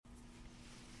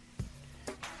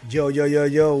Yo, yo, yo,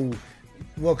 yo.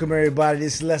 Welcome, everybody.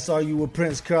 This is Let's Argue with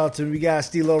Prince Carlton. We got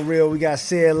Sti-Lo Real. We got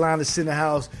Linus in the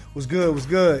house. What's good? What's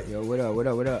good? Yo, what up? What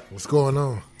up? What up? What's going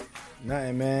on?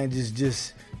 Nothing, man.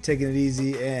 Just taking it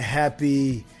easy and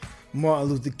happy Martin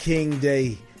Luther King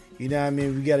Day. You know what I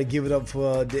mean? We got to give it up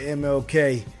for the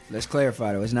MLK. Let's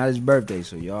clarify, though. It's not his birthday,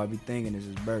 so y'all be thinking it's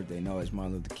his birthday. No, it's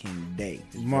Martin Luther King Day.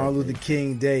 It's Martin Luther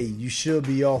King Day. You should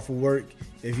be off of work.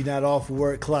 If you're not off of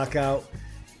work, clock out.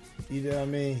 You know what I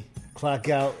mean? Clock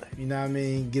out. You know what I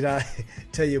mean? Get out.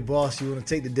 Tell your boss you want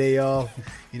to take the day off.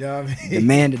 You know what I mean?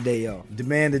 Demand a day off.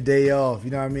 Demand the day off.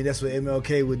 You know what I mean? That's what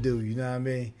MLK would do. You know what I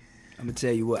mean? I'm going to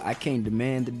tell you what. I can't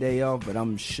demand the day off, but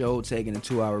I'm sure taking a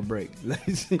 2-hour break. No.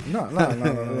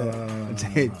 I'm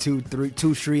taking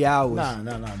 2-3 hours.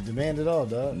 Nah. Demand it all,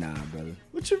 dog. Nah, brother.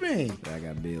 What you mean? I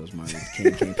got bills. Martin Luther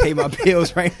King can't pay my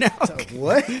bills right now.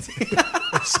 What?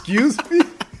 Excuse me?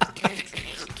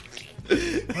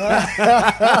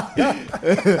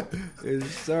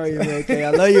 Sorry, man. Okay,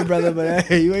 I love you, brother, but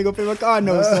hey, you ain't gonna pay my car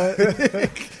note, son.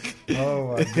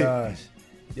 Oh my gosh.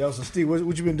 Yo, so Steve,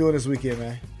 what you been doing this weekend,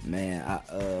 man? Man,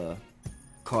 I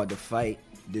caught the fight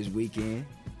this weekend.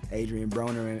 Adrian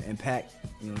Broner and Pac,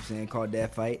 you know what I'm saying, caught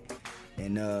that fight.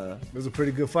 And it was a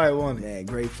pretty good fight, wasn't it? Yeah,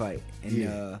 great fight.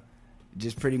 And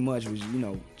just pretty much was,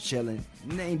 chilling.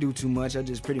 I ain't do too much. I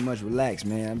just pretty much relaxed,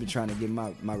 man. I've been trying to get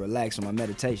my relax on my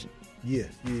meditation. Yeah.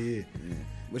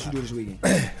 What you do this weekend?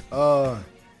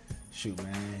 Shoot,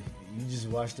 man. You just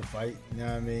watched the fight, you know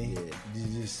what I mean? Yeah. You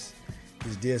just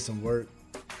did some work,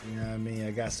 you know what I mean?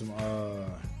 I got some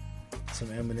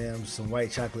M&Ms, some white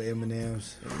chocolate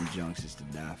M&Ms. Yeah, them junks is to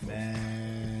die for.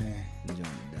 Man. Them junks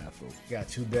to die for. Got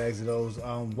 2 bags of those.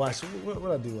 Watch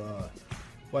what I do?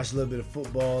 Watch a little bit of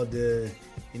football. You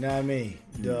know what I mean?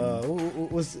 The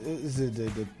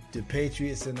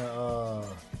Patriots and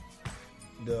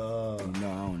No, I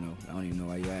don't know. I don't even know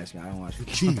why you asking. I don't watch the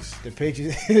Chiefs. The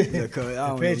Patriots. Yeah, I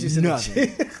don't Patriots know and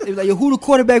nothing. It was like, yo, who the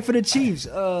quarterback for the Chiefs?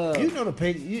 You know the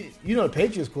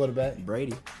Patriots quarterback.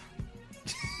 Brady.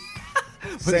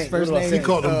 What's Saint, his first what name? He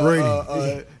called him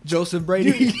Brady. Joseph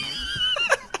Brady.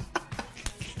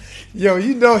 Yo,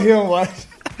 you know him, what?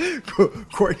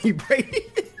 Courtney Brady.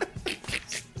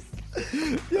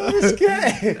 Yo, this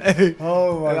guy.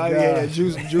 Oh my god. Yeah,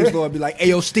 Juice Lord be like, "Hey,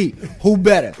 yo, Steve, who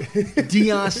better,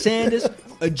 Deion Sanders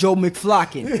or Joe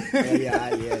McFlockin?" Yeah.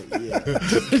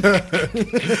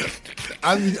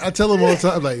 I tell him all the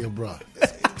time, like, yo, bro,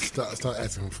 start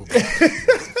asking him football.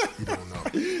 You don't know.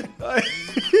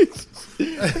 No,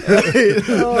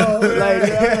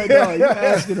 you're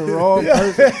asking the wrong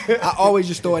person. I always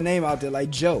just throw a name out there like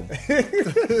Joe.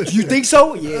 You think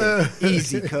so? Yeah,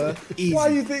 easy, cuz. Easy. Why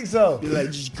you think so? Be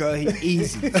like, just cuz he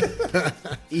easy.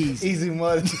 Easy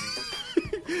mother.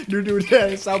 You do that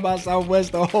in South by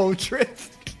Southwest the whole trip.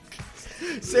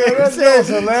 Hilarious.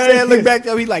 Look back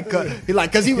there, he like,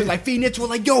 cause he was like feeding it to her,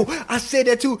 like, yo, I said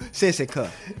that too. Said,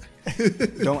 cut.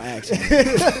 Don't ask me.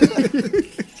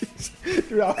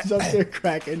 Dude, I was up there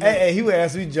cracking. Hey, he would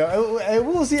ask me, Joe. Hey,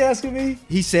 what was he asking me?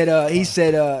 He said,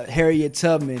 Harriet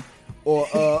Tubman. Or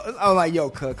I'm like, yo,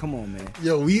 cut, come on, man.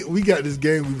 Yo, we got this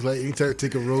game. We was like, anytime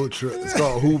take a road trip. It's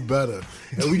called Who Better,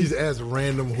 and we just ask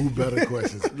random Who Better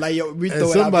questions. Like, yo, we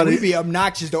throw it out, but we be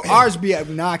obnoxious though. Ours be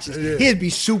obnoxious. Yeah. His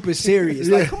be super serious.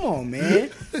 Like, come on,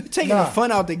 man, you're taking the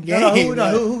fun out the game.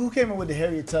 Who came up with the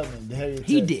Harriet Tubman?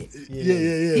 He did.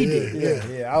 Yeah. He did.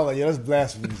 Yeah. I was like, yo, that's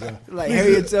blasphemy. So. Like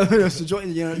Harriet Tubman.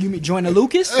 You mean Joyner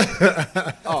Lucas?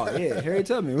 Oh yeah, Harriet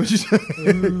Tubman. What you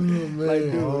saying? Like,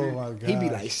 dude, oh my god. He be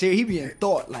like serious. He be in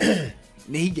thought like.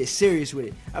 Then he gets serious with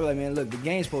it. I be like, man, look, the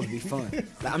game's supposed to be fun.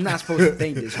 Like, I'm not supposed to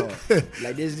think this hard.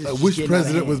 Like this is which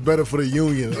president was better for the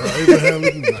Union? Abraham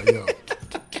Lincoln. Like, yo,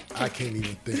 I can't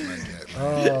even think like that.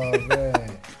 Oh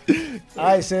man. All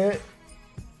right, Sid.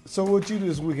 So what you do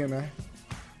this weekend, man?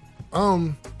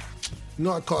 I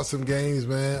caught some games,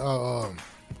 man.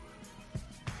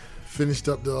 Finished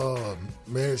up the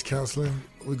marriage counseling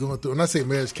we're going through. When I say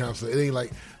marriage counseling, it ain't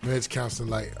like marriage counseling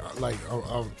like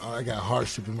I got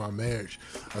hardship in my marriage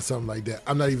or something like that.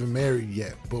 I'm not even married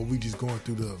yet, but we just going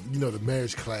through the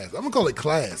marriage class. I'm gonna call it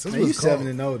class. That's man, you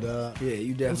 7-0, dog. Yeah,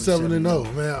 you definitely. I'm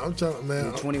 7-0, man. I'm trying, man.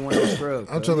 You're 21 on scrub.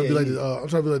 I'm trying to be like I'm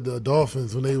trying to be like the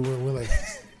Dolphins when they went like.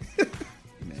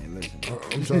 Man, listen.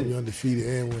 I'm trying to be undefeated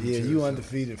and win. Yeah, you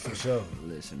undefeated for sure.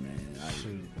 Listen, man.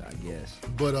 I guess.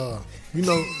 But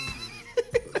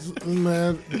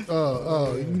man,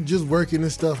 just working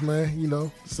and stuff, man.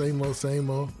 Same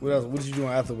old. What else? What did you doing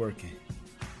after working?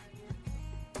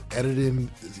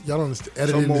 Editing. Y'all don't understand.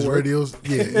 Editing his radios.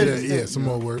 Yeah, some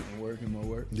more work. More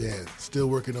work. Yeah, still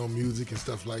working on music and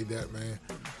stuff like that, man.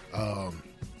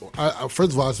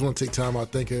 first of all, I just want to take time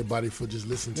out. Thank everybody for just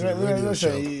listening to the radio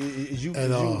show.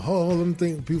 Hold on, let me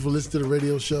thank people for listening to the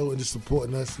radio show and just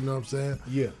supporting us. You know what I'm saying?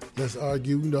 Yeah. Let's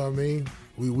argue. You know what I mean?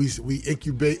 We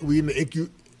incubate. We in the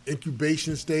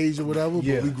incubation stage or whatever,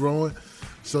 but we growing.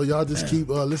 So y'all just keep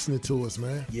listening to us,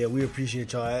 man. Yeah, we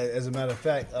appreciate y'all. As a matter of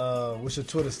fact, what's your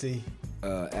Twitter, Steve?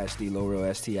 At Sti-Lo Real,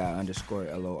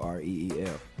 STI_LOREEL.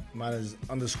 Mine is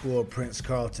 _ Prince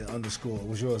Carlton _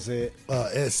 What's yours, Ed?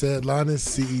 Ed said Linus,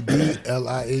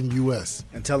 CEDLINUS.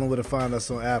 And tell them where to find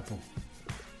us on Apple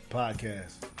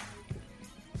Podcast.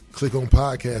 Click on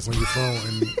podcast on your phone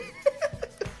and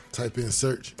type in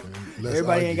search. And let's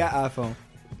Everybody argue. ain't got iPhone.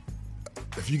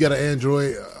 If you got an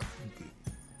Android,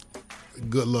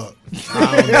 good luck.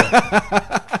 I don't know.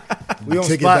 We on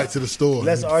Take Spot. it back to the store.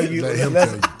 Let's argue. Let him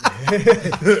tell you.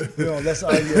 Let's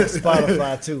argue on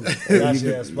Spotify too. Y'all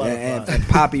should have Spotify. And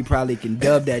Poppy probably can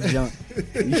dub that junk.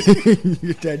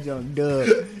 Get that junk dubbed.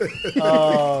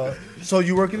 So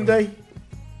you working today?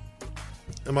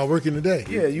 Am I working today?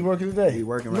 Yeah, you working today? You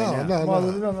working right now? No. I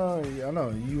know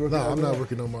you working. No, I'm not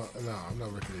working on my. No, I'm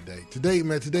not working today. Today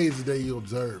is the day you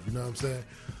observe. You know what I'm saying?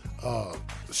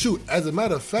 Shoot, as a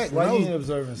matter of fact, why you ain't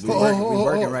observing? We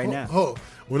working right now.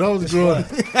 When I was growing,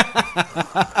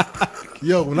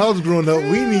 when I was growing up,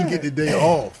 we didn't even get the day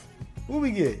off. What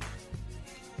we get?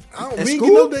 We didn't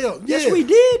get no day off. Yes, we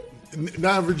did.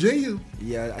 Not in Virginia.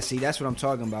 Yeah, see, that's what I'm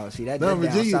talking about. See, that No, down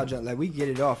Virginia. south junk, like we get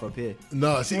it off up here.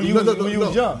 No, see, When you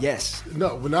was young? Yes.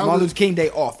 No, when I Martin was Luther King Day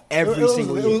off every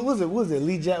single year. Was it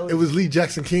Lee Jackson? It was Lee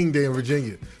Jackson King Day in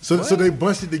Virginia. So they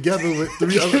bunched it together with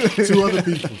two other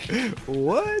people.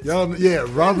 What? Y'all, yeah,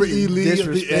 Robert E. Lee,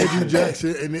 Disrespect. Andrew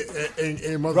Jackson, and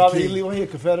Martin Robert King. E. Lee, was he a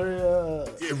Confederate?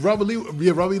 Robert Lee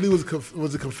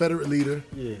was a Confederate leader.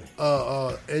 Yeah.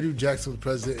 Andrew Jackson was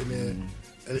president,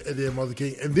 and then Martin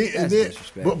King, and That's then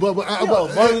disrespectful.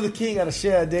 Martin Luther King got to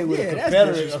share a day with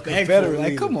a Confederate Like,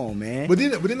 leader. come on, man. But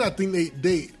then I think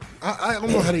I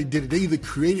don't know how they did it. They either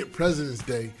created President's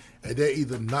Day and they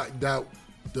either knocked out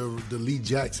the Lee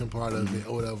Jackson part of it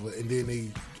or whatever, and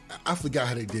then I forgot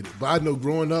how they did it. But I know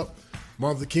growing up,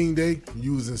 Martin Luther King Day,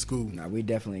 you was in school. Nah, we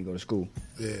definitely ain't go to school.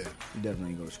 Yeah. We definitely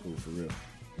ain't go to school for real.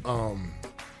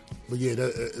 But yeah,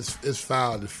 it's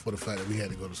foul for the fact that we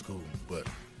had to go to school. But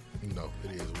it is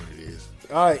what it is.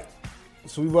 All right,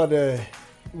 so we about to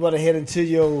head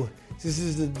into since this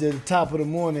is the top of the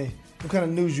morning. What kind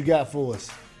of news you got for us?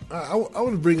 I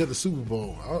want to bring up the Super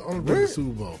Bowl. I want to bring up the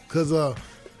Super Bowl because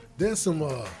there's some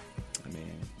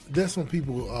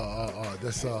people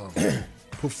that's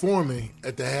performing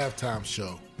at the halftime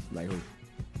show. Like who?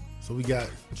 So we got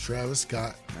Travis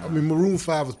Scott. Maroon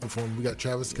 5 was performing. We got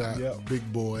Travis Scott,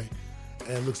 Big Boy,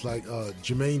 and it looks like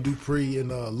Jermaine Dupri and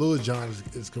Lil Jon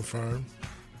is confirmed.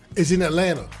 It's in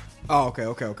Atlanta. Oh, okay.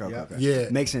 Yeah,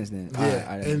 makes sense then.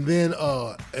 Yeah, and then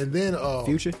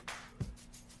Future.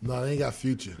 No, they ain't got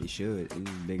Future. He should. He's as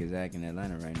big as Zach in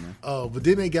Atlanta right now. But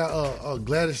then they got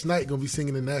Gladys Knight gonna be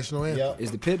singing the national anthem. Yep.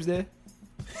 Is the Pips there?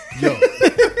 Yo,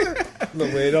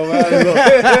 Look, it don't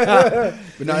matter.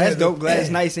 But no, that's dope. Gladys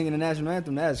Knight singing the national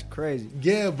anthem. That's crazy.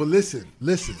 yeah, but listen.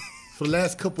 For the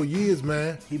last couple of years,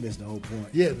 man. He missed the whole point.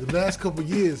 Yeah, the last couple of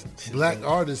years, black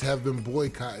artists have been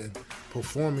boycotting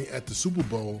performing at the Super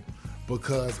Bowl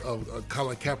because of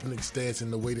Colin Kaepernick's stance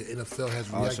and the way the NFL has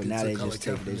reacted So now to they Colin just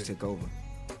Kaepernick. took over.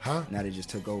 Huh? Now they just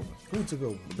took over. Who took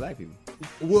over? The black people.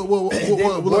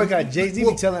 Boycott. Jay-Z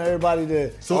be telling everybody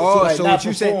to So not what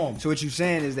you perform. So what you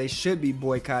saying is they should be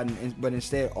boycotting, but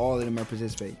instead all of them are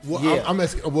participating. Well, Yeah. I'm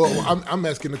asking. I'm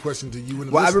asking the question to you. And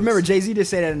the Well, I listeners. remember Jay-Z did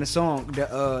say that in the song,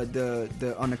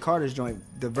 the on the Carter's joint,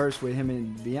 the verse with him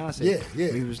and Beyonce.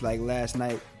 Yeah. He was like, last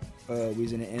night we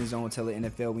was in the end zone telling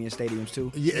NFL we in stadiums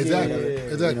too. Yeah, exactly. Yeah.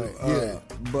 Exactly. Yeah.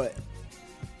 But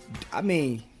I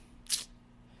mean,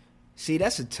 see,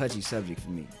 that's a touchy subject for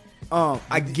me.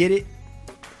 I get it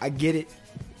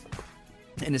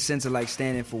in the sense of like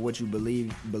standing for what you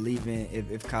believe in.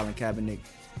 If Colin Kaepernick,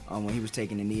 when he was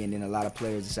taking the knee, and then a lot of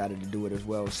players decided to do it as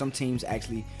well. Some teams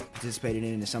actually participated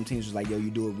in it, and some teams was like, yo, you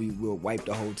do it, we will wipe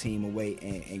the whole team away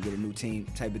and get a new team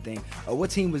type of thing. What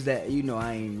team was that?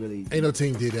 I ain't really. Ain't no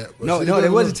team did that. No,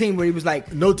 there was a team where he was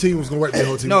like, no team was gonna wipe the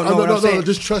whole team. No,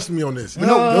 just trust me on this.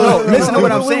 no, listen to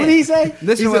what I'm saying. What did he say?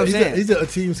 Listen to what I'm saying. He said a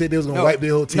team said they was gonna wipe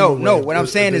their whole team. No, away. what I'm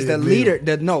saying is the They leader.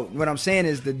 did. What I'm saying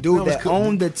is the dude that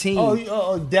owned the team.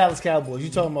 Oh, Dallas Cowboys. You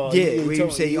talking about? Yeah, where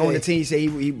you say he owned the team, you say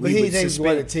he But he would ain't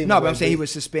suspend. the team No, but away, I'm saying he but- would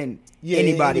suspend Yeah,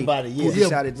 anybody anybody, who yeah.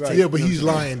 decided to take. Yeah, but he's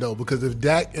lying though, because if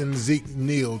Dak and Zeke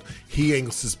kneeled, he ain't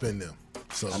gonna suspend them.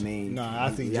 So I mean, Nah, I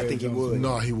think he Jerry would.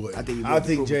 no, he wouldn't. I think he would. I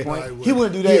think To prove Jay. a point. He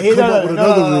wouldn't do that. He'd come up with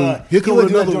another rule. He'll He come wouldn't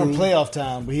with do that another during rule. playoff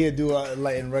time, but he'd do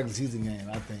like in regular season game.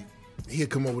 I think. he'd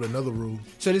come up with another rule.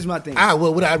 So this is my thing.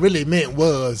 Well, what I really meant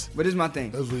was. But this is my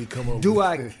thing. That's what he come up with. Do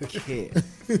I care?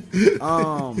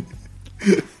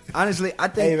 Honestly, I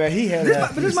think. Hey, man, he had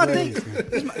but this is my thing.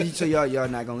 So y'all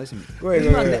not gonna listen to me.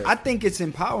 Right. I think it's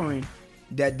empowering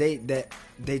that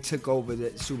they took over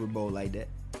the Super Bowl like that.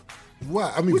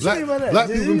 Why? I mean, What you mean by that? black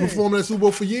people been performing at Super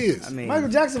Bowl for years. I mean, Michael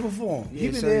Jackson performed.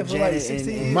 He been there for like 16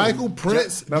 years. Michael,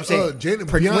 Prince, but I'm saying,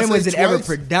 Janet, when Beyonce was it ever twice.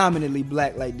 predominantly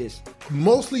black like this?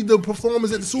 Mostly the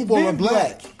performers at the Super Bowl Been are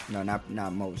black. No, not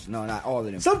most. No, not all of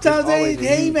them. Sometimes It's they always a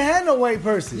ain't you even had no white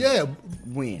person. Yeah,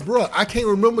 win. bro, I can't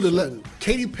remember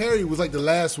Katy Perry was like the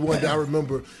last one that I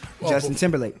remember. Justin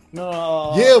Timberlake.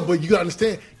 No. Yeah, but you gotta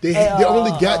understand they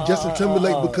only got Justin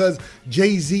Timberlake because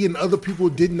Jay-Z and other people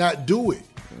did not do it.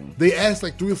 They asked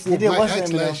like 3 or 4 They did black what's acts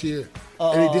name, last year,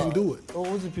 and they didn't do it. Oh,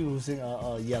 what's the people who sing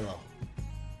Yellow?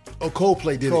 Oh,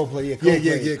 Coldplay did Coldplay, it.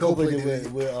 yeah. Coldplay did did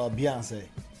it. with Beyonce.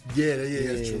 Yeah,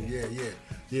 that's true.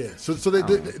 Yeah. So they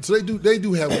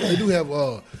do have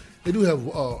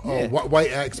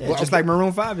white acts. Yeah, but just like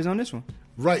Maroon 5 is on this one.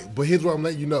 Right, but here's what I'm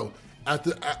letting you know: out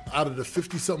of the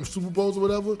 50-something Super Bowls or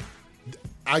whatever,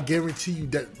 I guarantee you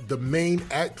that the main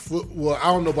act I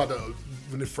don't know about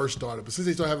when it first started, but since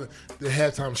they started having the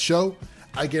halftime show,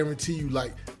 I guarantee you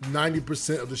like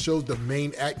 90% of the shows, the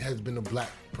main act has been a black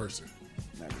person.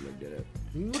 Never looked that up.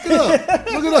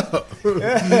 Look it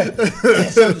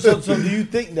up. So do you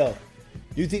think though?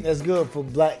 Do you think that's good for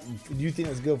black? Do you think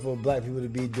that's good for black people to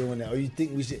be doing that, or you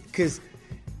think we should? Because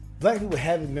black people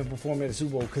haven't been performing at the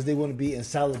Super Bowl because they want to be in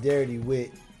solidarity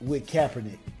with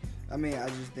Kaepernick. I mean, I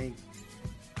just think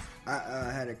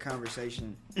I had a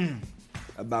conversation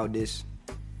about this,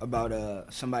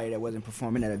 about somebody that wasn't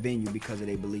performing at a venue because of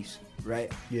their beliefs,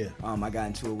 right? Yeah. I got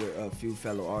into it with a few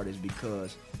fellow artists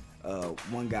because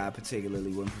one guy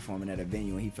particularly wasn't performing at a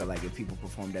venue, and he felt like if people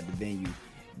performed at the venue,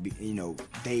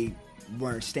 they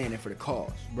weren't standing for the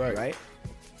cause, right?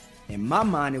 In my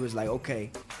mind, it was like, okay,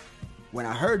 when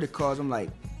I heard the cause, I'm like,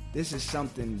 this is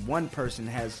something one person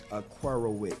has a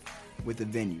quarrel with the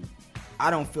venue. I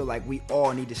don't feel like we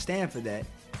all need to stand for that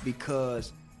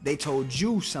because they told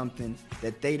you something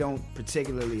that they don't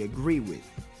particularly agree with.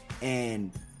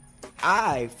 And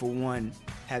I, for one,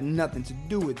 have nothing to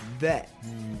do with that.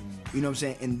 You know what I'm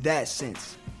saying? In that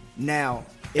sense. Now,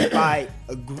 if I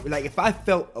agree, like if I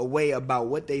felt a way about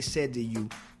what they said to you,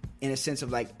 in a sense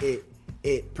of like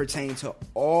it pertained to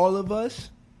all of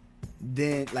us,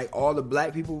 then like all the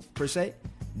black people per se,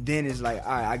 then it's like,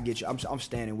 all right, I get you. I'm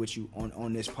standing with you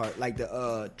on this part, like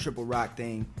the Triple Rock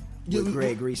thing with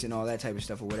Greg Reese and all that type of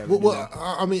stuff or whatever. Well,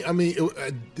 I mean,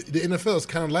 the NFL is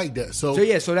kind of like that. So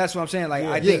that's what I'm saying. Like,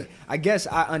 I guess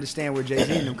I understand where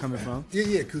Jay-Z and them coming from.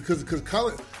 Yeah, because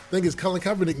Colin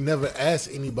Kaepernick never asked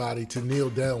anybody to kneel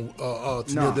down,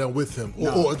 kneel down with him,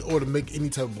 or to make any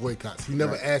type of boycotts. He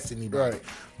never asked anybody,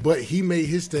 but he made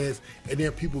his stance, and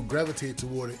then people gravitated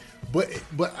toward it.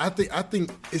 But I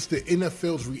think it's the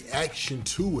NFL's reaction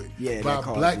to it by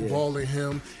blackballing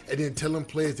him and then telling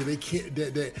players that they can't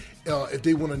that if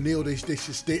they want to kneel they should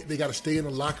stay, they got to stay in the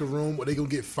locker room or they gonna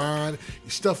get fined.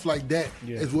 Stuff like that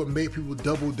is what made people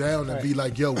double down and be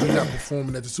like, yo, we're not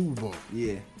performing at the Super Bowl.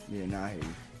 Yeah, nah, I hear you.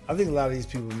 I think a lot of these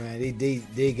people, man,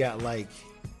 they got like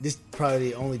this probably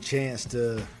the only chance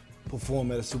to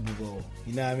perform at a Super Bowl.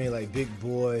 You know what I mean? Like Big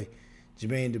Boy,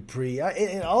 Jermaine Dupri,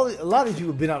 and a lot of these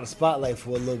people have been out of the spotlight for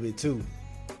a little bit too.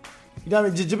 You know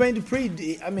what I mean? Jermaine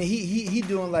Dupri, I mean, he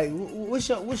doing like what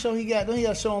show he got? Don't he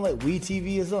got a show on like We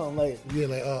TV or something? Like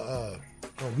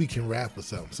We Can Rap or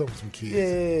something. Some kids.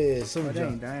 Yeah,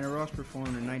 some Diana Ross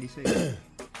performed in '96.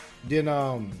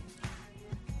 Then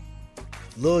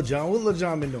Lil Jon, what Lil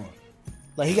Jon been doing?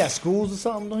 Like he got schools or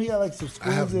something? Don't he got like some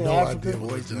schools I have in no Africa? idea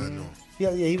what Lil Jon doing.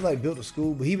 Yeah, he like built a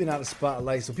school, but he been out of the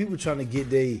spotlight. So people trying to get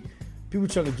I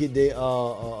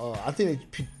think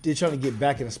they're trying to get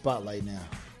back in the spotlight now.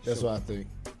 That's what I think.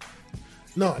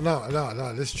 No,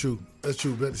 that's true. That's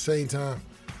true. But at the same time,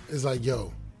 it's like,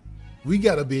 yo, we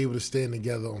got to be able to stand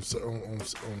together on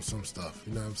some stuff.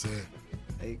 You know what I'm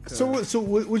saying? So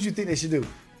what you think they should do?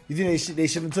 You think they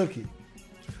shouldn't have took it?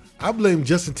 I blame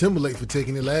Justin Timberlake for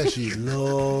taking it last year.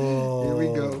 No.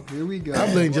 Here we go.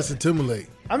 I blame Justin Timberlake.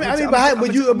 But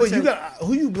you got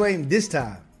who you blame this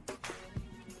time?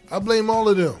 I blame all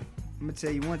of them. I'm gonna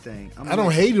tell you one thing. I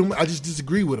don't hate them. I just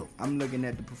disagree with them. I'm looking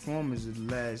at the performers of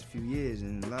the last few years,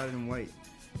 and a lot of them white.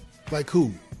 Like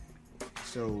who?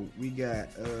 So we got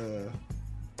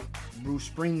Bruce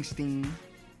Springsteen.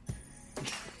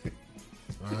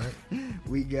 All right.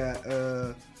 We got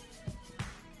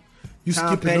you Tom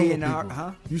skipping Petty over and people.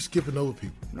 Huh? You skipping over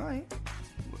people. No, I ain't.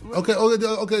 Okay.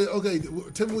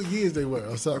 Tell me what years they were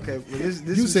or something. Okay, well, this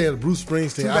you was saying Bruce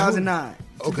Springsteen? 2009.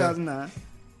 Okay.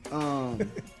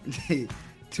 2009.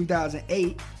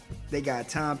 2008, they got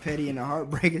Tom Petty and the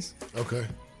Heartbreakers. Okay.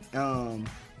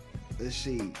 Let's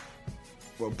see.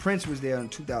 Well, Prince was there in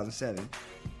 2007.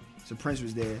 So Prince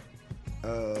was there.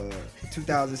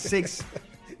 2006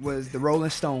 was the Rolling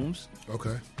Stones.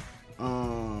 Okay.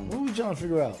 What were we trying to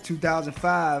figure out?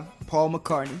 2005, Paul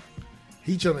McCartney.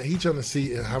 He trying to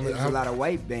see how many. There's a lot of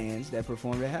white bands that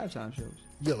performed at halftime shows.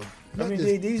 Yo, I mean,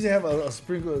 they used to have a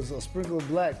sprinkle of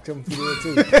black come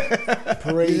through there too.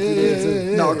 Parade through there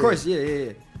too. No, of course,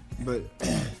 yeah. But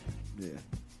yeah,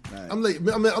 right. I'm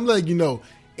like, you know,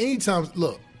 anytime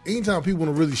people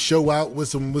want to really show out with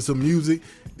some music,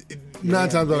 9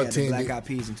 times out of 10, Black Eyed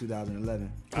Peas in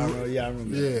 2011. I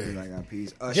remember. Yeah. Black Eyed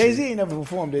Peas. Jay-Z ain't never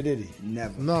performed there, did he?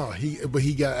 Never. No,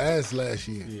 he got asked last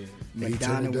year. Yeah.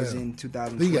 Madonna was in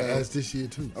 2012. He got asked this year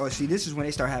too. Oh, see, this is when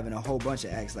they start having a whole bunch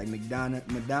of acts like Madonna,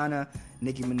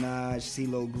 Nicki Minaj,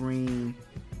 Sti-Lo Green,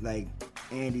 like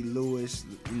Andy Lewis.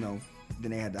 You know,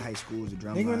 then they had the high schools, the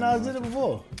drum. Nicki Minaj did it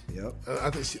before. Yep. I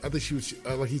think she was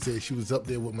like he said, she was up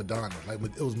there with Madonna. Like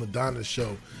it was Madonna's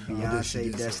show.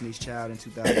 Beyonce, Destiny's Child in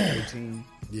 2013.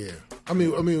 Yeah. I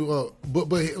mean,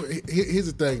 but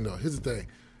here's the thing though.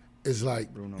 It's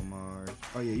like Bruno Mars.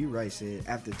 Oh yeah, you're right. Said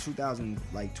after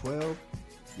 2012,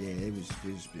 yeah,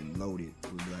 it's been loaded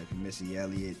with like Missy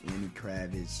Elliott, Lenny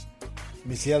Kravitz.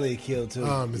 Missy Elliott killed too.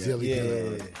 Missy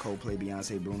Elliott killed. Coldplay,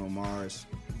 Beyonce, Bruno Mars.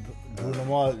 Bruno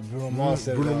Mars.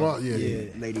 Yeah.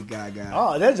 Lady Gaga.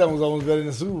 Oh, that jump was almost better than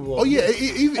the Super Bowl. Oh yeah,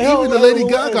 even the Lady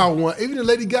Gaga one. Even the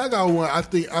Lady Gaga one, I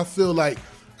feel like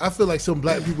some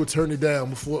black people turned it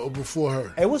down before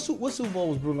her. Hey, what Super Bowl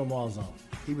was Bruno Mars on?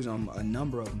 He was on a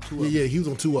number of them. 2 of them. Yeah, he was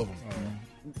on 2 of them.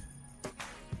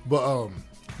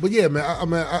 But yeah, man.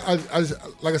 I just,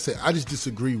 like I said, I just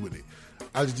disagree with it.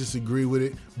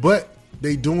 But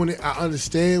they doing it. I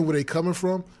understand where they coming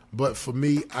from. But for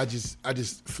me, I just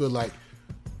feel like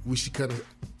we should kind of.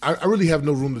 I really have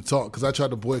no room to talk because I tried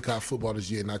to boycott football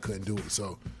this year and I couldn't do it.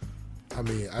 So, I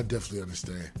mean, I definitely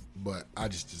understand, but I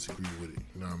just disagree with it.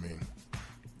 You know what I mean?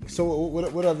 So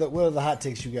what are the hot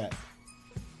takes you got?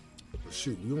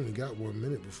 Shoot, we only got 1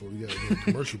 minute before we got a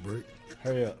commercial break.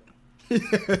 Hurry up.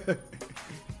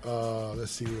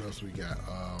 Let's see what else we got.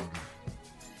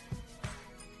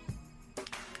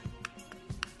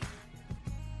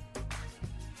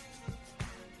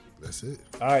 That's it.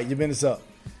 All right, your minute's up.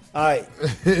 All right.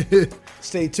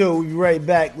 Stay tuned. We'll be right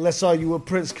back. Let's Argue with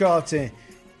Prince Carlton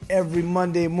every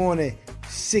Monday morning,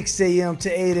 6 a.m. to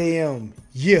 8 a.m.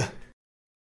 Yeah.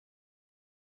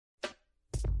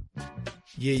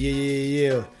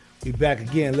 Yeah. We back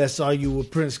again. Let's Argue with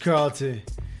Prince Carlton.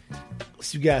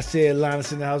 So you got said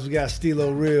Linus in the house. We got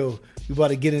Sti-Lo Real. We about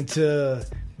to get into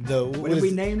the. What did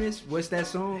we name this? What's that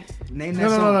song? Name that No.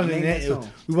 song. Name that song.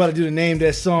 We about to do the name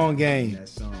that song game. That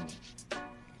song.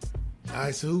 All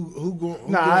right, so who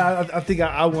going? I think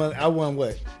I won. I won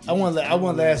what? I won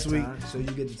last week. So you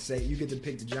get to say. You get to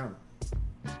pick the genre.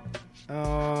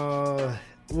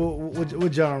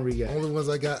 What genre we got? Only ones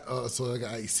I got. So I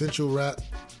got essential rap.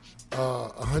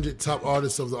 100 top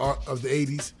artists of the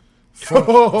 80s.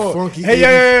 Funky. Hey,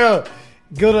 yeah.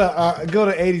 Go to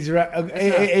 80s rap.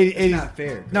 80s. Not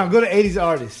fair. No, go to 80s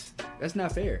artists. That's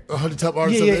not fair. 100 top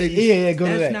artists of the 80s. Yeah. Go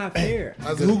to that. That's not fair.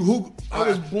 I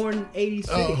was born in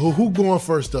 86. Who going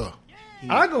first though?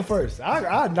 I'll go first.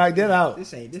 I'll knock that out.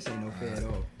 This ain't no fair at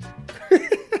all.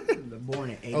 Born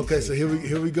in 86. Okay, so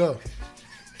here we go.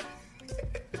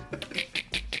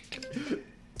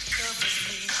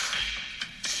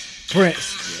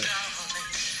 Prince.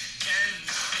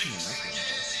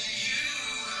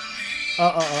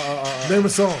 Name a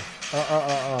song.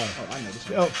 Oh, I know this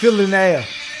one. Feel it in the air.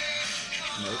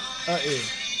 Nope.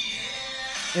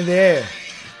 In the air.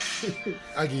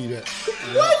 I give you that.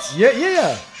 What?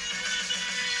 Yeah.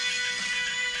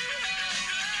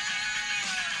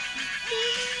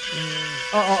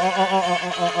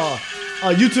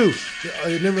 You too.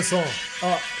 Name a song.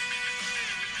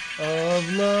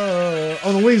 Of love.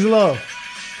 On the wings of love.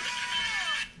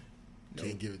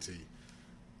 Can't give it to you.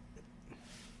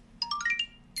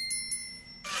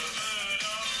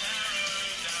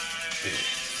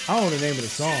 I don't know the name of the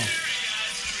song.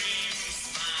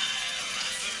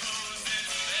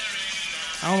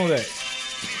 I don't know that.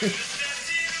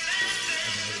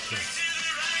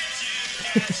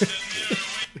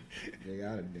 They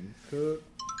got it, dude. Cook.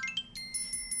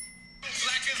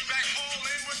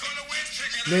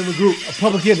 Name a group. A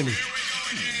Public Enemy.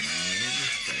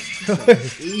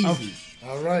 Easy.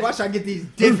 All right. Watch I get these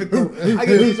difficult. I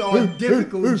get these all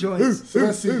difficult joints. So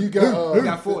let's see. You got,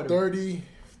 got 4 of them. 30,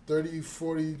 30,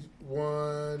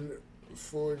 41,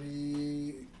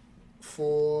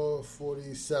 44,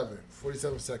 47.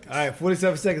 47 seconds. All right,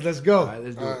 47 seconds. Let's go. All right,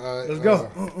 let's do it. Let's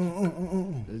go.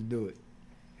 Let's do it.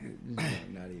 This is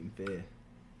not even fair.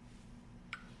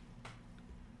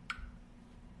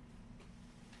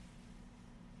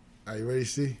 Are you ready,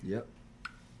 Steve? Yep.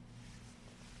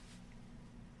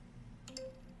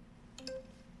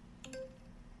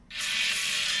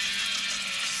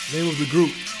 Name of the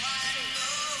group.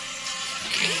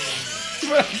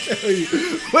 What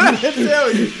I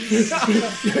tell you?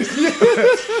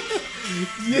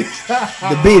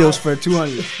 The Beatles for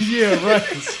 200. Yeah, right.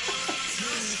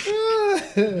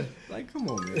 Like, come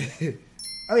on, man.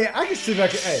 Oh yeah, I can sit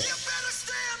back and hey.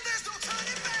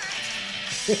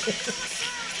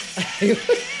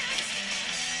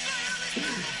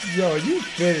 Yo, you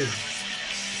finished.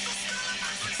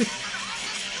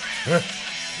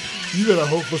 You gotta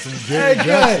hope for some Hey, Janet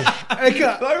guys. Jackson. Hey,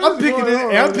 guys. I'm picking this.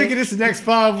 I'm picking this the next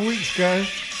 5 weeks, guys.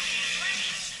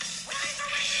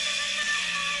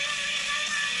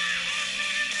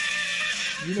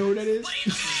 You know who that is?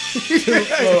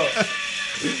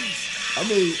 I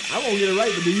mean, I won't get it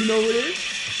right, but do you know who it is?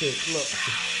 Look.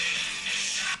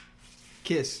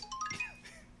 Kiss.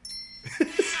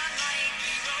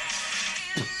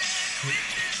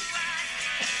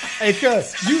 Hey,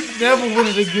 cuz, you never win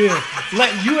it again.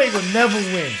 Like, you ain't gonna never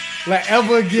win. Like,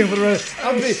 ever again for the rest.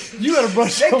 I mean, you gotta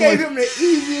brush They your gave him the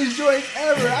easiest joint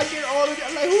ever. I get all of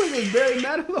that. Like, who is this? Barry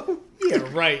Manilow? Yeah,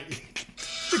 right.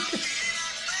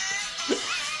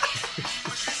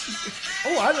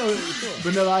 Oh, I know what you're doing.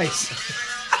 Vanilla Ice.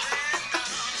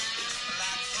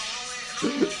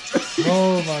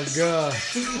 Oh, my God.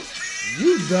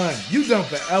 You done. You done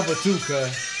forever, too,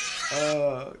 cuz.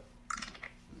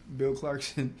 Bill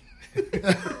Clarkson.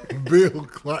 Bill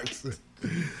Clarkson.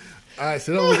 All right,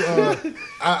 so that was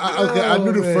I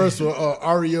knew the first one,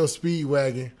 REO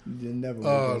Speedwagon. You never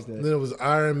that. Then it was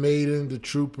Iron Maiden, The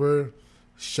Trooper,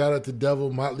 Shout Out the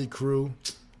Devil, Motley Crue.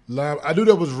 Lime, I knew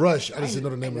that was Rush. I just didn't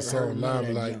know the name of the song.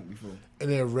 Limelight. And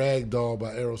then Ragdoll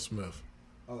by Aerosmith.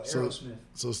 Oh, Aerosmith.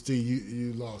 So Steve,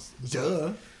 you lost.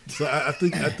 Duh. So I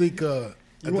think You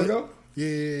wanna go?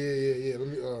 Yeah. Let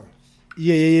me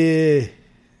Yeah.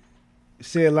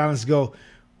 Say it, Linus, go.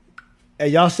 Hey,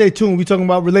 y'all stay tuned. We talking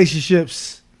about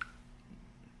relationships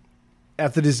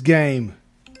after this game.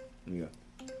 Yeah.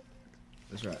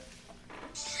 That's right.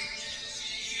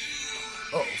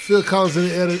 Oh, Phil Collins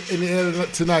in the air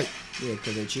tonight. Yeah,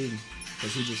 because they're cheating.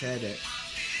 Because he just had that.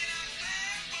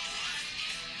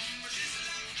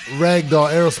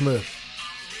 Ragdoll, Aerosmith.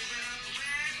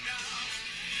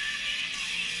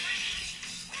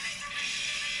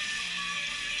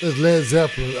 It's Led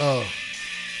Zeppelin.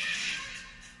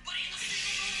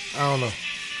 I don't know.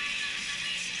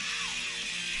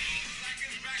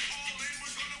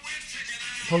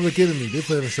 Public Enemy. They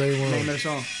playing the same one. Name that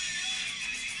song.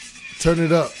 Turn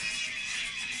it up.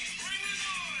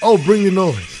 Oh, Bring the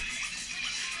Noise.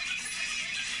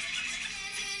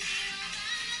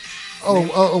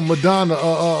 Oh, Madonna.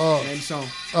 Name the song.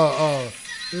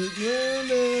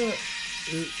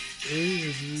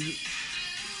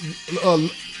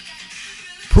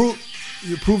 Prove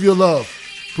your love.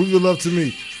 Prove your love to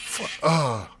me.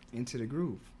 Into the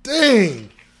Groove. Dang.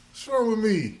 What's wrong with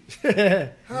me?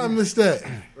 How I missed that?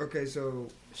 Okay, so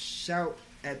Shout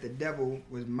at the Devil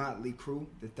was Motley Crue,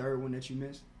 the third one that you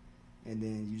missed. And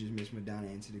then you just missed Madonna,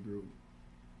 Into the Groove.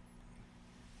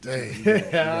 Dang.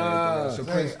 So Dang,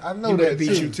 Prince, I know he would that have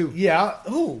beat too. you too. Yeah,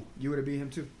 who? You would have beat him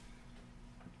too.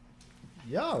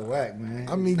 Y'all whack, man.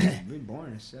 I mean, We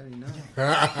born in 79.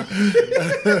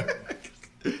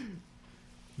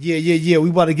 Yeah. We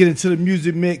about to get into the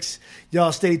music mix.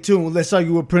 Y'all stay tuned. Let's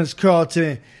argue with Prince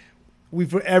Carlton. We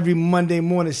for every Monday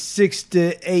morning, 6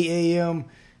 to 8 a.m.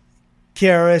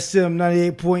 KRSM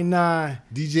 98.9.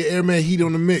 DJ Airman Heat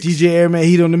on the mix. DJ Airman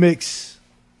Heat on the mix.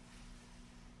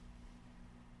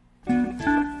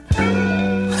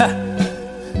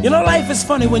 You know, life is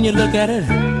funny when you look at it.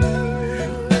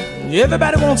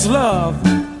 Everybody wants love,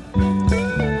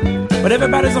 but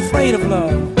everybody's afraid of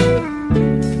love.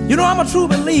 You know, I'm a true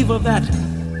believer that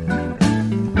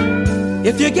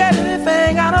if you get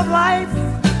anything out of life,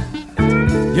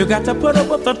 you got to put up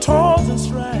with the toils and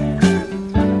strife.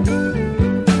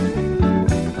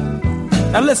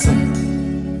 Now listen.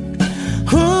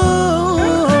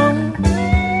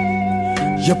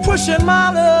 You're pushing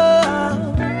my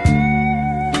love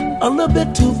a little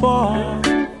bit too far.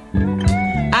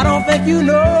 I don't think you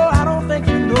know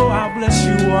how blessed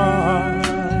you are.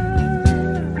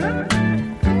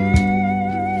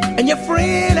 And your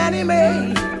friend Annie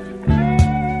Mae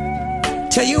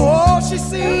tell you all she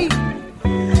see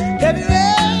Have you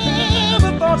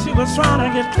ever thought you was trying to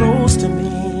get close to me?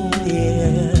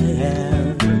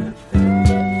 Yeah.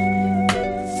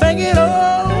 Think it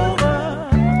over.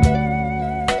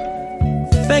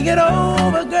 Think it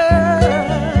over, girl.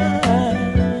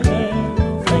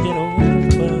 Think it over.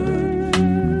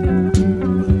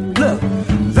 Look,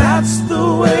 that's the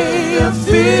way I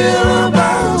feel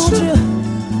about you.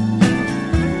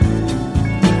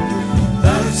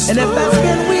 And if that's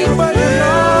been weak, but you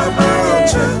know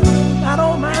about you, I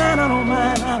don't mind, I don't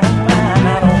mind, I don't mind,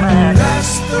 I don't mind.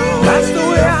 That's the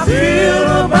way I feel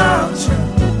about you.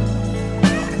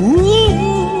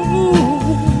 Ooh,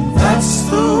 that's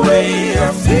the way I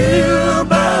feel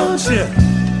about you.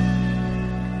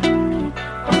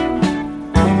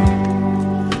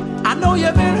 I know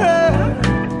you've been hurt,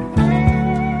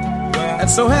 and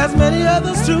so has many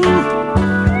others too.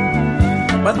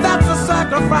 But that's a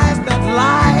sacrifice that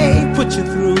life put you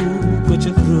through, put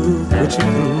you through, put you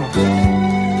through.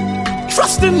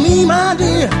 Trust in me, my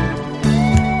dear.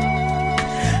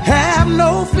 Have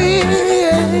no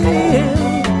fear.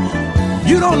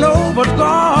 You don't know, but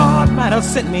God might have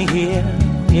sent me here.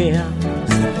 Yeah.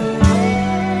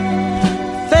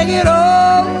 Think it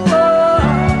over.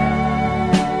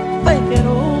 Think it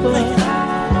over.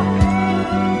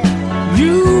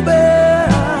 You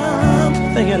better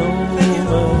think it over.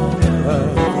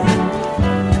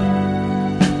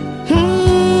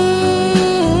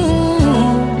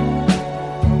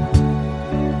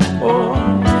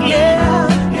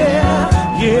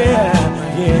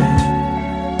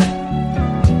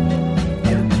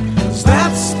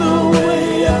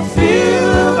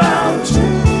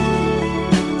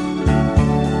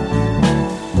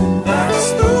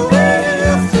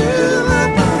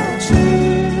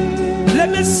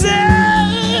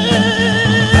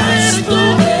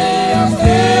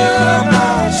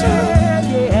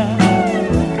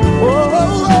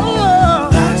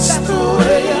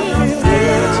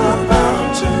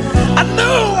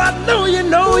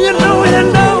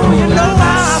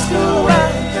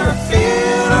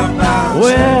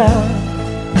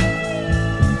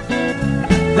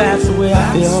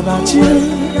 I feel about you.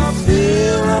 I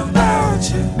feel about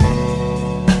you.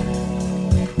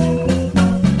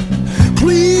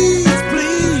 Please,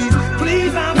 please,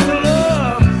 please, I'm for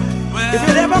love. Well, if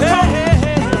it ever comes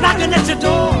knocking at your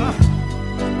door,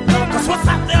 'cause what's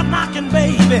out there knocking,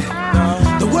 baby,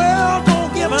 the world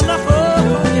don't give enough of,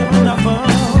 don't give enough of.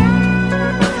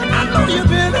 I know you've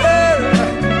been hurt,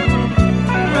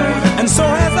 and so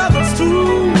has others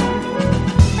too.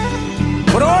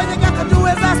 But all you got to do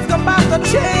is ask about the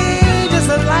changes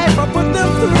in life I put them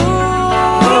through.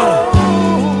 Oh,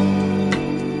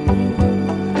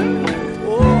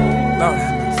 Lord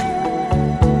have mercy.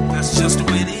 That's just the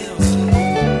way it is.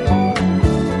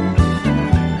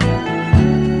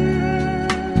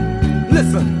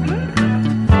 Listen,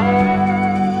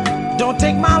 don't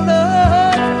take my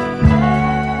love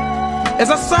as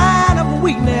a sign of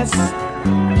weakness.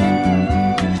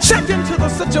 Check into the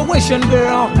situation,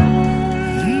 girl.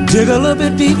 Dig a little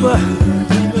bit deeper.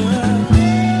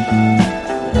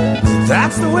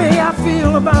 That's the way I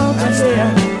feel about you, dear.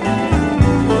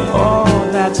 Oh,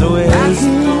 that's the way I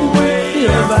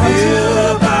feel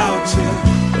about you.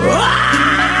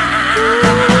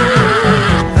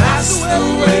 That's the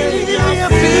way I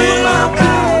feel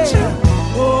about you.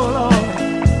 Oh, Lord.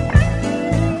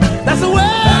 That's the way.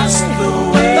 That's the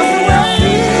way I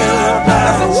feel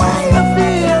about you. That's the way I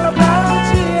feel about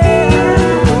you.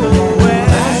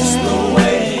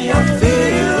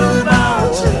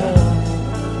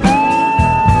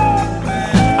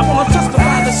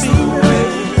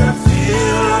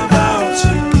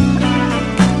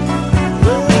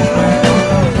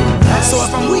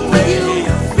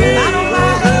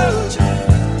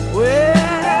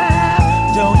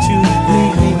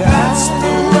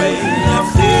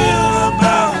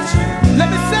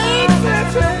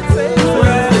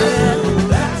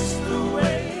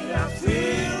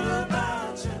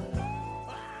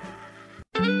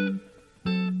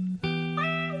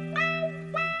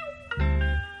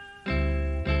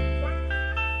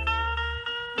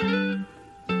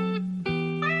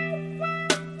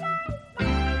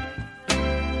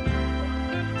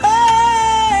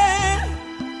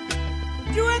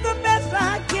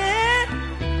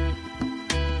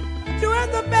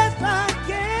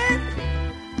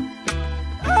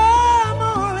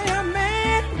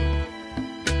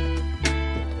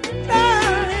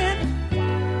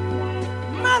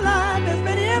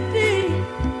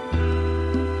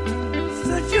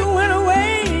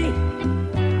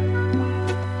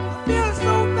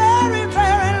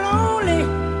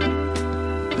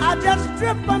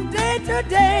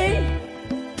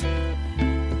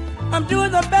 I'm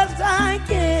doing the best I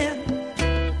can,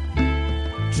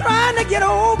 trying to get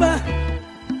over,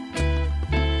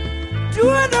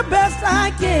 doing the best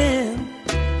I can.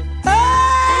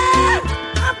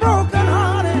 I'm broken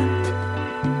hearted,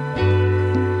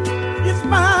 it's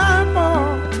my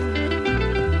fault.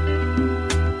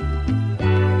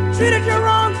 Treated you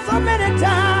wrong so many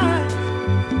times,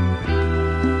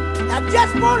 I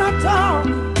just wanna talk.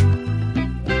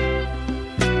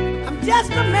 I'm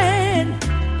just a man,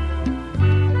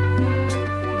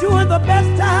 doing the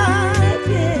best I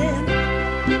can.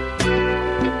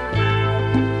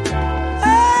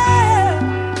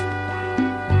 Hey,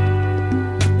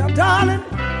 now darling,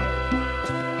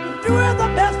 I'm doing the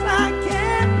best I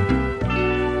can,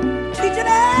 each and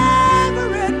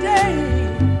every day.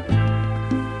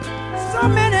 So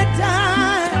many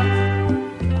times,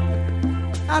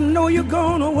 I know you're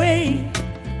going away.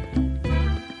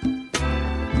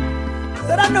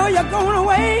 Said I know you're going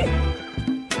away.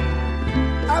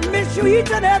 I miss you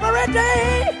each and every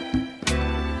day.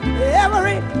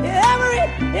 Every day.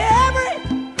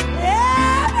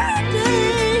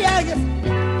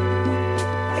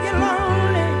 I get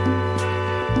lonely.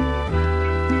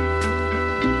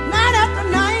 Night after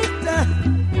night,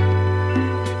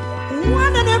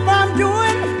 wondering if I'm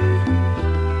doing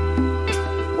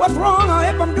what's wrong or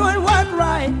if I'm doing what's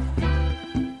right.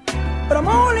 But I'm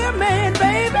only a man,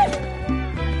 baby.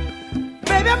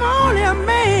 Baby, I'm only a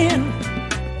man.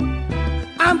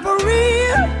 I'm for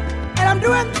real, and I'm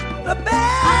doing the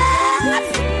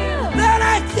best that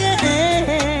I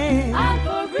can. I'm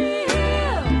for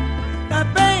real. Now,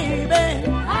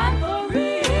 baby. I'm for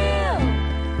real.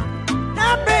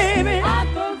 Now, baby. I'm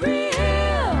for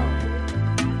real.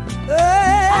 Hey,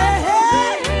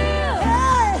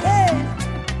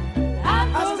 I'm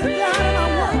I for sit down and I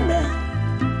real. wonder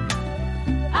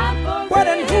I'm for what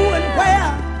and who and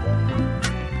where.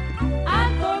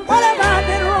 I'm for What have I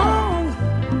done wrong?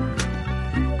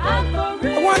 I'm for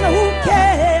real. I wonder who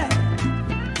cares.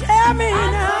 Tell me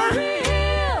I'm now, for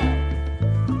real.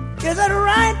 is it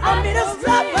right for me to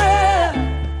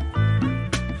suffer?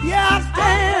 Yeah, I I'm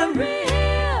stand for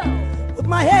real. with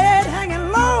my head hanging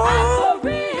low, I'm for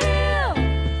real.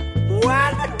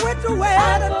 wondering which way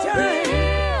I'm to for turn.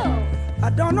 real. I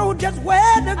don't know just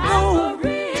where to I'm go. for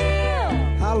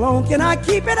real. How long can I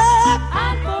keep it up?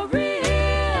 I'm for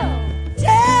real.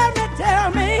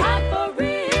 Tell me, I'm for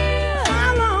real.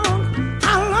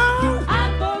 how long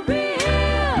I'm for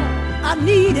real. I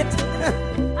need it.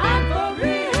 I'm for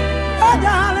real. Oh,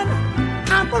 darling,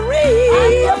 I'm for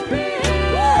I'm real. for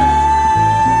real. Woo!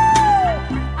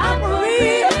 I'm for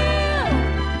real.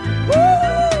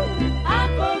 Woo! I'm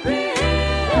for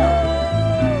real.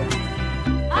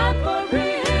 I'm for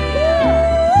real.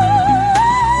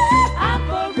 I'm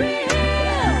for real.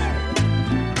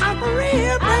 I'm for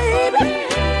real, I'm baby. for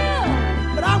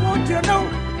real. But I want you to know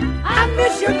I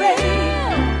miss you, baby.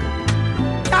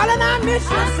 Darling, I miss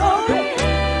you so.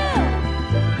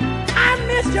 I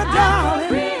miss you,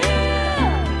 darling.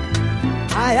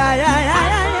 Ay, ay, ay, ay,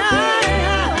 ay,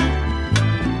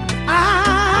 ay,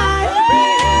 ay.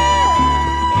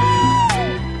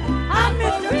 I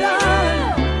miss you,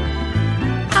 darling.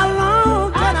 How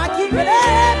long can I keep it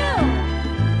up?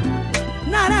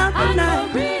 Night after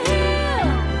night.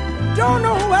 Don't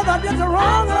know whether this is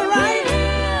wrong or right.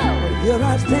 But here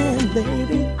I stand,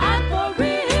 baby. I'm for My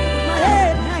real.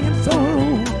 head hanging so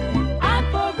low. I'm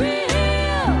for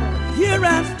real. Here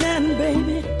I stand,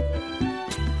 baby.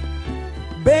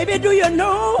 Baby, do you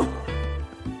know?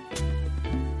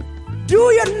 Do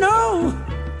you know?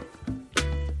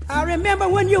 I remember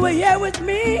when you were here with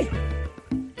me.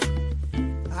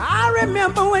 I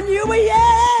remember when you were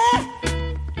here.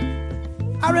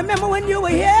 I remember when you were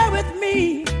here with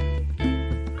me.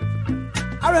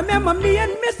 I remember me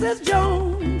and Mrs.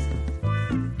 Jones.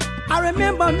 I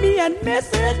remember me and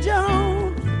Mrs.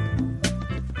 Jones.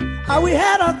 How we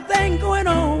had a thing going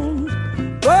on.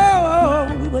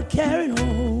 Whoa, we were carrying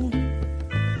on.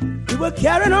 We were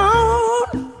carrying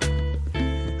on.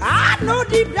 I know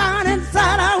deep down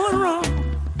inside I was wrong.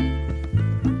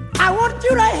 I want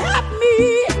you to help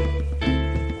me.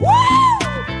 Woo!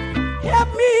 Help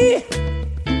me.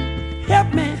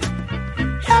 Help me.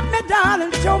 Help me,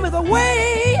 darling. Show me the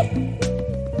way.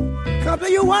 Come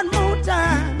to you one more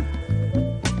time.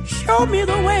 Show me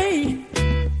the way.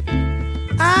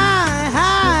 I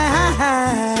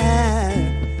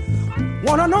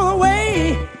wanna know the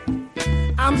way.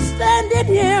 I'm standing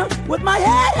here with my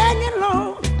head hanging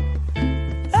low.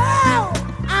 Oh,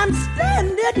 I'm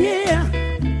standing here.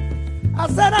 I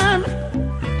said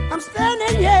I'm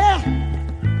standing here.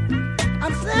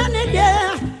 I'm standing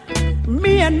here.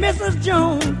 Me and Mrs.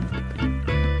 Jones.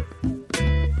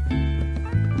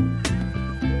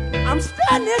 I'm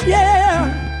standing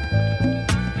here.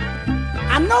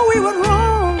 I know we was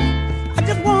wrong. I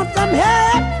just want some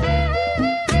help.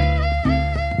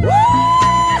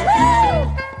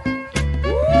 Woo-hoo!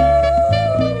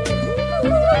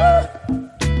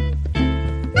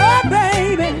 Oh,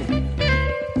 baby.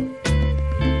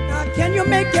 Now, can you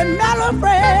make it mellow,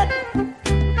 Fred?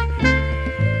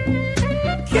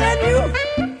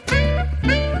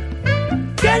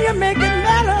 Can you make it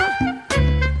mellow?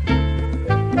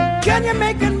 Can you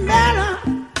make it mellow?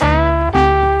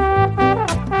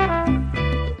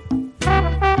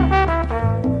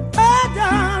 Oh,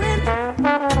 darling,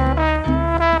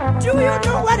 do you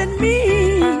know what it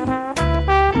means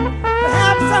to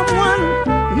have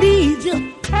someone need you,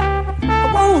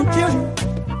 want you?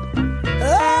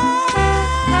 Oh,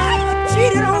 you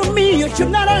cheated on me. You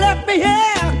should not have left me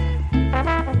here.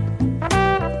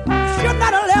 Should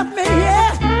not have left me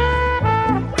here.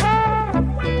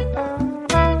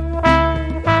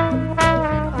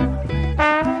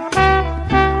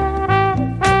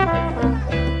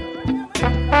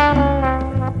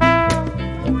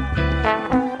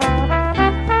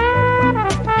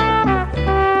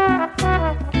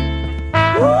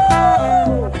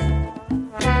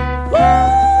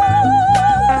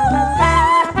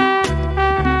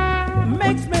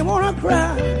 Makes me wanna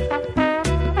cry.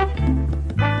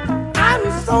 I'm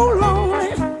so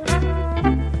lonely,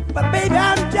 but baby,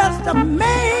 I'm just a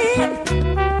man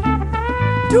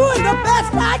doing the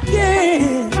best I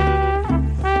can.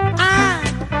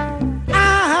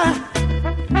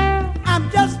 I'm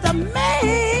just a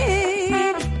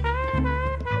man.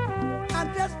 I'm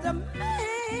just a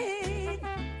man.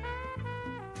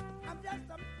 I'm just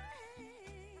a man.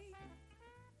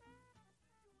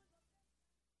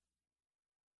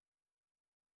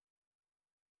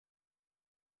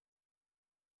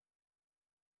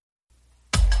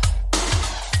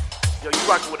 Yo, you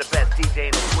rockin' with the best DJ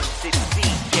in the Twin Cities,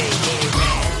 DJ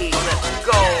A-Man. Let's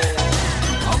go.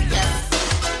 Oh yes,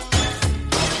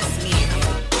 it's me and you.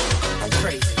 I'm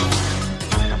crazy.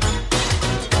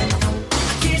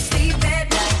 I can't sleep at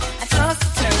night. I toss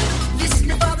and turn,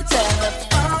 listening all the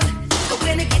telephone. But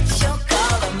when I get your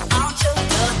call, I'm all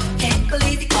choked up. Can't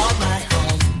believe you called my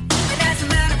home. And as a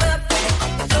matter of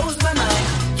fact, it blows my mind.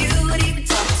 You would even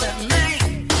talk to me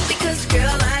because a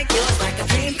girl like yours, like a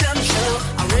dream come true.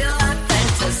 A real life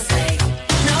fantasy.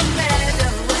 No matter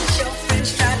what your friends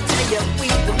try to tell you, we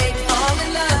will make fall in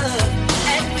love.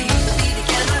 And we will be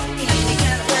together in any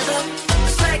kind of weather.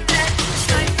 Just like that, just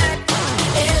like that.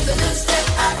 Every little step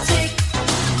I take,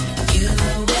 you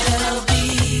will be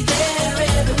there. Every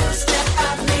little step I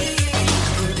make,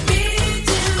 we'll be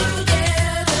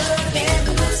together. Every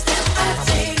little step I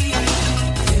take,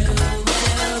 you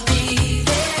will be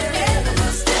there. Every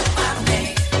little step I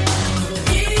make, we'll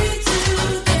be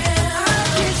together. I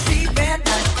can't sleep at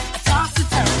night. I toss and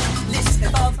turn,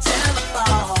 listening on the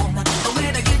telephone. But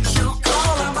when I get your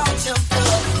call, I'm all choked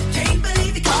up. Can't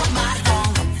believe you called my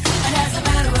home. And as a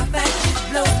matter of fact, it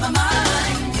blows my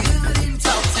mind. You didn't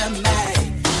talk to me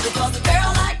because a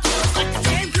girl like yours, like a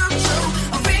dream come true.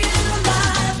 A real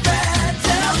life ride.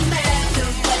 Tell me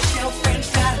what your friends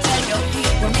try to tell you. We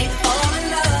will make fall in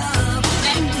love,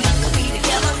 and we will be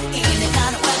together in any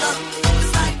kind of weather.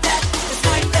 It's like that,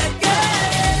 yeah.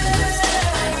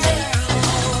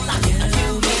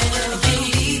 You will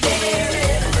be there.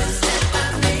 Every step I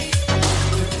make,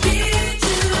 we'll be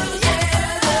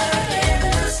together.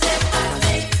 Every step I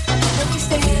make, when we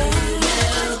stay,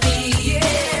 we'll be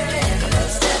here. Every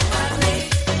step I make,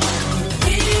 we'll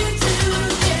be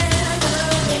together.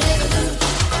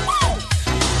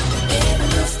 Every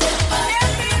little step I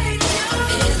make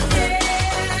is there.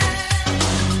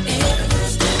 Every little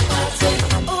step I take,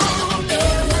 oh,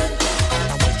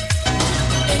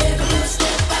 every little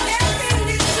step I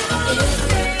take is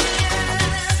there.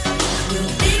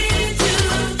 We'll be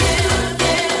together.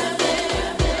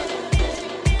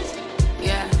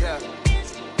 Yeah. Yeah.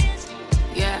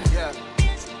 Yeah, Yeah.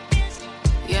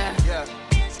 yeah,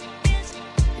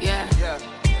 Yeah. yeah.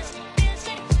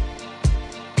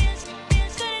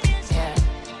 Yeah.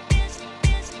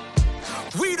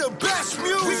 We the best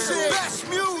music.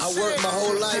 I worked my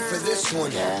whole life for this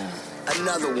one.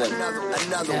 Another one.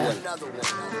 Another one.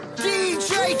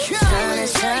 DJ Shining,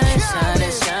 shining,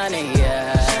 shining, shining,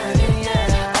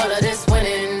 yeah. All of this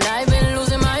winning, I've been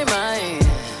losing my mind.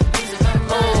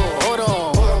 Oh, hold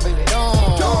on.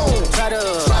 Don't try to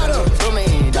slow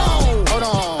me down. Hold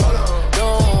on.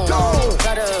 Don't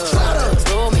try to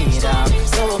slow me down.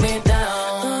 Slow me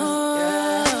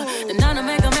down. And now to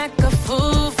make a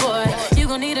fool for it. You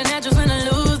gon' need a natural when I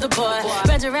lose the boy.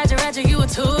 Ratchet, you a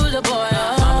tool, the boy.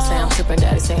 Mama say I'm tripping,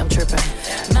 daddy say I'm tripping.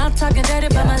 Mouth talking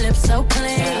intimidated by my lips so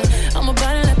clean. I'm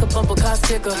about it like a bumper car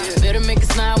sticker. Better make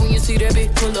it smile when you see that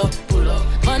big pull up.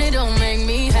 Money don't make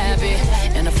me happy,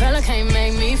 and a fella can't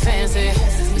make me fancy.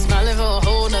 We smiling for a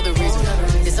whole nother reason.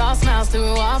 It's all smiles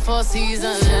through all 4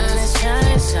 seasons. Shining,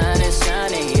 shining, shining,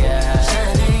 shining, yeah.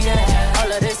 Shining, yeah.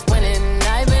 All of this winning,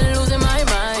 I've been losing my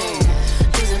mind.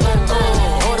 Losing my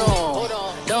mind. Hold on,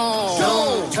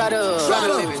 don't try to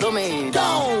slow me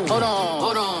down. Hold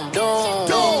on,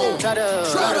 don't try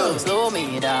to slow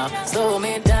me down.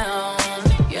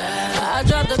 Yeah, I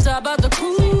dropped the top out the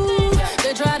coupe.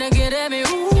 They try to get at me,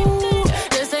 ooh.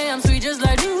 They say I'm sweet just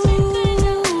like you.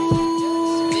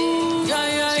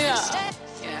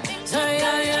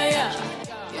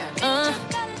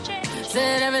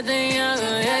 Said everything, yeah.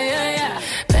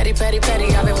 Petty,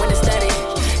 I've been winning steady.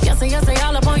 Yes,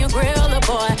 all up on your grill, little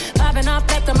boy. Popping off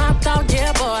at the mouth out,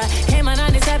 yeah, boy. Came on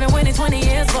 97, winning 20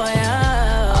 years, boy.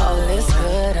 All is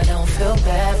good, I don't feel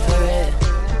bad for it.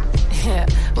 Yeah,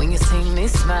 when you see me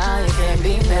smile, you can't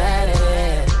be mad at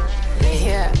it.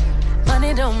 Yeah,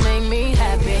 money don't make me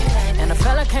happy, and a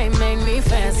fella can't make me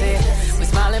fancy. We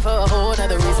smiling for a whole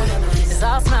other reason. It's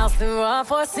all smiles through all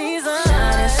 4 seasons.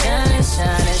 Shining, shining,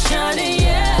 shining, shining,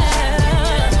 yeah.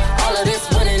 All of this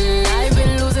winning, I've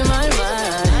been losing my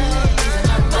mind.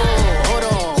 Oh, hold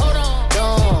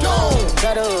on, don't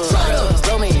try to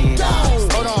slow me down.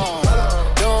 Hold on,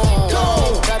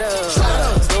 don't try to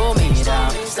slow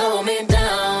me down.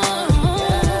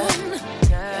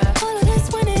 Yeah. All of this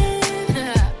winning,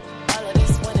 all of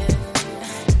this winning,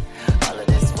 all of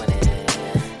this winning,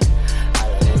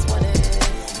 all of this winning,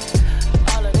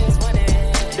 all of this winning.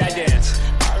 That dance.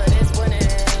 All of this winning.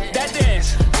 That dance.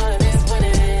 All of this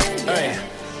winning. Hey,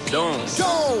 don't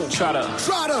try to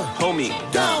hold me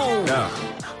down. Nah.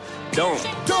 Don't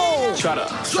try to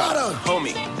hold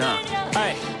me down.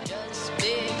 Hey. Just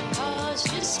because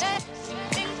you say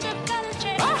things are gonna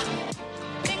change.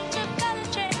 Things are gonna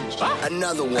change.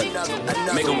 Another one.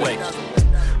 Make 'em wait.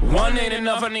 One ain't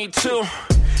enough, I need 2.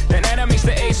 Then that makes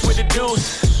the ace with the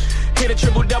deuce. Hit a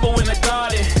triple-double in the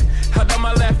garden. Held on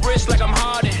my left wrist like I'm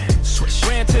Harden.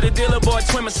 Ran to the dealer, bought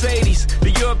twin Mercedes.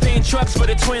 The European trucks for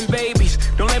the twin babies.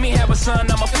 Don't let me have a son,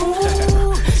 I'm a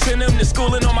fool. Send them to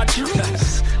school and all my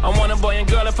juice. I want a boy and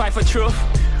girl to fight for truth.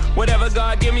 Whatever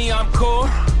God give me, I'm cool.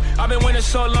 I've been winning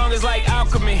so long, it's like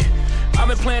alchemy. I've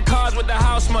been playing cards with the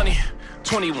house money.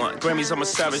 21 Grammys, I'm a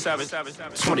savage.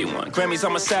 21 Grammys,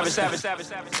 I'm a savage.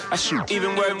 I shoot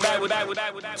even word back with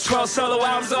 12 solo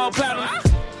albums, all platinum.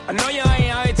 I know you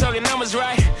ain't out here talking numbers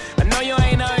right. I know you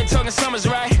ain't out here talking summers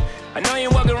right. I know you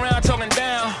ain't walking around talking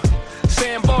down,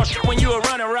 saying bullshit when you a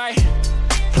runner, right?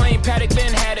 Plain Paddock,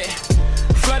 Ben had it.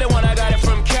 Flooded when I got it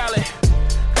from Cali.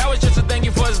 That was just a thank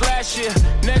you for his last year.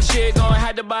 Next year, gonna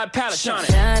have to buy a pallet. Shining,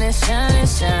 shining, shining,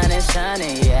 shining,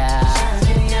 shining,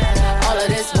 yeah. All of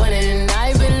this winning,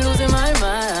 I've been losing my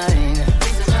mind.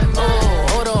 Oh,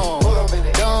 hold on,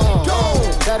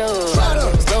 don't try to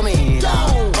slow me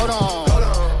down. Hold on,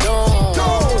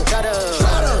 don't try to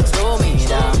slow me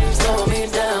down.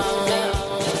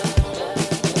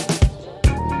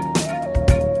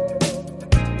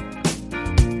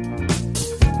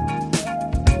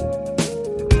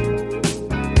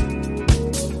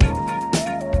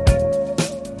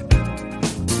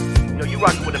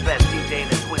 Rockin' with the best DJ in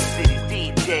the Twin Cities,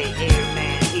 DJ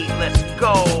Airman E. Let's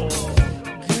go.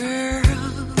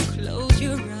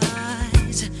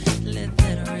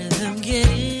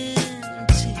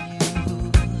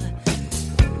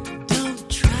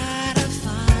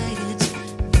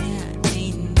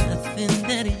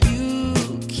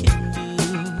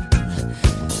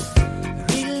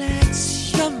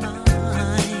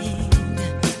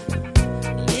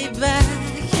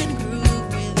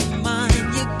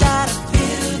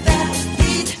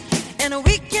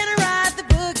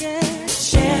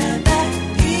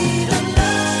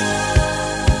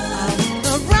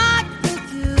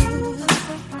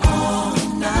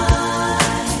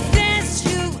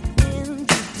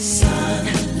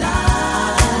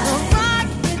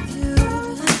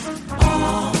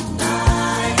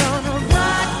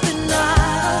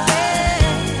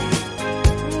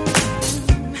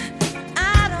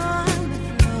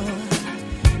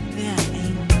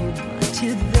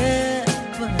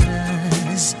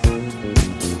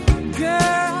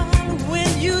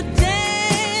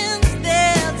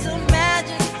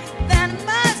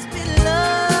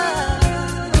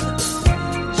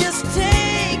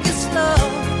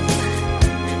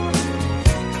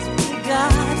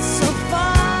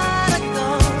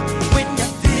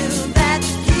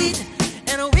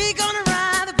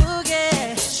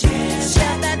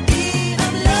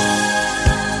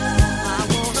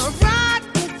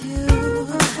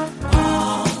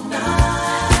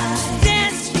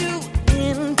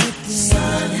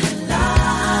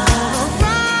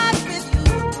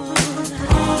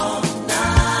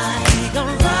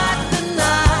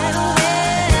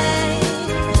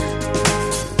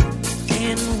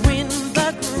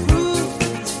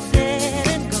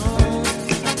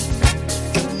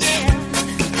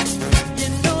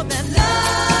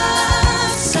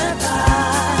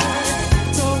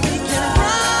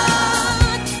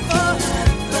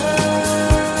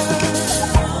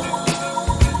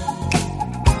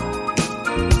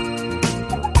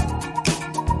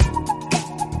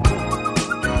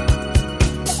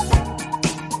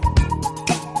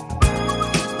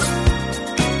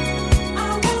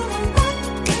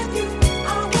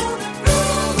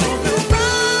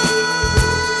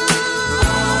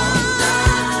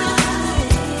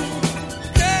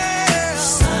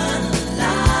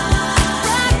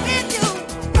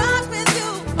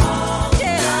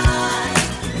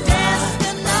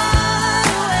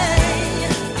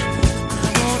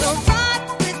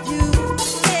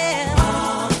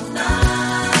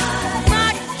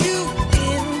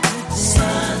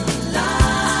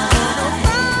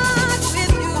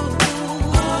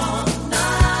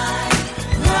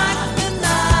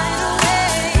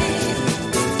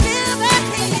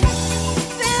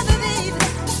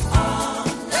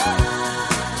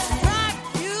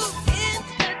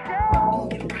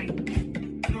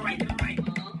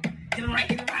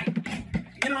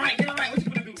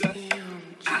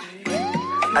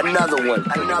 Another one.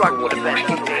 Rock with the best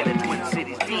DJ in the Twin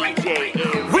Cities,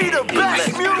 DJ. We the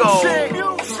best Let's music.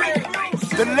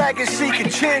 The legacy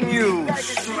continues.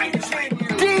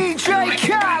 DJ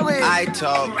Khaled. I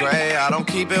talk gray, I don't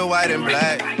keep it white and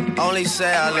black. Only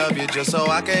say I love you just so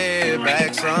I can hear it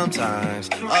back sometimes.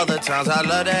 Other times I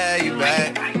love to have you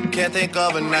back. Can't think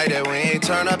of a night that we ain't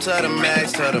turn up to the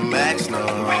max, no.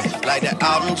 Like the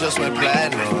album just went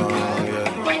platinum, yeah.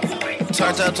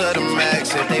 Turns up to the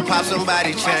max. If they pop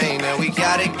somebody chain, then we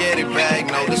gotta get it back.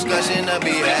 No discussion to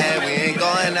be had. We ain't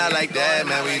going out like that,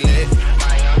 man. We lit.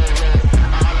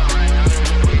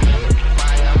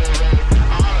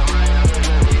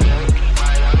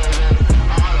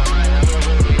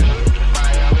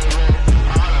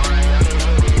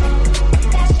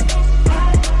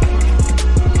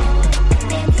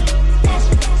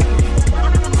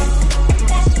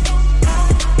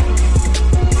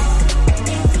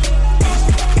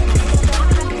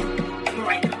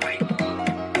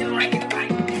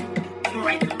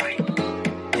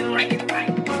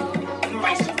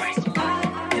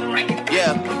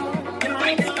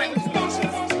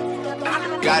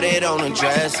 Got it on the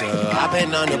dresser, I've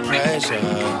been under pressure.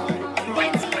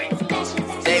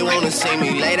 They wanna see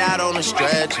me laid out on the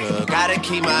stretcher. Gotta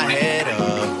keep my head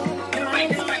up.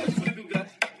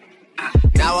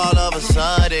 Now all of a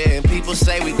sudden, people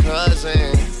say we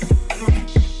cousins.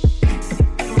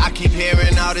 I keep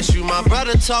hearing all this, you my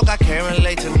brother talk, I can't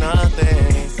relate to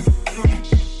nothing.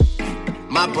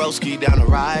 My broski down the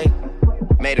right,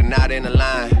 made a knot in the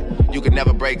line. You can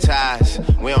never break ties.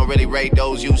 We don't really rate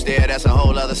those you there, that's a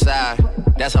whole other side.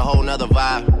 That's a whole nother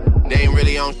vibe. They ain't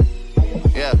really on,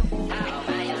 yeah.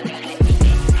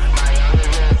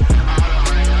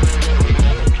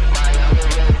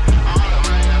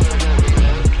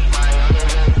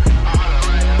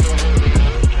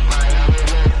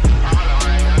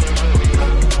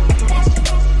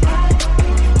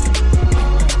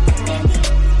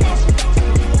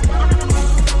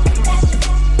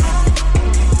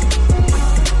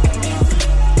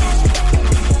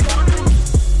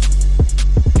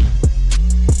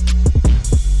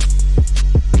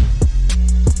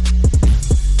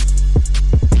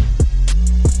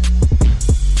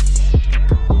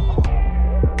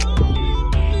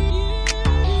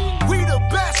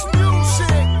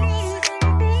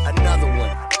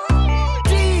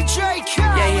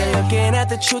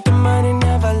 Truth, the money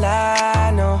never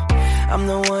lie, no. I'm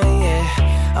the one,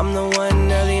 yeah. I'm the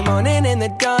one early morning in the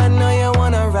dawn. Know you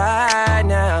wanna ride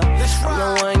now. I'm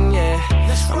the one, yeah.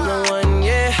 I'm the one,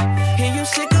 yeah. Hear you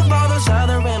sick of all those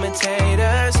other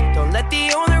imitators. Don't let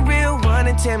the only real one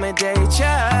intimidate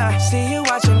ya. See you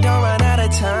watching, don't run out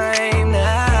of time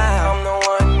now. I'm the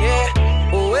one,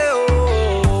 yeah. Ooh,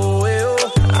 ooh, ooh.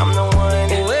 I'm the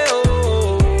one, ooh, ooh,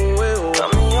 ooh.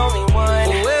 I'm the only one.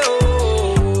 Ooh,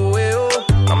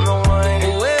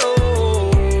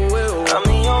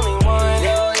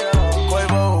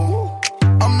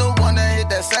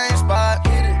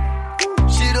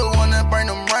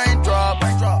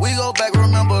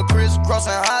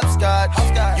 crossing hopscotch.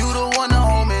 You the one to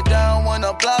hold me down when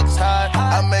the block's hot.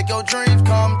 I make your dreams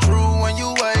come true when you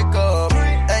wake up.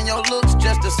 And your looks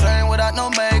just the same without no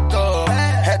makeup.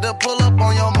 Had to pull up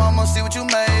on your mama, see what you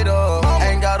made of.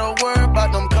 Ain't gotta worry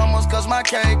about them comers, cause my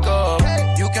cake up.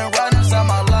 You can ride inside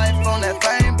my life on that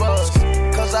fame bus.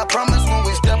 Cause I promise when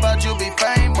we step out, you'll be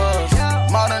famous.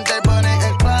 Modern day Bunny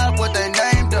and Clyde, what they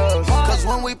named us. Cause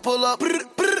when we pull up,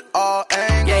 all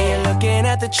angles. Yeah, you're looking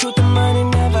at the truth, the money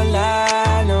never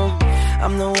lie, no.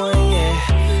 I'm the one,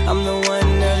 yeah. I'm the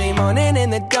one early morning in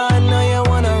the dawn. Know you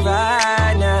wanna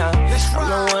ride now. I'm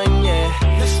the one, yeah.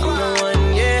 I'm the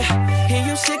one, yeah. Hear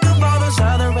you sick of all those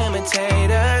other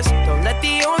imitators. Don't let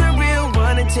the only real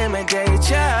one intimidate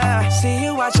ya. See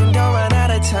you watching, don't run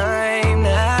out of time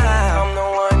now. I'm the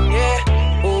one,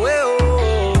 yeah. Ooh, ooh,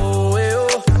 ooh.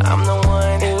 I'm the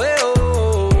one. Ooh, ooh,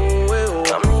 ooh.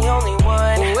 I'm the only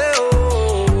one. Ooh,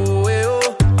 ooh.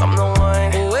 I'm the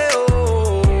one.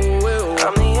 Ooh,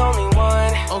 I'm the only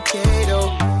one. Okay though,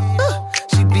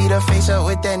 she beat her face up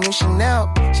with that new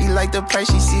Chanel. She like the price,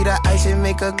 she see the ice and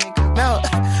make her melt.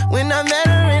 When I met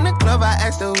her in the club, I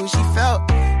asked her who she felt.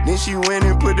 Then she went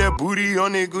and put that booty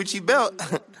on that Gucci belt.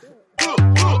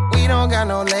 We don't got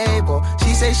no label.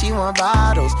 She say she want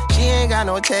bottles. She ain't got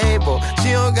no table.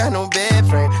 She don't got no bed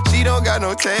frame. She don't got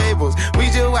no tables. We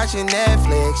just watching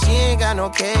Netflix. She ain't got no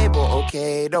cable.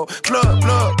 Okay though, plug,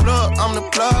 plug, plug. I'm the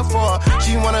plug for her.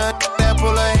 She wanna that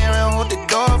pull her hair and hold the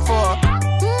door for her.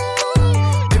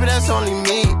 Baby, that's only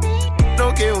me.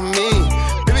 Okay with me.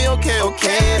 Baby, okay,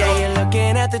 okay though. Yeah, you're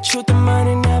looking at the truth, the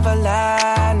money never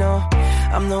lie, no.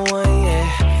 I'm the one,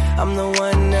 yeah. I'm the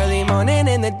one early morning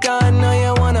in the dawn. Know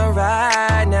you want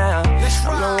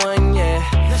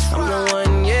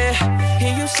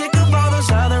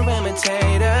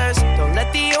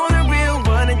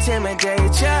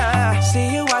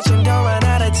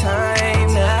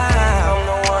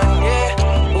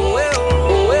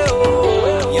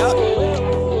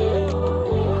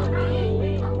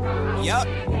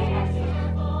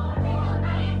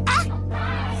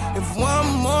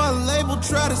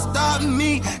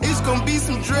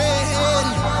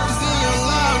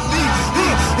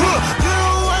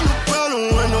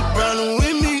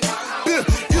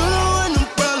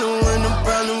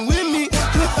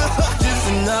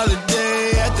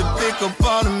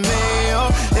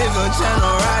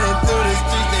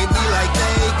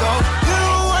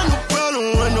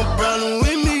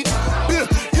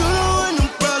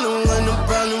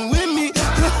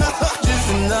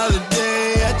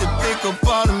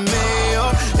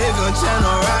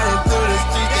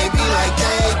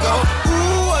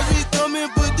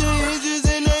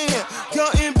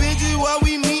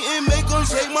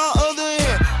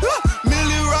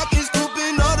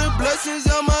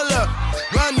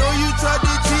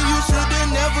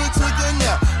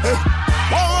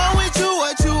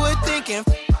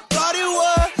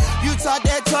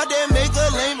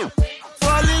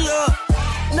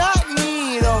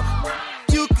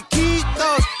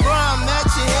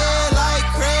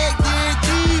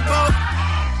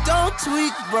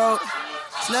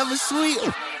It's never sweet.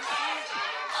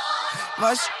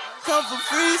 My come for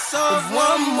free, so if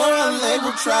one more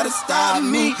label try to stop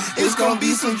me, it's gonna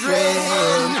be some dread.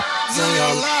 In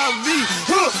your lobby.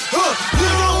 You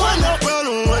don't want no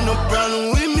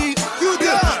problem with me. You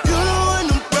don't want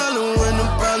no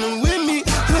problem with me.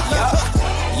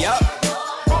 Yup.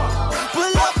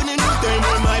 Pull up in a new thing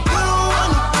with my. You don't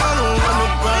want no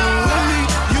problem with me.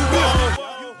 You go.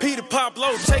 Peter Pablo,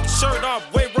 take your shirt off,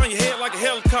 wave around your head like a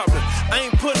helicopter. I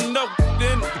ain't putting no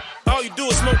in. All you do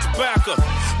is smoke tobacco.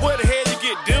 Where the hell you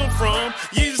get them from?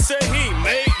 Jesus said he ain't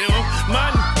made them.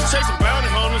 My chasing bounty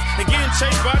hunters and getting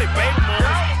chased by their baby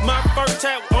mamas. My first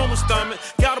tap on my stomach.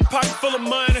 Got a pocket full of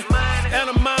money and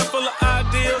a mind full of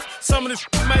ideas. Some of this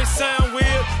may sound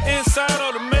weird. Inside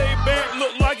of the Maybach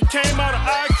look like it came out of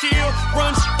IKEA.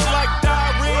 Run like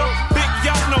diarrhea. Big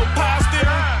yacht, no pie still.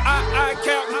 I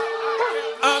captain.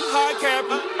 I'm high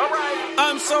captain.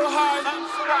 I'm so high.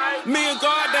 Me and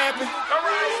God dapping.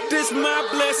 This my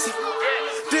blessing.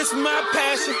 This my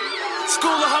passion.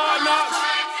 School of hard knocks.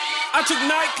 I took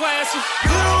night classes.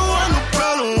 You don't want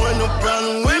no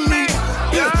problem with me.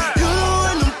 You don't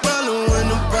want no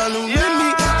problem with me.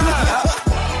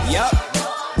 Yup.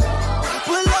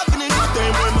 Pull up in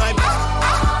anything with my.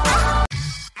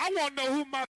 I want to know who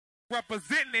my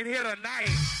representing in here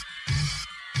tonight.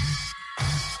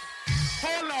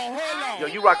 Hold on. Yo,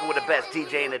 you rocking with the best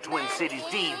DJ in the Twin Cities,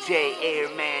 DJ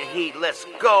Airman Heat. Let's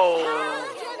go.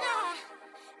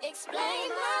 Explain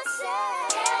myself.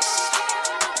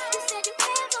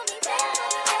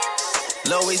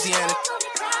 Louisiana.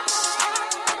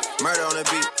 Murder on the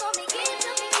beat.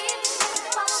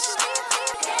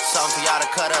 Something for y'all to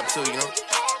cut up to, you know.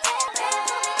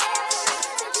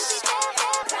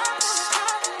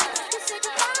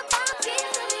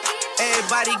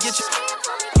 Everybody get your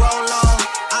roll on.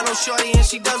 I know shorty and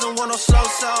she doesn't want no slow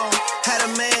song. Had a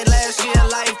man last year,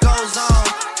 life goes on.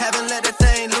 Haven't let that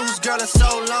thing loose, girl, in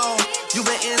so long. You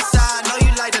been inside, know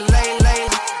you like to lay.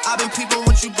 I've been peeping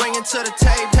what you bringing to the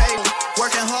table.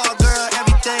 Working hard, girl,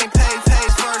 everything pays.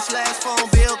 First, last phone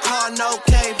bill, car, no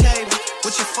cable.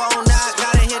 With your phone out,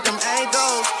 gotta hit them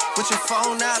angles. With your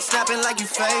phone out, snapping like you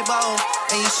Fable.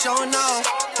 And you showing off,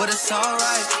 but it's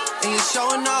alright. And you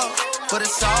showing off, but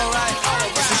it's alright.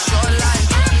 It's a short life.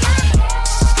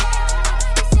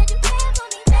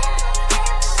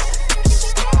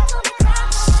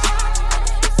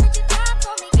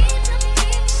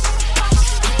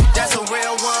 That's a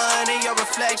real one in your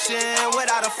reflection.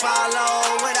 Without a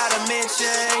follow, without a mention.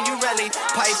 You really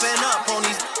piping up on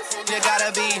these. You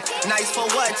gotta be nice for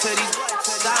what to these.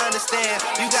 I understand.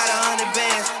 You got 100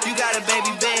 bands. You got a baby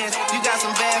band. You got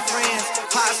some bad friends.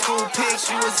 High school pics.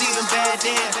 You was even bad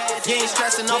then. You ain't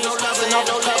stressing off no lover.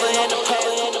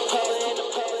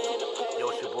 Yo,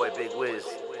 it's your boy Big Wiz.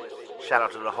 Shout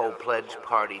out to the whole Pledge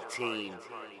Party team.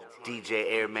 DJ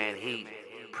Airman Heat.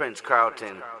 Prince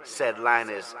Carlton, said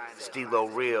Linus, Sti-Lo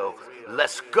Real.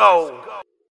 Let's go!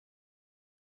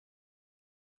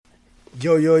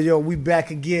 Yo, we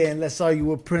back again. Let's argue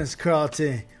with Prince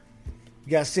Carlton.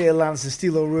 We got said Linus and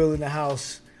Sti-Lo Real in the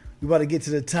house. We about to get to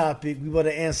the topic. We about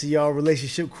to answer y'all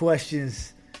relationship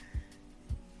questions.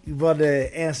 We about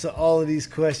to answer all of these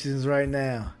questions right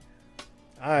now.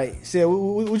 All right, Sid,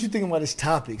 what you thinking about this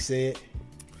topic, Sid?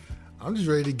 I'm just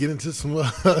ready to get into some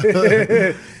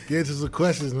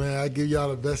questions, man. I give y'all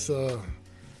the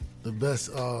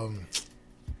best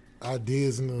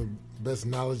ideas and the best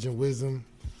knowledge and wisdom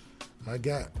I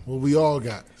got. Well, we all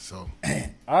got. So,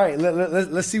 all right,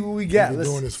 let's see what we got. We've been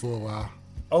doing this for a while.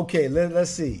 Okay, let's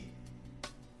see.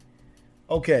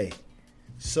 Okay,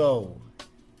 so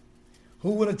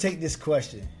who want to take this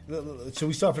question? Should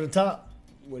we start from the top?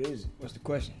 What is it? What's the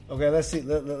question? Okay, let's see.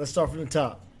 Let's start from the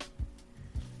top.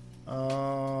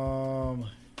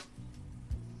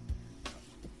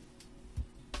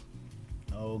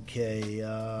 Okay.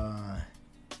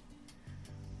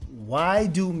 Why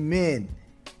do men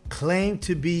claim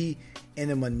to be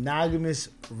in a monogamous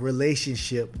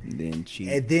relationship and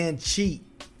then cheat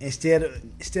instead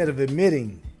of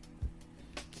admitting?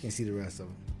 Can't see the rest of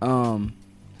them.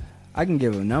 I can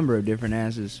give a number of different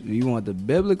answers. You want the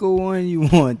biblical one? You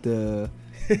want the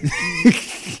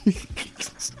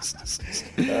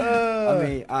I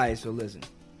mean, all right, so listen.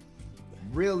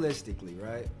 Realistically,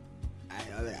 right?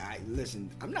 I listen,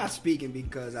 I'm not speaking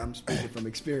because I'm speaking from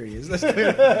experience. Let's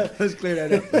clear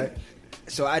that up, right?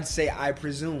 So I'd say I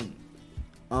presume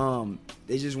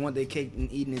they just want their cake and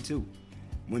eating it too.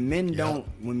 When men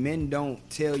don't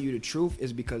tell you the truth,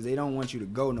 it's because they don't want you to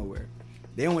go nowhere.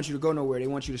 They don't want you to go nowhere. They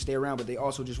want you to stay around, but they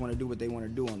also just want to do what they want to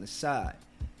do on the side.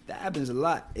 That happens a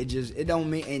lot. It don't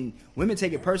mean, and women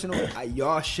take it personal.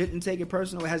 Y'all shouldn't take it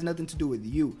personal. It has nothing to do with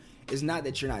you. It's not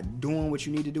that you're not doing what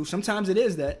you need to do. Sometimes it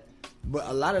is that, but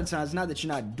a lot of times it's not that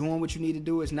you're not doing what you need to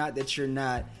do. It's not that you're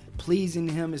not pleasing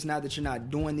him. It's not that you're not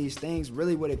doing these things.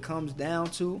 Really what it comes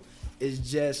down to is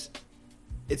just,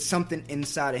 it's something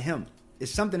inside of him.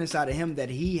 It's something inside of him that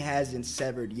he hasn't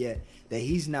severed yet, that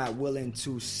he's not willing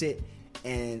to sit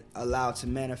and allow to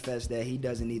manifest, that he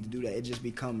doesn't need to do that. It just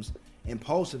becomes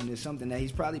impulsiveness, something that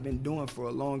he's probably been doing for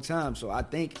a long time. So I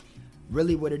think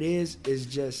really what it is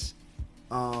just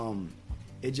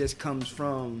it just comes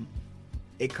from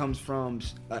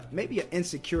maybe an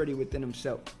insecurity within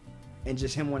himself, and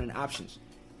just him wanting options,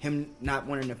 him not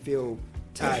wanting to feel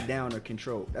tied down or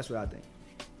controlled. That's what I think.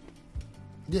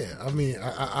 Yeah, I mean,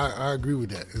 I agree with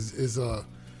that. It's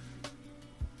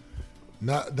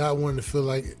not wanting to feel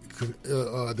like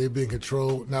they've been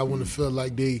controlled, not wanting to feel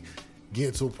like they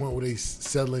get to a point where they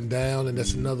settling down, and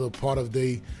that's another part of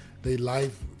their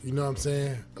life. You know what I'm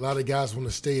saying? A lot of guys want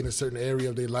to stay in a certain area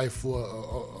of their life for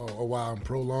a while and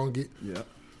prolong it. Yeah.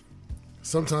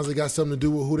 Sometimes it got something to do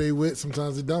with who they with.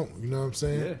 Sometimes it don't. You know what I'm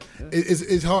saying? Yeah.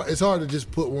 It's hard. It's hard to just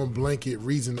put one blanket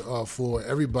reason for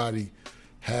everybody.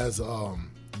 Has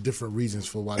different reasons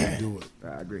for why they do it.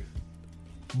 I agree.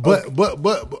 But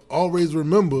always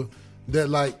remember that,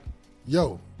 like,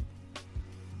 yo,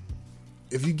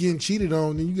 if you getting cheated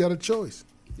on, then you got a choice.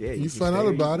 Yeah, you find out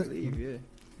about it. Leave, yeah.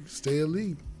 Stay or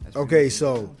leave. Okay,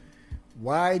 so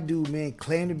why do men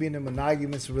claim to be in a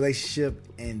monogamous relationship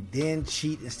and then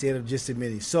cheat instead of just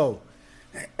admitting? So,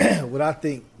 what I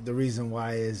think the reason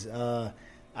why is,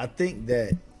 I think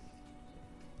that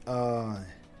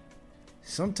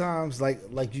sometimes,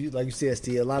 like you said,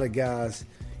 Steve, a lot of guys,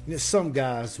 some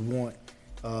guys want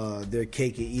their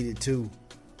cake and eat it too,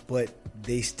 but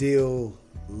they still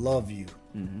love you.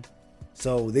 Mm-hmm.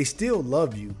 So they still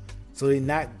love you. So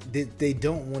they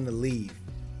don't want to leave,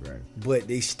 right? But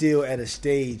they still at a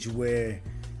stage where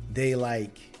they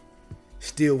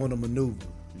still want to maneuver.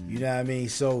 Mm-hmm. You know what I mean?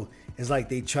 So it's like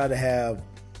they try to have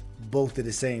both at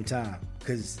the same time.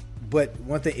 But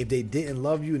one thing, if they didn't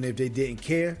love you and if they didn't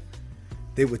care,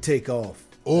 they would take off.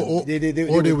 Or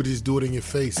they would just do it in your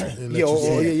face and let you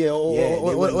see it.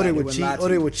 Or they would cheat. Or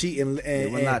they would cheat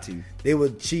and lie to you. They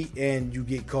would cheat and you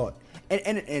get caught.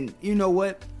 And you know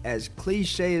what? As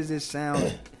cliche as this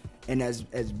sounds, and as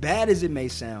bad as it may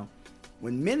sound,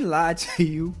 when men lie to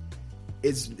you,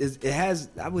 it has.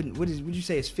 Would you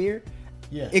say it's fear?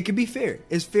 Yeah. It could be fear.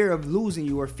 It's fear of losing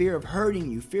you or fear of hurting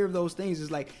you. Fear of those things.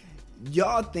 It's like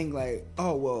y'all think like,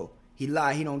 oh well, he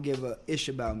lied. He don't give a ish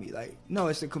about me. Like, no,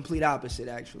 it's the complete opposite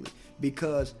actually,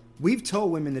 because we've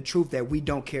told women the truth that we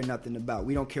don't care nothing about.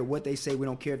 We don't care what they say. We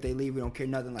don't care if they leave. We don't care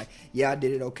nothing. Like, yeah, I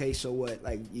did it. Okay, so what?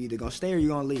 Like, you either gonna stay or you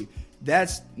gonna leave.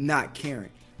 That's not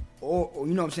caring. Or you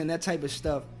know what I'm saying? That type of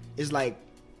stuff is like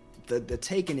the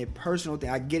taking it personal thing.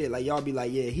 I get it. Like, y'all be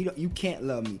like, yeah, you can't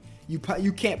love me. You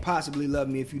can't possibly love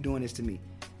me if you're doing this to me.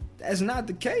 That's not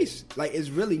the case. Like, it's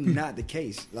really not the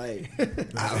case. Like,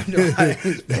 I don't know how to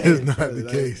explain that is not the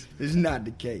case. It's not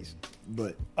the case.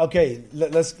 But okay,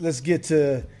 let's get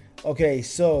to. Okay,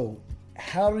 so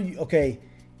how do you? Okay,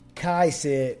 Kai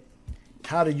said,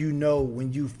 "How do you know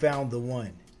when you found the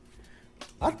one?"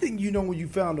 I think you know when you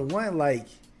found the one. Like,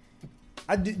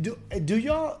 do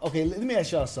y'all? Okay, let me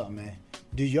ask y'all something, man.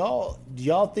 Do y'all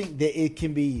think that it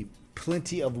can be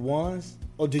plenty of ones,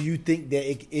 or do you think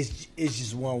that it's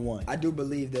just one? I do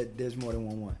believe that there's more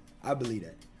than one. I believe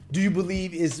that. Do you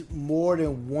believe it's more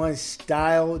than one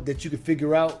style that you can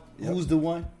figure out who's the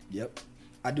one? Yep,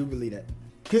 I do believe that.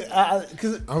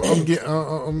 I'm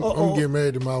getting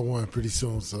married to my one pretty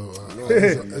soon, so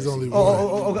there's only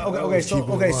one. Okay. So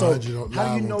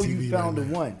how do you know you found the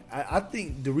one? I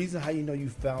think the reason how you know you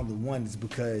found the one is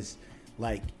because,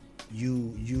 like,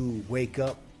 you wake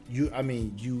up,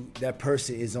 that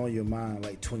person is on your mind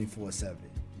like 24/7.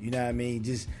 You know what I mean?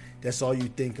 Just that's all you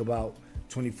think about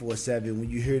 24/7. When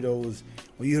you hear those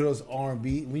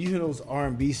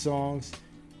R&B songs.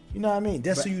 You know what I mean?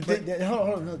 That's who you think.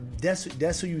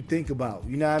 That's who you think about.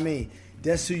 You know what I mean?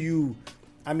 That's who you.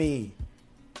 I mean,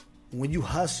 when you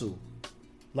hustle,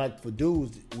 like for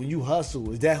dudes, when you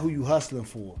hustle, is that who you hustling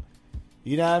for?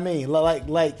 You know what I mean? Like.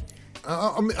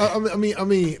 I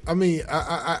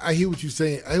hear what you're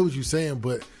saying. I hear what you're saying,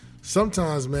 but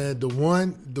sometimes, man, the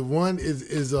one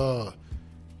is a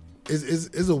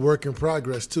work in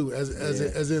progress too.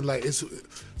 As in like it's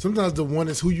sometimes the one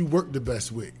is who you work the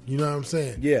best with. You know what I'm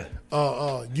saying? Yeah.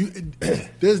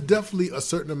 There's definitely a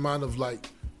certain amount of like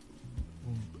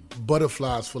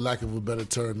butterflies, for lack of a better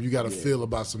term, you got to feel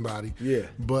about somebody. Yeah.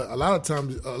 But a lot of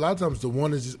times the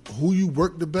one is just who you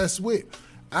work the best with.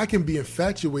 I can be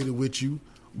infatuated with you,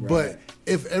 but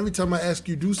if every time I ask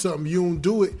you to do something, you don't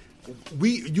do it,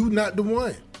 you not the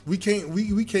one. We can't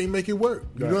make it work.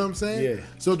 You know what I'm saying? Yeah.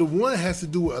 So the one has to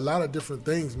do with a lot of different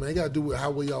things, man. It got to do with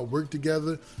how well y'all work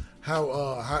together,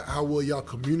 how well y'all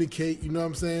communicate. You know what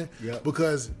I'm saying? Yep.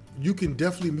 Because you can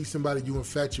definitely meet somebody you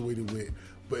infatuated with,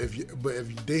 but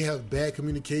if they have bad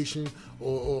communication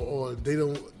or they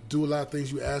don't do a lot of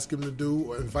things you ask them to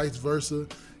do, and vice versa,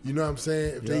 you know what I'm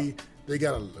saying? If they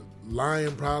got a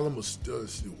lying problem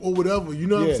or whatever, you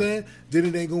know what I'm saying? Then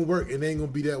it ain't gonna work, and it ain't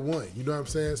gonna be that one. You know what I'm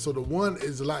saying? So the one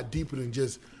is a lot deeper than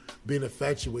just being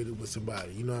infatuated with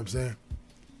somebody. You know what I'm saying?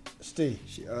 Steve.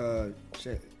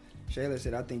 Shayla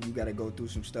said, I think you got to go through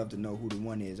some stuff to know who the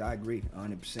one is. I agree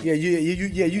 100%.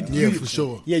 Yeah, for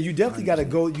sure. Yeah, you definitely got to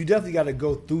go. You definitely got to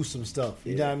go through some stuff.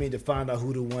 You know what I mean, to find out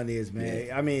who the one is, man.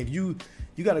 I mean, if you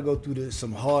got to go through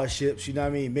some hardships. You know what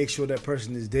I mean. Make sure that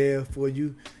person is there for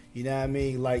you. You know what I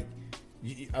mean? Like,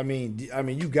 I mean,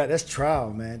 you got that's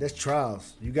trial, man. That's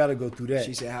trials. You got to go through that.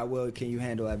 She said, how well can you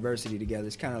handle adversity together?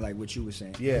 It's kind of like what you were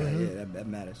saying. Yeah, that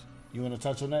matters. You want to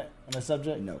touch on that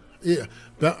subject? No. Yeah,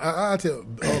 I tell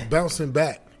bouncing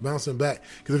back.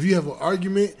 Because if you have an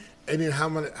argument, and then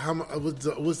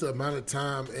what's the amount of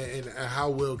time and how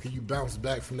well can you bounce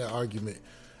back from that argument?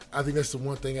 I think that's the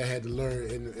one thing I had to learn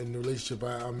in the relationship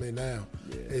I'm in now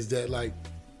is that like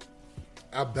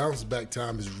our bounce back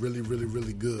time is really, really,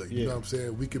 really good. You know what I'm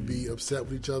saying? We could be upset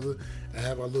with each other and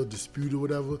have our little dispute or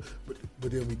whatever,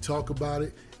 but then we talk about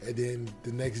it, and then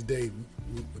the next day,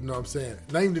 you know what I'm saying?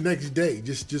 Not even the next day,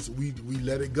 just we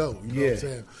let it go. You know what I'm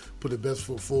saying? Put the best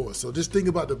foot forward. So just think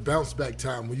about the bounce back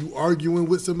time. When you arguing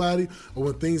with somebody or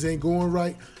when things ain't going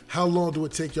right, how long do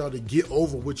it take y'all to get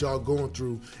over what y'all going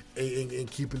through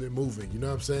and keeping it moving? You know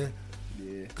what I'm saying?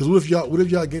 Yeah. Because what if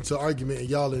y'all get into an argument and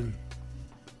y'all in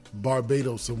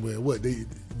Barbados somewhere? What,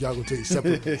 y'all gonna take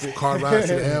separate car rides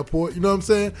to the airport? You know what I'm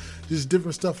saying? Just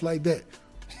different stuff like that.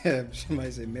 Yeah,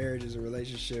 somebody say marriage is a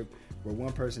relationship where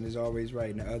one person is always right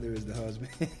and the other is the husband.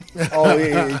 Oh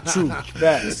yeah, true.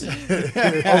 Facts.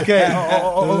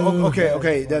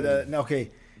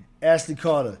 Okay. Ashley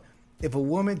Carter, if a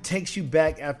woman takes you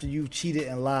back after you've cheated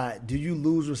and lied, do you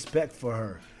lose respect for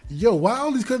her? Yo, why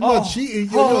all these cutting about cheating?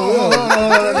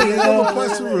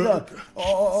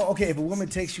 Okay, if a woman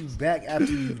takes you back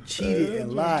after you've cheated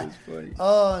and lied,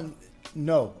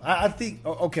 no. I think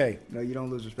okay. No, you don't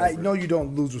lose respect. No, you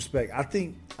don't lose respect. I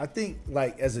think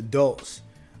like as adults,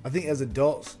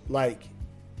 like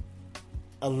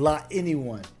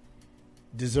anyone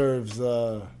deserves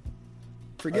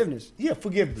forgiveness.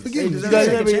 Forgiveness.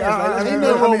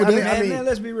 Man,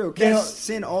 let's be real. Cats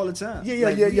sin all the time.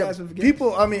 Yeah.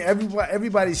 People,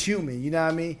 everybody's human. You know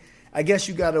what I mean? I guess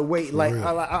you gotta wait. Like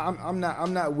I'm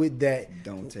not with that.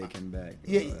 Don't take him back.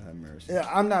 Have mercy.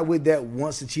 I'm not with that.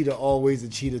 Once a cheater, always a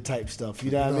cheater type stuff.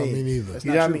 You know what I mean? Me neither.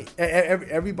 You know what I mean?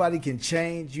 Everybody can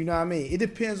change. You know what I mean? It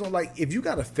depends on like if you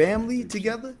got a family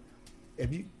together.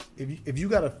 If you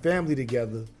got a family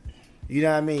together, you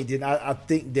know what I mean? Then I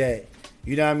think that.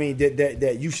 You know what I mean?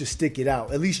 That you should stick it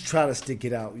out. At least try to stick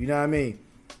it out. You know what I mean?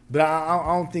 But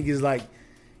I don't think it's like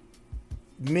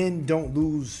men don't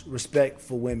lose respect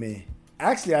for women.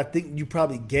 Actually, I think you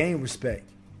probably gain respect.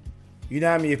 You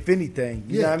know what I mean? If anything.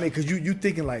 You know what I mean? Because you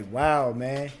thinking like, wow,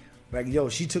 man. Like, yo,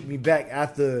 she took me back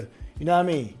after, you know what I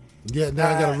mean? Yeah,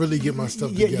 now I got to really get my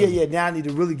stuff together. Yeah. Now I need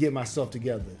to really get myself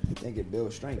together. I think it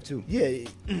builds strength, too. Yeah.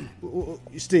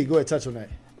 Steve, go ahead, touch on that.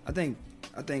 I think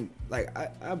like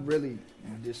I really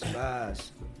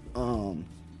despise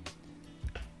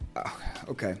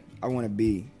okay, I want to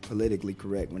be politically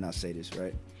correct when I say this,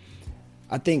 right?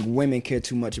 I think women care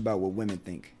too much about what women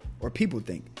think or people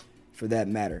think for that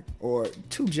matter, or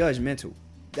too judgmental.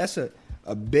 That's a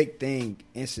big thing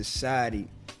in society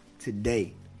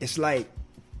today. It's like,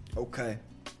 okay,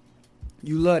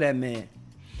 you love that man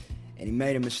and he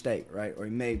made a mistake, right? Or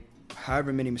he made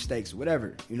however many mistakes,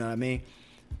 whatever, you know what I mean?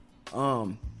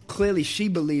 Clearly she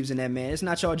believes in that man. It's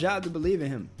not your job to believe in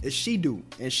him. It's she do.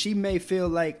 And she may feel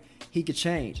like he could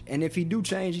change. And if he do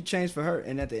change, he changed for her.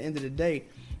 And at the end of the day,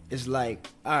 it's like,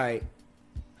 all right,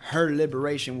 her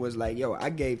liberation was like, yo,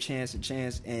 I gave Chance a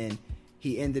chance and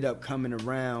he ended up coming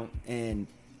around and,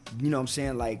 you know what I'm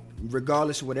saying, like,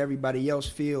 regardless of what everybody else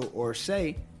feel or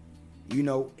say, you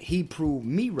know, he proved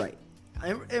me right.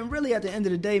 And really at the end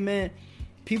of the day, man,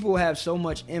 people have so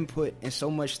much input and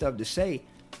so much stuff to say.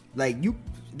 Like,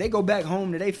 they go back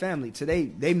home to their family, to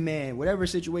they man, whatever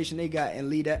situation they got, and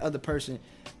leave that other person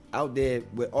out there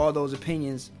with all those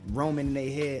opinions roaming in their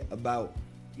head about,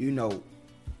 you know,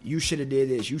 you should have did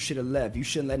this, you should have left, you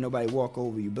shouldn't let nobody walk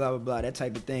over you, blah, blah, blah, that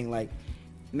type of thing. Like,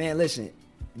 man, listen,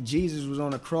 Jesus was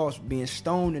on the cross being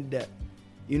stoned to death,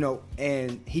 you know,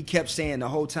 and he kept saying the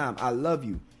whole time, I love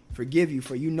you, forgive you,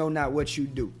 for you know not what you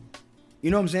do.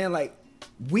 You know what I'm saying? Like,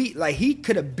 he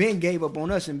could have been gave up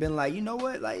on us and been like, you know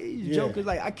what? Like, these jokers,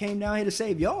 like, I came down here to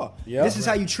save y'all. Yeah. This is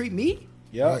how you treat me?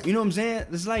 Yeah. You know what I'm saying?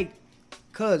 It's like,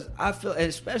 cause I feel,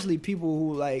 especially people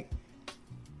who like,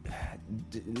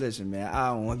 listen, man, I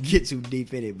don't want to get too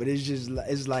deep in it, but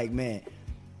it's like, man,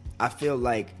 I feel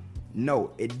like,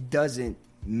 no, it doesn't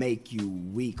make you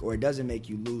weak or it doesn't make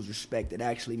you lose respect. It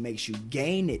actually makes you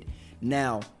gain it.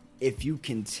 Now, if you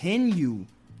continue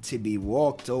to be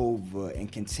walked over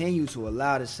and continue to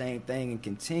allow the same thing and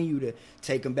continue to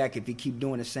take them back, if you keep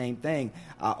doing the same thing,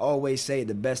 I always say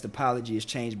the best apology is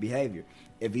change behavior.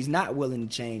 If he's not willing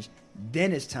to change,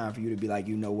 then it's time for you to be like,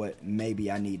 you know what,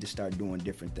 maybe I need to start doing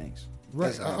different things.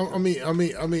 Right. I mean,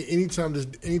 anytime there's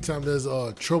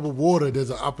troubled water, there's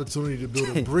an opportunity to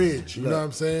build a bridge. You know what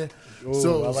I'm saying?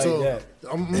 Ooh, I like that.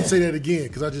 I'm gonna say that again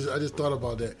because I just thought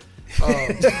about that.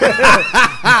 I'm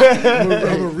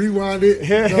gonna rewind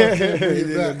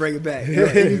it. Bring it back.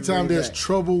 Anytime there's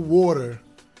troubled water,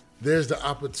 there's the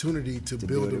opportunity to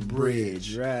build a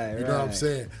bridge. Right. You know what I'm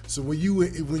saying? So when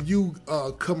you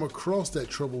come across that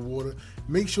troubled water,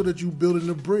 make sure that you building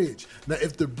a bridge. Now,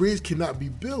 if the bridge cannot be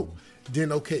built,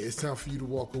 then okay, it's time for you to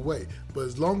walk away. But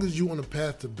as long as you're on the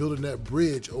path to building that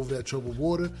bridge over that troubled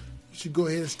water, you should go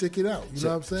ahead and stick it out. You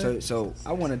know what I'm saying? So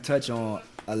I want to touch on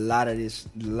a lot of these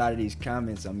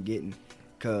comments I'm getting,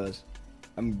 because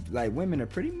I'm like, women are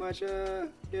pretty much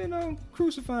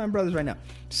crucifying brothers right now.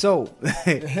 So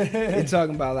they're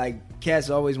talking about like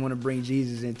cats always want to bring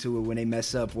Jesus into it when they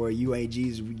mess up, or you ain't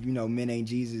Jesus, you know, men ain't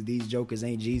Jesus, these jokers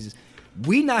ain't Jesus.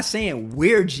 We not saying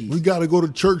we're Jesus. We got to go to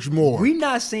church more. We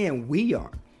not saying we are.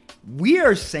 We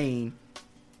are saying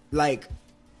like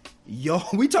y'all.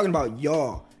 We talking about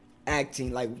y'all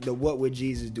acting like the what would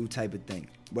Jesus do type of thing,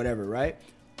 whatever, right?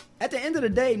 At the end of the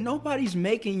day, nobody's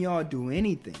making y'all do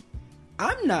anything.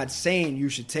 I'm not saying you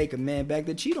should take a man back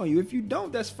that cheat on you. If you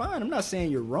don't, that's fine. I'm not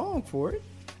saying you're wrong for it.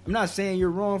 I'm not saying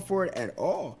you're wrong for it at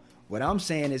all. What I'm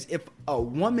saying is if a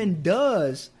woman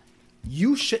does,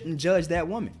 you shouldn't judge that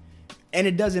woman. And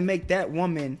it doesn't make that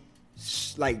woman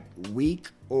like weak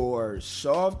or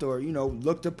soft or, you know,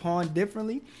 looked upon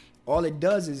differently. All it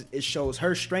does is it shows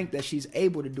her strength that she's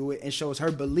able to do it, and shows her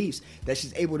beliefs that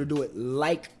she's able to do it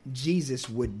like Jesus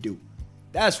would do.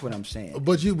 That's what I'm saying.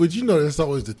 But you know that's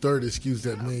always the third excuse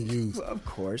that men use. Of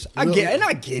course, I get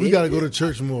it. We got to go to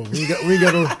church more. We got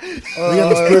no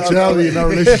spirituality in our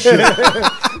relationship.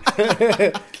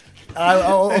 Okay.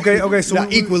 So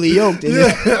not equally yoked.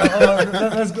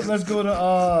 Let's go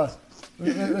to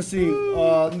let's see.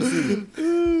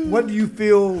 What do you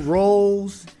feel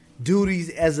roles, duties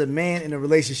as a man in a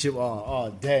relationship are?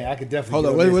 Oh, dang, I could definitely.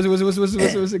 Hold on.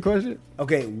 What's the question?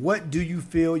 Okay, what do you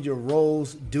feel your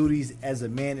roles, duties as a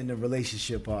man in a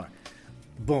relationship are?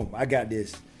 Boom, I got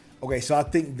this. Okay, so I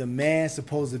think the man's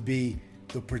supposed to be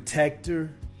the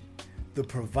protector, the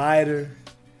provider.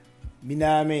 You know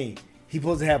what I mean? He's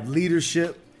supposed to have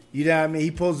leadership. You know what I mean?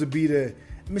 He's supposed to be the.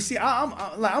 I mean, see, I'm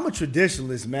a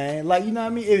traditionalist, man. Like, you know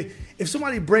what I mean? If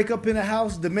somebody break up in a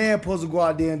house, the man supposed to go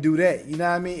out there and do that. You know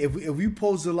what I mean? If we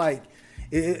supposed to, like,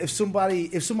 if somebody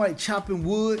chopping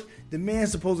wood, the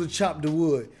man's supposed to chop the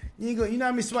wood. You know what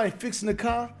I mean? Somebody fixing the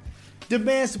car, the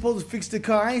man's supposed to fix the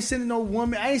car. I ain't sending no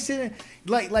woman. I ain't sending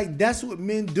like that's what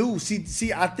men do.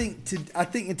 See, I think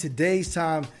in today's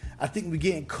time, I think we're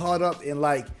getting caught up in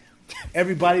like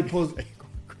everybody supposed.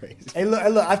 Hey, look!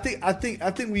 I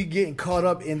think we getting caught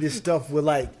up in this stuff with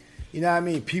like, you know what I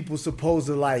mean? People supposed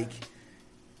to like,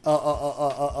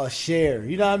 share.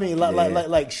 You know what I mean?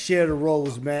 Like share the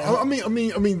roles, man.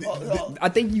 I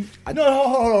think you. No,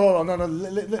 hold on. No.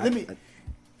 Let me.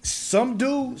 Some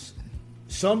dudes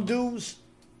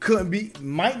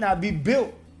might not be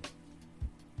built.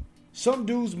 Some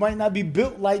dudes might not be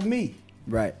built like me.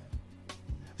 Right.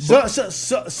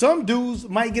 Some dudes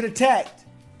might get attacked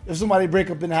if somebody break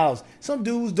up in the house. Some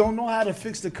dudes don't know how to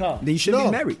fix the car. Then you should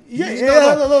be married. Yeah.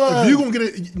 If you gonna get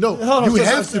it, you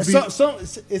have to be.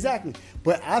 Exactly.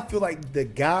 But I feel like the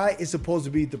guy is supposed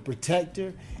to be the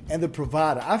protector and the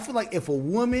provider. I feel like if a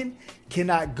woman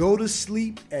cannot go to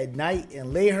sleep at night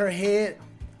and lay her head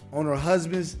on her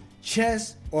husband's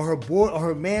chest or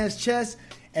her man's chest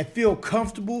and feel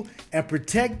comfortable and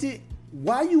protected,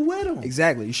 why you with him?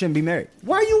 Exactly. You shouldn't be married.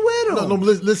 Why you with him? No.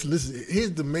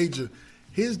 Listen.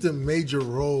 Here's the major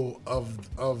role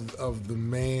of the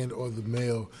man or the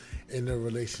male in their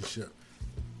relationship.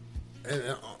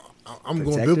 And I'm Protector,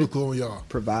 going biblical on y'all.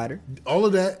 Provider. All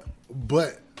of that,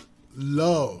 but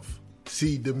love.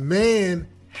 See, the man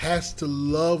has to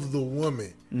love the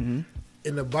woman. Mm-hmm.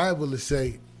 in the Bible it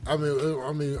say, I'm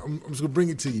just gonna bring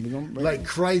it to you. Like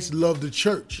Christ loved the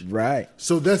church. Right.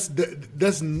 So that's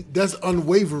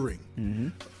unwavering. Mm-hmm.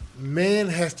 Man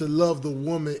has to love the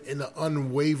woman in an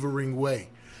unwavering way.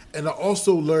 And I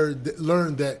also learned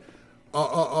that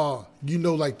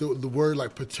like the word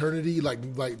like paternity,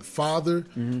 like father,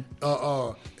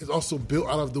 is also built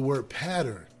out of the word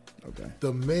pattern. Okay.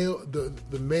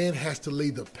 The man has to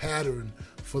lay the pattern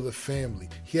for the family.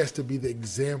 He has to be the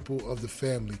example of the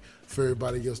family for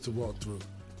everybody else to walk through.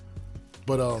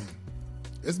 But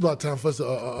it's about time for us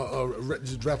to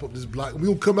just wrap up this block. We're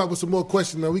gonna come back with some more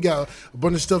questions, man. We got a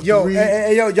bunch of stuff to read.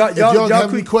 If y'all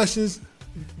have any questions,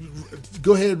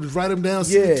 go ahead and write them down.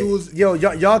 Send it to us.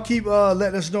 Y'all keep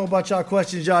letting us know about y'all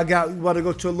questions y'all got. We want to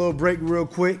go to a little break real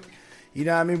quick. You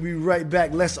know what I mean? We'll be right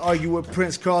back. Let's Argue with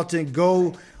Prince Carlton.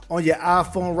 Go on your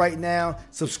iPhone right now.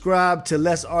 Subscribe to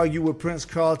Let's Argue with Prince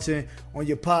Carlton on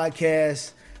your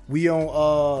podcast. We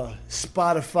on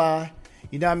Spotify.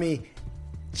 You know what I mean?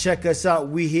 Check us out.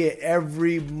 We here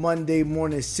every Monday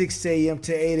morning, 6 a.m.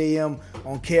 to 8 a.m.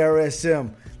 on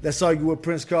KRSM. Let's Argue with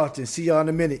Prince Carlton. See y'all in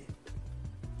a minute.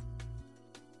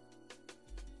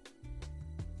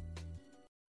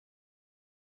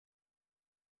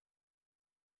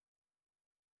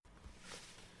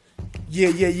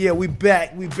 Yeah. We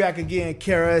back again.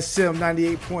 KRSM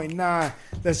 98.9.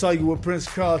 Let's Argue with Prince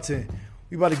Carlton.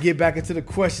 We about to get back into the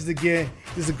questions again.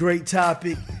 This is a great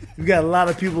topic. We got a lot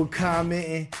of people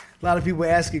commenting, a lot of people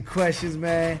asking questions,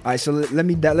 man. All right, so let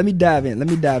me dive in.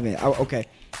 Okay,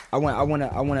 I want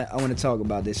to talk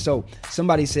about this. So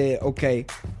somebody said, okay,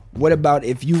 what about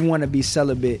if you want to be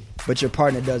celibate but your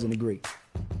partner doesn't agree?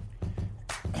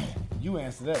 You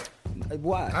answer that.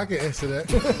 Why? I can answer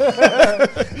that.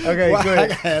 Okay, Why? go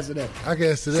ahead. I can answer that. I can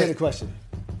answer that. Say the question.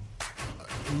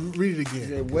 Read it again.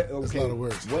 Said, That's a lot of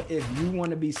words. What if you want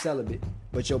to be celibate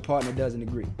but your partner doesn't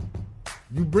agree?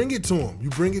 You bring it to him.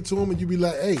 And you be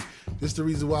like, hey, this is the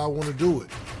reason why I want to do it.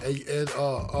 And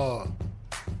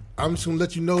I'm just going to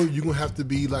let you know you're going to have to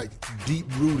be like deep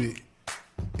rooted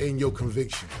in your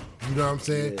conviction. You know what I'm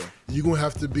saying? Yeah. You're going to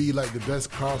have to be like the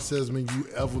best car salesman you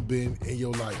ever been in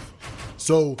your life.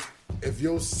 So if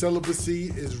your celibacy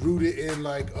is rooted in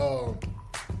like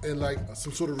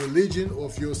some sort of religion, or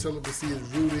if your celibacy is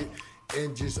rooted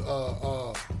in just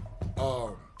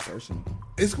person,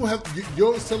 it's gonna have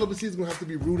your celibacy is gonna have to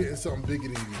be rooted in something bigger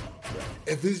than you. Right.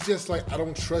 If it's just like I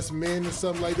don't trust men or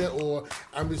something like that, or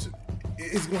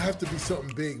it's gonna have to be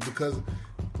something big, because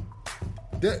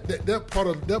that part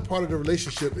of the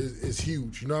relationship is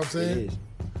huge. You know what I'm saying? It is.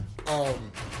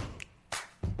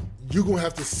 You're gonna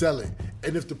have to sell it,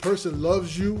 and if the person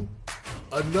loves you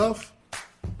enough,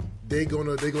 they're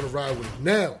gonna ride with it.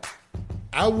 Now,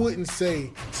 I wouldn't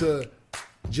say to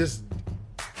just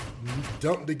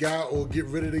dump the guy or get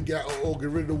rid of the guy or get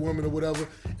rid of the woman or whatever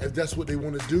if that's what they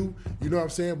want to do. You know what I'm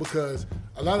saying? Because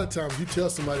a lot of times you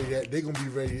tell somebody that, they're going to be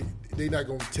ready. They're not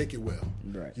going to take it well.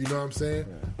 Right. You know what I'm saying?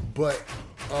 Right. But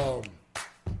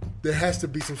there has to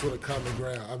be some sort of common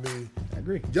ground. I mean, I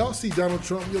agree. Y'all see Donald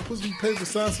Trump, put some paper,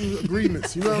 sign some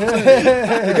agreements. You know what I'm saying?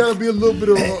 There got to be a little bit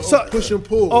of push and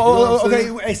pull.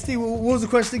 Okay. Hey, Steve, what was the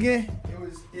question again? It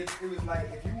was like,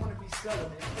 if you want to be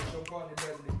celibate but your partner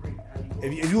doesn't agree.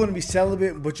 If you want to be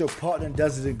celibate but your partner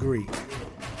doesn't agree,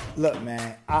 look,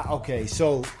 man.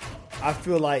 So I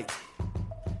feel like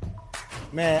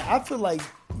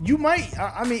you might.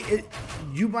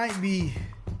 You might be.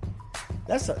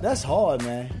 That's hard,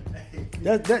 man.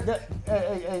 That's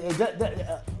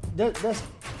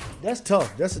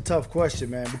tough. That's a tough question,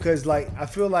 man. Because like I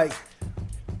feel like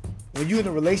when you're in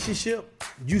a relationship,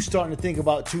 you starting to think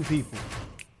about two people,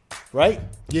 right?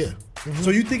 Yeah. Mm-hmm.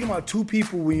 So you're thinking about two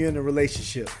people when you're in a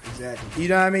relationship. Exactly. You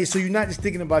know what I mean? So you're not just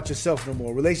thinking about yourself no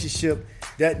more. Relationship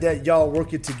that y'all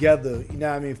working together, you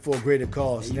know what I mean, for a greater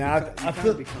cause. Yeah, I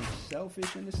feel become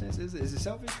selfish in a sense. Is it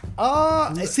selfish?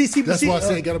 See, that's why I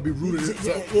say it got to be rooted in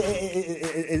something.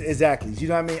 Exactly. You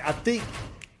know what I mean? I think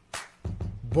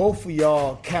both of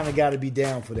y'all kind of got to be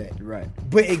down for that. Right.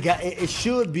 But it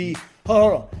should be,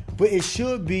 hold on. But it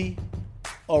should be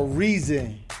a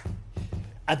reason.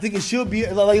 I think it should be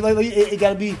like it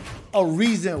got to be a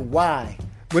reason why.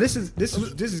 Well, this is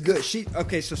good.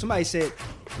 So somebody said,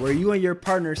 were you and your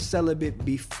partner celibate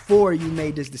before you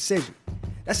made this decision?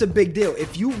 That's a big deal.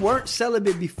 If you weren't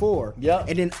celibate before,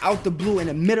 and then out the blue in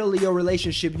the middle of your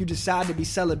relationship you decide to be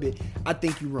celibate, I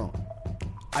think you're wrong.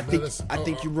 I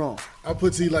think you're wrong. I'll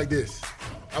put to you like this.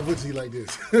 I'll put to you like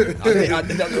this.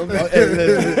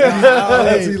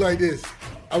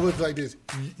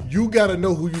 You got to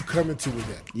know who you coming to with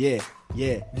that. Yeah.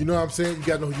 You know what I'm saying? You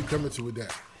got to know who you coming to with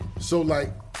that. So,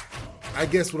 like, I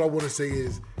guess what I want to say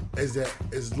is is that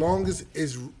as long as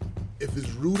if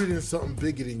it's rooted in something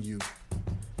bigger than you,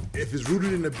 if it's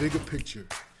rooted in a bigger picture,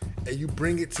 and you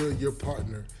bring it to your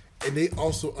partner, and they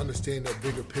also understand that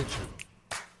bigger picture,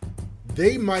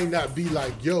 they might not be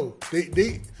like, yo,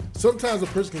 they sometimes a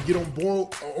person can get on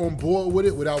board with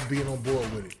it without being on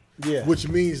board with it. Yeah. Which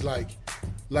means like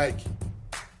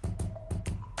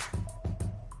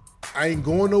I ain't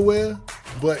going nowhere,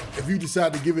 but if you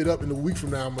decide to give it up in a week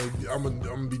from now, I'm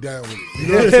gonna be down with it. You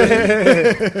know what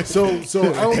I'm saying?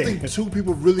 So I don't think two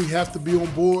people really have to be on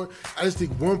board. I just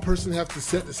think one person has to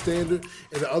set the standard,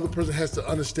 and the other person has to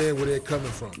understand where they're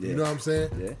coming from. You know what I'm saying?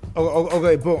 Yeah.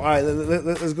 Okay, boom. All right,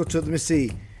 let's go to. Let me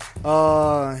see.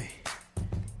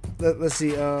 Let's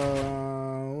see.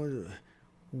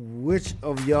 Which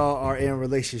of y'all are in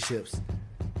relationships?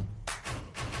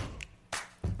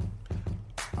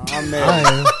 I'm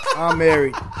married. I'm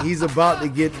married. He's about to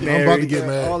get married. I'm about to get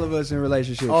married. All of us in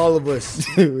relationships. All of us.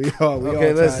 we all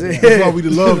let's see. That's why we the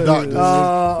love doctors.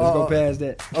 Let's go past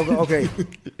that. Okay.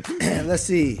 Let's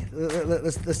see.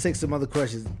 Let's take some other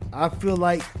questions. I feel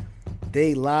like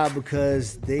they lie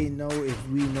because they know if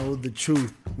we know the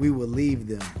truth, we will leave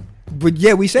them. But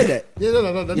yeah, we said that. Yeah,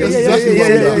 no. That's Yeah. exactly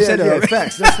That's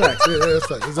facts. That's facts. that's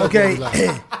facts. Exactly Okay. what we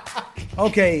like.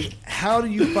 Okay, how do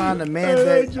you find a man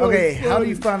that how do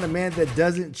you find a man that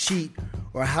doesn't cheat,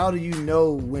 or how do you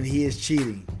know when he is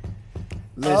cheating?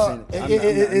 Listen,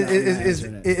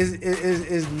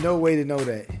 is no way to know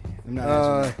that. I'm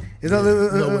not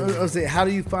I'm saying, how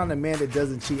do you find a man that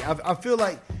doesn't cheat? I feel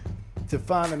like to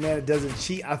find a man that doesn't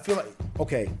cheat, I feel like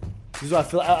this is what I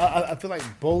feel. I feel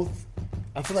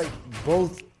like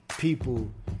both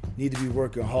people need to be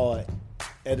working hard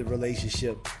at a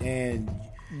relationship, and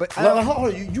but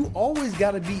you always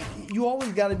gotta be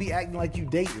acting like you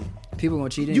dating. People gonna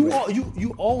cheat anyway.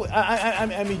 You always.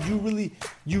 I mean,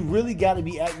 you really gotta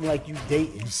be acting like you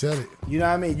dating. You said it. You know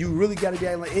what I mean? You really gotta be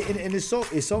acting like, and it's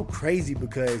so crazy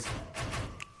because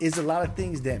it's a lot of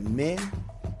things that men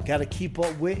gotta keep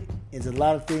up with. It's a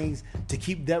lot of things to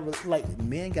keep that, like,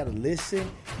 men gotta listen.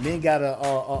 Men gotta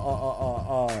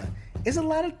it's a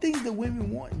lot of things that women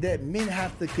want that men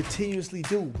have to continuously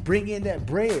do. Bring in that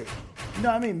bread. You know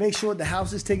what I mean? Make sure the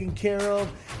house is taken care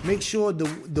of. Make sure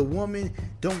the woman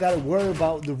don't got to worry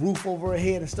about the roof over her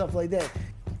head and stuff like that.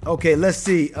 Okay, let's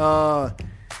see. Maybe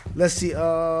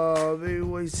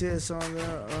what he said something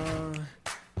there.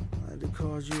 I had to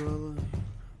call you.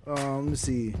 Let me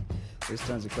see. There's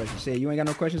tons of questions. Say, you ain't got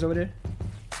no questions over there?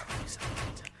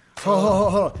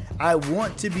 Hold on. I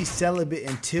want to be celibate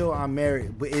until I'm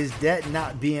married, but is that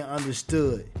not being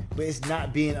understood? But it's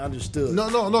not being understood. No.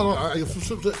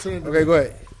 Okay, go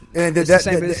ahead. And That's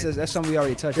something we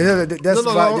already touched on. That's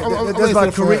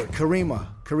by Karima.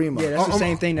 Yeah, that's the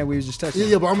same thing that we was just touching on.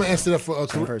 Yeah, but I'm gonna answer that for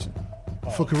person.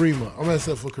 For Karima. I'm gonna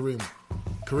answer that for Karima.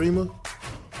 Karima,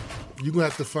 you're gonna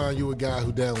have to find you a guy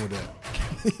who down with that.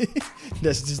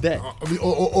 That's just that. I mean,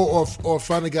 or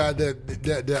find a guy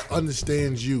that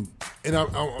understands you. And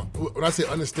when I say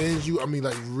understands you, I mean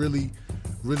like really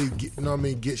get, you know what I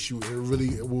mean, gets you and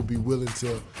really will be willing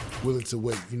to wait.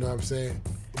 You know what I'm saying?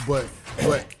 But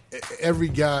every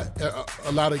guy,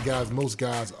 a lot of guys, most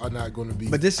guys are not going to be.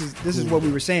 But this is what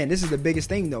we were saying. This is the biggest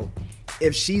thing though.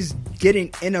 If she's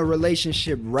getting in a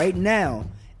relationship right now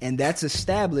and that's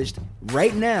established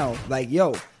right now, like,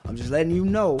 yo, I'm just letting you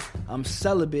know I'm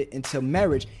celibate until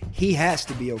marriage, he has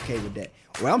to be okay with that.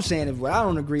 What I'm saying is, what I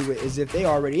don't agree with is if they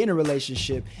already in a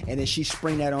relationship and then she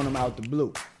spring that on him out the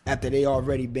blue after they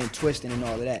already been twisting and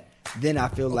all of that. Then I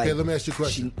feel like. Okay, let me ask you a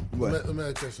question. What? Let me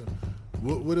ask you a question.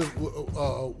 What if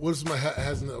somebody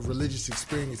has a religious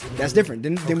experience? That's different.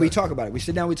 Then we talk about it. We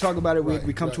sit down, we talk about it,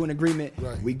 we come to an agreement,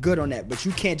 Right. we good on that. But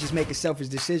you can't just make a selfish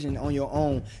decision on your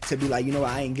own to be like, you know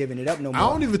what, I ain't giving it up no more. I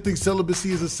don't even think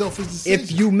celibacy is a selfish decision.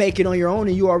 If you make it on your own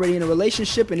and you already in a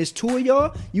relationship and it's two of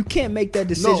y'all, you can't make that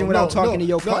decision without talking to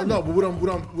your partner. No, but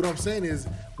what I'm saying is,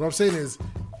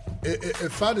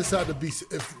 if I decide to be,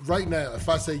 if right now, if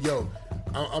I say, yo,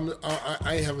 I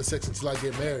ain't having sex until I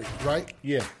get married, right?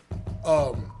 Yeah.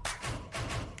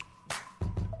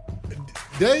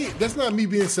 That's not me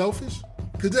being selfish,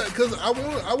 cause I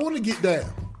want to get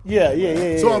down.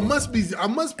 Yeah. So I must be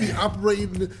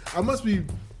operating. I must be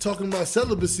talking about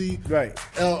celibacy, right?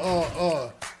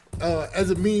 As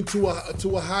a mean to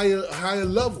a higher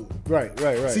level, right.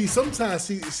 See, sometimes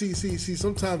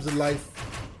in life,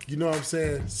 you know what I'm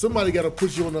saying, somebody got to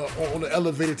put you on the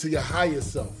elevator to your higher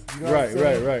self. You know what I'm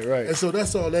saying? Right. And so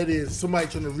that's all that is. Somebody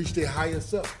trying to reach their higher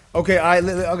self. Okay, all right.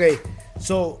 Okay.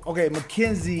 So,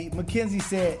 Mackenzie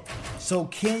said, so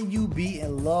can you be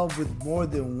in love with more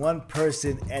than one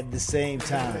person at the same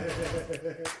time?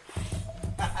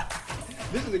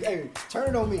 This is hey, turn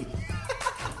it on me.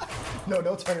 No,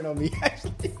 don't turn it on me.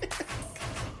 Actually.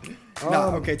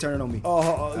 No, okay, turn it on me.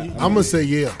 I'm gonna say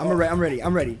yeah. I'm ready. You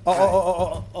ready?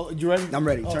 I'm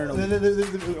ready. Turn it on me.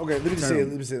 Okay, let me just say it.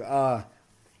 Let me say it.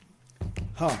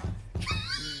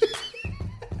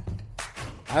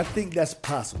 I think that's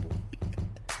possible.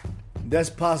 That's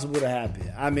possible to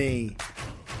happen. I mean,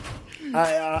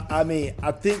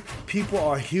 I think people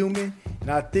are human, and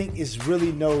I think it's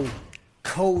really no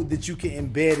code that you can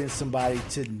embed in somebody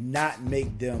to not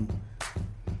make them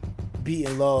be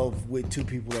in love with two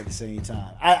people at the same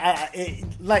time.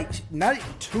 Like not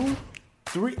 2,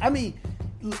 3. I mean,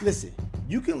 listen.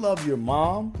 You can love your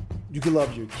mom. You can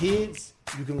love your kids.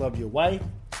 You can love your wife.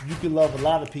 You can love a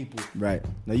lot of people. Right.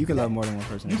 No, you can love more than one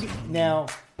person. Now,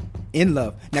 in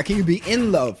love. Now, can you be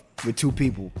in love with two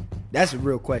people? That's a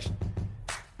real question.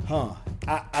 Huh.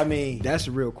 I mean, that's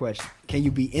a real question. Can you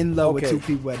be in love with two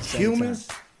people at the same time?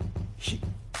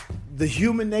 The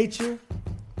human nature,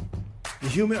 the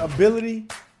human ability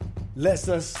lets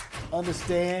us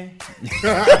understand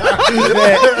that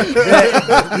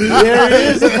there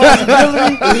is a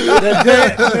possibility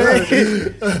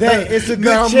that it's a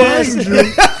good chance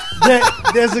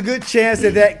that there's a good chance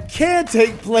that can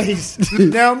take place.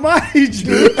 Now, mind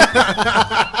you,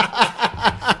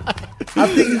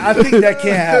 I think that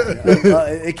can happen.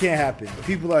 It can happen.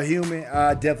 People are human.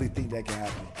 I definitely think that can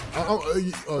happen.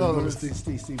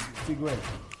 Steve, go ahead.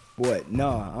 What? No,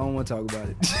 I don't want to talk about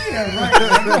it. Yeah,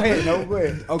 right. Go ahead. No, go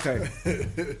ahead.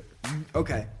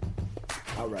 Okay.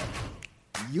 All right.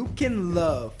 You can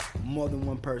love more than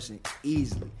one person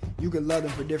easily. You can love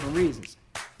them for different reasons.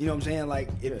 You know what I'm saying? Like,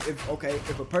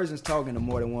 if a person's talking to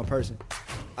more than one person,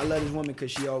 I love this woman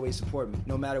because she always support me.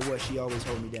 No matter what, she always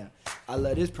hold me down. I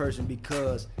love this person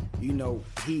because, you know,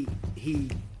 he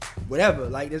whatever.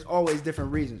 Like, there's always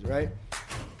different reasons, right?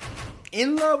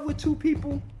 In love with two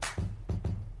people,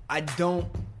 I don't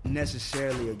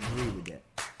necessarily agree with that.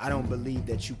 I don't believe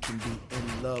that you can be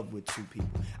in love with two people.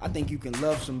 I think you can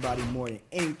love somebody more than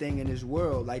anything in this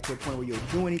world, like to a point where you'll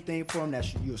do anything for them,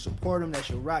 that you'll support them, that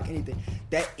you'll rock anything.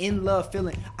 That in love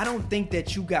feeling, I don't think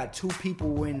that you got two people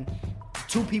when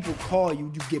two people call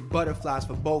you, you get butterflies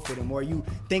for both of them, or you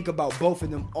think about both of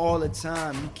them all the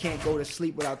time. You can't go to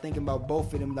sleep without thinking about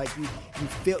both of them. Like you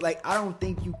feel like, I don't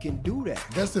think you can do that.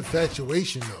 That's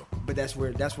infatuation, though. But that's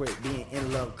where being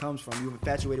in love comes from. You're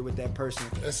infatuated with that person.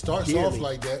 It starts dearly. off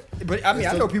like that. But I mean,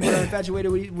 I know people that are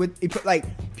infatuated with like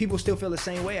people still feel the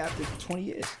same way after 20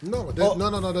 years. No,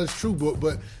 that's true.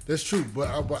 But that's true. But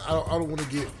I don't want to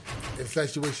get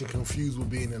infatuation confused with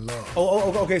being in love.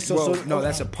 Okay.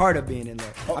 That's a part of being in love.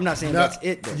 I'm not saying that's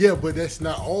it, though. Yeah, but that's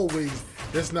not always.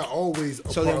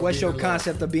 So then, what's your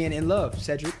concept of being in love,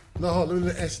 Cedric? No, let me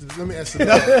answer that. Let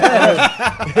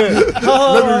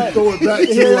me throw it back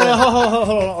to you. Hold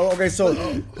on. Okay, so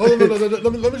let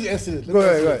me answer this. Go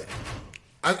ahead.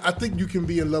 I think you can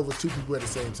be in love with two people at the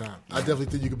same time. I definitely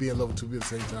think you can be in love with two people at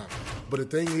the same time. But the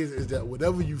thing is that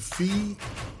whatever you feed,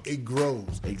 it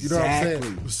grows. Exactly. You know what I'm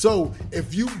saying? So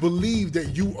if you believe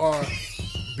that you are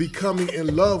becoming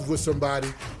in love with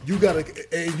somebody, you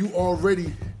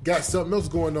already got something else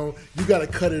going on, you gotta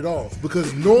cut it off.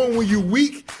 Because knowing when you're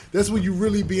weak, that's when you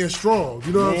really being strong.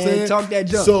 You know what I'm saying? Talk that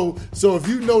junk. So if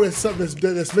you know that's something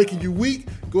that's making you weak,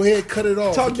 go ahead and cut it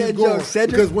off. Talk that junk,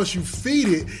 Cedric. Because once you feed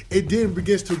it, it then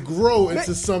begins to grow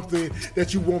into something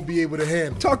that you won't be able to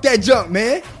handle. Talk that junk,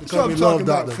 man. They call me Love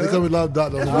Doctor. They call me Love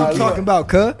Doctor. That's what I'm talking about,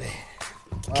 cuz.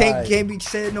 Can't be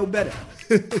said no better.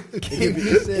 It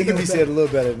can be said a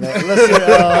little better, man. Let's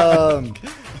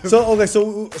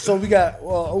say, so we got.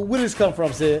 Where did this come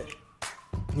from, Sid?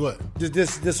 What?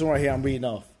 This one right here. I'm reading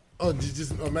off. Oh,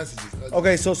 just messages.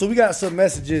 Okay, so we got some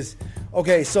messages.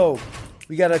 Okay, so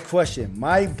we got a question.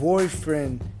 My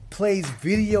boyfriend plays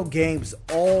video games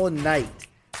all night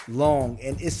long,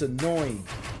 and it's annoying.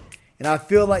 And I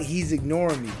feel like he's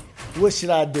ignoring me. What should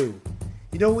I do?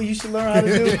 You know what you should learn how to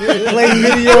do? Play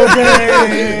video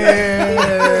games.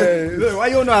 Why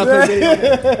you don't know how to play video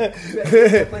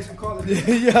games? Play some Call of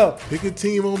Duty. Yo, pick a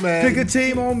team on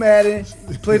Madden.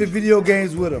 Play the video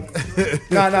games with them.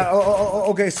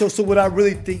 Okay. So what I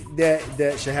really think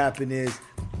that should happen is,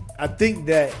 I think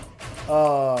that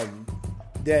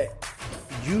that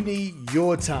you need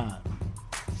your time.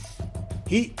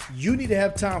 You need to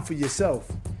have time for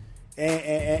yourself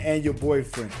and your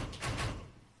boyfriend.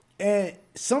 And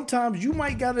sometimes you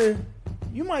might gotta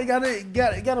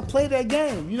play that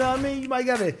game. You know what I mean? You might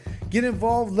gotta get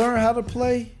involved, learn how to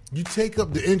play. You take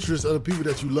up the interest of the people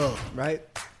that you love, right?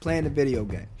 Playing the video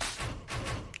game.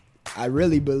 I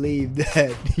really believe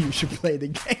that you should play the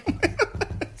game.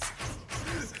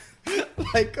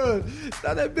 Like, it's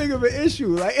not that big of an issue.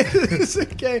 Like, it's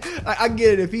okay. I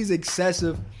get it. If he's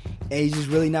excessive and he's just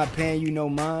really not paying you no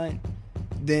mind,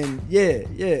 then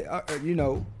you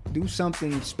know, do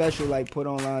something special like put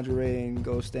on lingerie and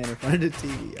go stand in front of the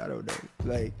TV. I don't know.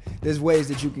 Like, there's ways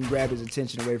that you can grab his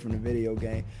attention away from the video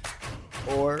game.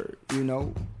 Or, you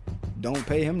know, don't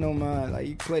pay him no mind. Like,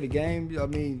 you play the game. I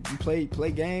mean, you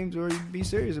play games, or you be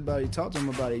serious about it. You talk to him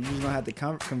about it. You just don't have to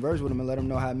converse with him and let him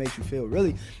know how it makes you feel.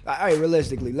 Really, all right,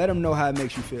 realistically, let him know how it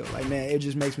makes you feel. Like, man, it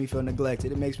just makes me feel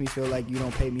neglected. It makes me feel like you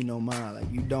don't pay me no mind. Like,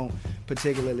 you don't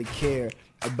particularly care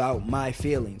about my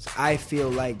feelings. I feel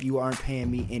like you aren't paying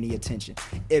me any attention.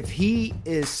 If he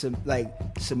is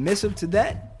submissive to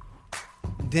that,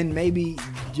 then maybe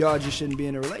y'all just shouldn't be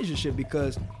in a relationship,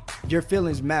 because your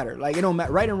feelings matter. Like, it don't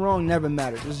matter. Right and wrong never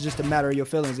matters. It's just a matter of your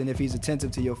feelings, and if he's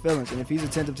attentive to your feelings. And if he's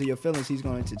attentive to your feelings, he's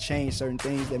going to change certain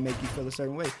things that make you feel a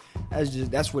certain way.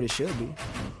 That's what it should be.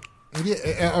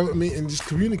 Yeah, I mean, and just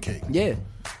communicate. Yeah.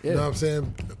 You know what I'm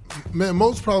saying? Man,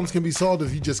 most problems can be solved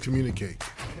if you just communicate.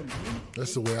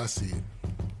 That's the way I see it.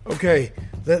 Okay,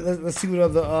 let's see what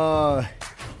other.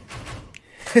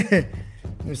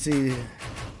 Let's see.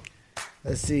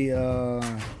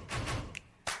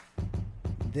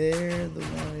 They're the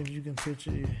one if you can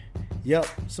picture. Yep,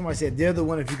 somebody said they're the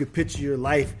one if you could picture your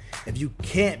life. If you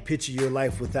can't picture your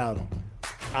life without them,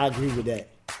 I agree with that.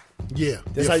 Yeah,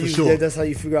 that's how you. Sure. That's how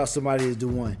you figure out somebody is the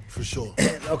one. For sure.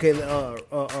 Okay,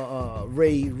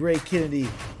 Ray Kennedy.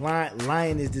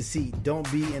 Lying is deceit. Don't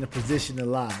be in a position to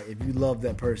lie if you love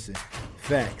that person.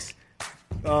 Facts.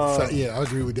 Yeah, I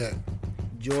agree with that.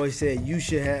 Joy said you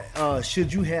should have.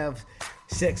 Should you have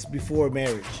sex before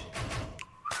marriage?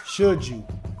 Should you?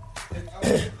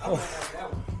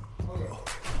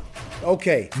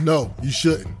 Okay. No, you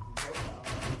shouldn't.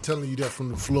 I'm telling you that from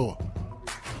the floor.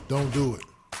 Don't do it.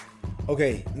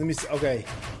 Okay, let me see. Okay,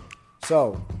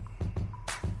 so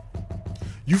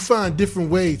you find different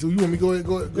ways. You want me to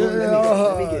go ahead?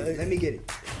 Let me get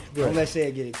it. Don't let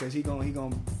Say get it, because he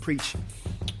gonna preach.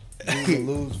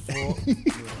 Lose.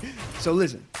 So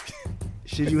listen,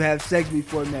 should you have sex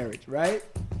before marriage? Right?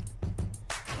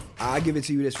 I'll give it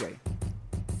to you this way.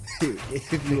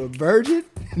 If you're a virgin,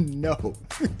 no.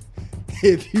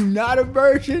 If you're not a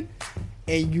virgin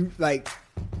and you like,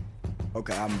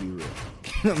 okay, I'm gonna be real.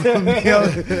 I'm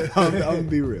gonna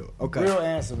be real. Okay. Real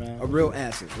answer, man. A real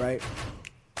answer, right?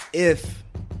 If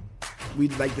we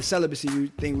like the celibacy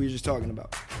thing we were just talking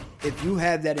about, if you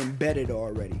have that embedded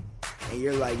already, and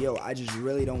you're like, yo, I just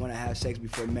really don't want to have sex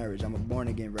before marriage. I'm a born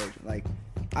again virgin. Like,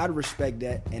 I'd respect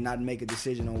that and I'd make a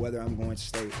decision on whether I'm going to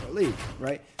stay or leave,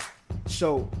 right?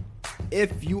 So,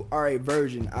 if you are a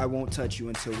virgin, I won't touch you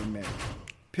until we're married,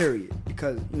 period.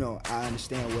 Because, you know, I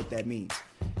understand what that means.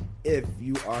 If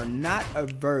you are not a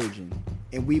virgin,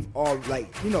 and we've all,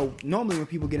 like, you know, normally when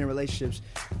people get in relationships,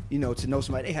 you know, to know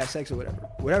somebody, they have sex or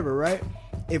whatever, right?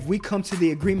 If we come to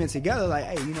the agreement together, like,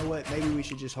 hey, you know what, maybe we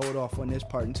should just hold off on this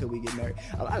part until we get married.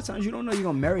 A lot of times you don't know you're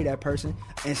going to marry that person,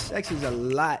 and sex is a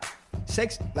lot.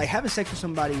 Sex, like having sex with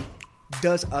somebody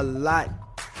does a lot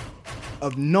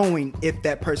of knowing if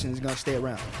that person is going to stay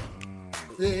around.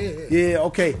 Yeah,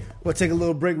 okay. We'll take a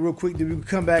little break real quick, then we can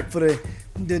come back for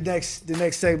the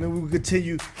next segment. We will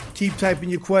continue. Keep typing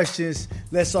your questions.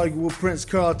 Let's Argue with Prince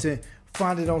Carlton.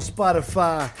 Find it on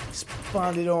Spotify.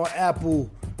 Find it on Apple.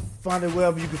 Find it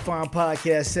wherever you can find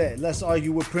podcasts at. Let's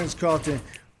Argue with Prince Carlton.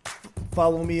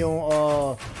 Follow me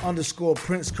on _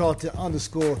 Prince Carlton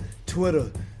 _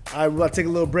 Twitter. All right, we're about to take a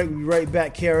little break. We'll be right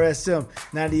back. KRSM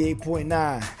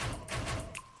 98.9.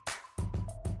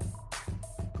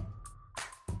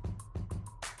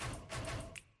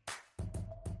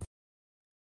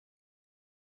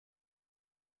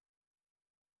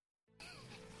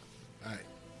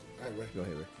 Go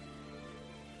ahead, Rick.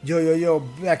 Yo,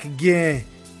 back again.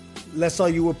 Let's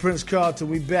Argue with Prince Carlton.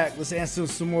 We back. Let's answer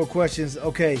some more questions.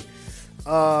 Okay.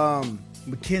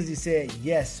 Mackenzie said,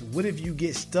 yes. What if you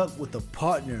get stuck with a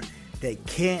partner that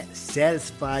can't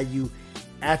satisfy you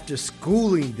after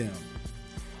schooling them?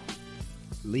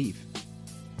 Leave.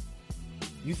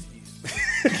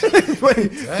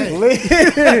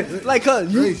 Like,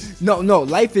 no,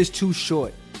 life is too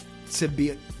short to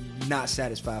be not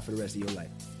satisfied for the rest of your life.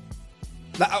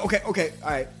 Like, okay,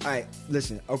 all right.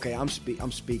 Listen, okay, I'm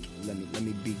speaking. Let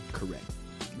me be correct,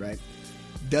 right?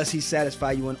 Does he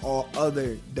satisfy you in all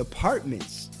other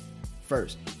departments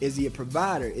first? Is he a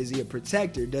provider? Is he a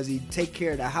protector? Does he take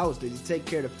care of the house? Does he take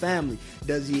care of the family?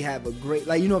 Does he have a great,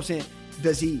 like, you know what I'm saying?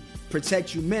 Does he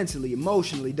protect you mentally,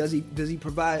 emotionally? Does he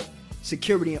provide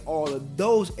security in all of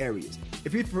those areas?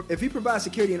 If he provides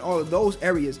security in all of those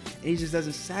areas and he just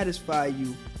doesn't satisfy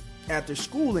you after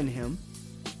schooling him,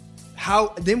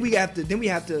 Then we have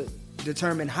to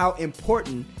determine how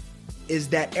important is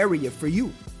that area for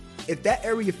you. If that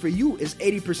area for you is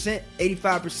 80%,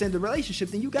 85% of the relationship,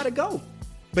 then you got to go.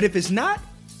 But if it's not,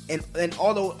 and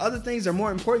although other things are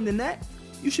more important than that,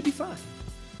 you should be fine.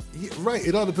 Yeah, right.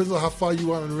 It all depends on how far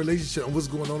you are in a relationship and what's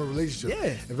going on in a relationship. Yeah.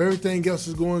 If everything else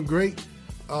is going great,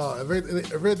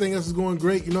 if everything else is going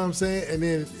great, you know what I'm saying? And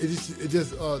then it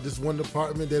just one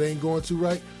department that ain't going too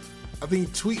right. I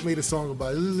think Tweet made a song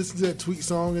about it. Listen to that Tweet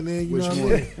song, and then you know what I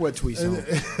mean? What Tweet song?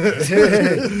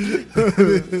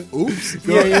 Oops.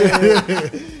 Yeah.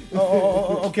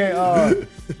 Okay.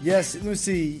 Yes. Let me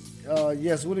see.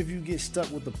 Yes. What if you get stuck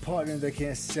with a partner that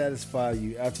can't satisfy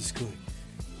you after school?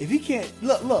 If he can't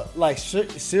look, like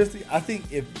seriously, I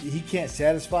think if he can't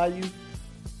satisfy you,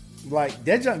 like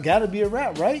that junk got to be a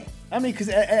wrap, right? I mean, because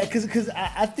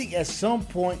I think at some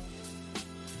point,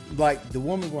 like the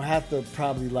woman will have to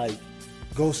probably like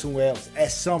go somewhere else at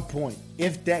some point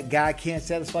if that guy can't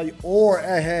satisfy you, or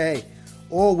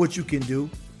or what you can do,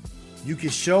 you can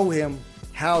show him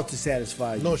how to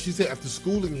satisfy you. No, she said after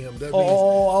schooling him. That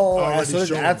means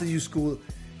so after you school,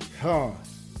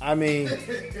 I mean,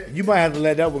 you might have to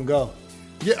let that one go.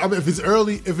 Yeah, I mean, if it's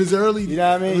early, you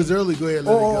know what I mean? If it's early, go ahead,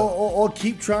 let it go. Or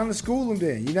keep trying to school him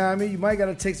then. You know what I mean? You might got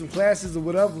to take some classes or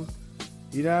whatever.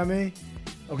 You know what I mean?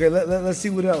 Okay, let's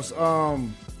see what else. Let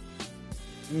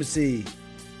me see.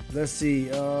 Let's see.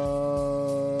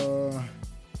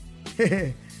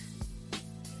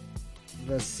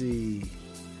 Let's see.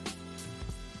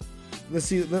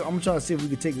 I'm trying to see if we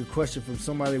can take a question from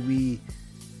somebody we.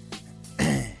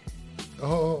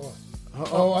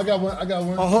 I got one.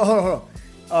 Hold on.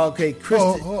 Okay,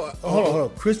 Kristen. Hold on.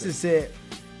 Kristen said,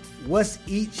 "What's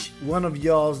each one of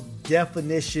y'all's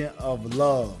definition of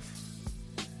love?"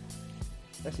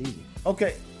 That's easy.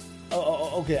 Okay.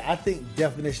 Okay. I think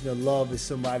definition of love is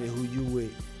somebody who you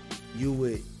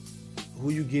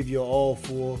give your all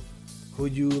for, who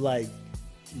you like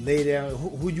lay down,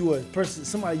 who you a person,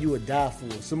 somebody you would die for,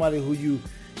 somebody who you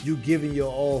giving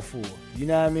your all for. You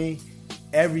know what I mean?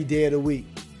 Every day of the week.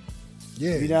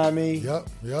 Yeah. You know what I mean?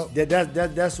 Yep.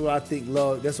 That's what I think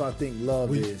love. That's what I think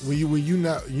love is. When you're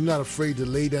not afraid to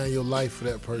lay down your life for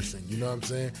that person. You know what I'm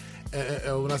saying?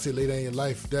 And when I say lay down your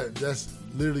life, that's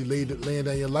literally laying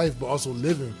down your life, but also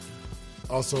living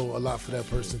also a lot for that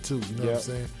person too. You know what I'm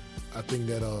saying? I think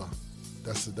that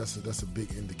that's a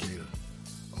big indicator.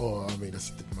 Or I mean,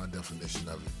 that's my definition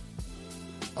of it.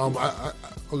 Go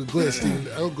ahead, Steven.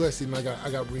 Go ahead, Steven. I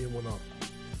got reading one off.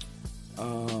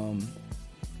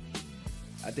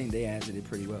 I think they answered it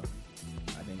pretty well.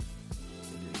 I think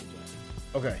they did a good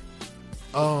job. Okay.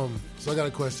 So I got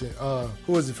a question.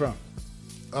 Who is it from?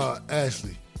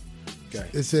 Ashley. Okay.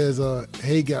 It says,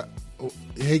 hey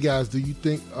guys, do you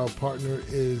think a partner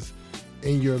is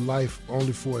in your life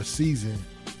only for a season?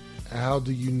 And how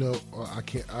do you know?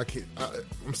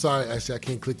 I'm sorry, Ashley, I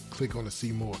can't click on to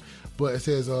see more. But it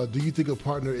says, do you think a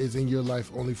partner is in your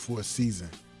life only for a season?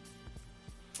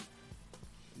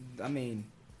 I mean,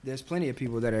 there's plenty of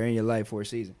people that are in your life for a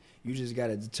season. You just got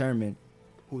to determine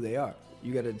who they are.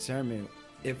 You got to determine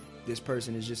if this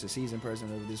person is just a season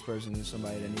person or if this person is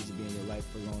somebody that needs to be in your life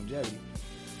for longevity.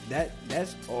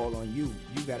 That's all on you.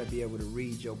 You got to be able to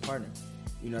read your partner.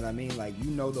 You know what I mean? Like, you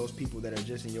know those people that are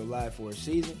just in your life for a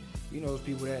season. You know those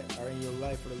people that are in your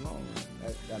life for the long run.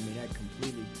 That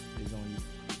completely is on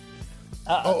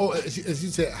you. As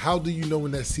you said, how do you know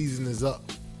when that season is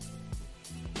up?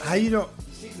 How you know?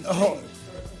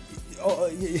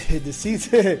 The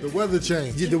season. The weather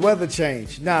change. Yeah, the weather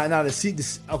change. The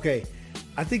season. Okay,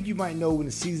 I think you might know when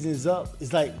the season is up.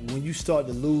 It's like when you start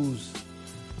to lose.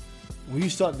 When you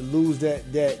start to lose that.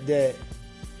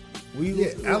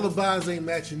 Alibis ain't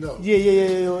matching up.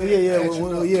 Yeah.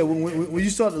 When you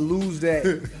start to lose that,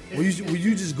 when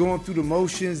you just going through the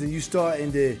motions and you start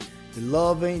and the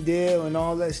love ain't there and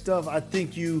all that stuff. I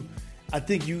think you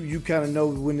kind of know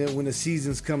when the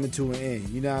season's coming to an end.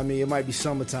 You know what I mean? It might be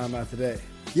summertime after that.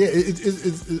 Yeah,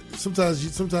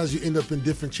 sometimes you end up in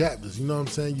different chapters. You know what I'm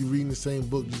saying? You reading the same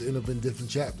book, you end up in different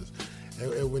chapters.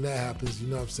 And when that happens, you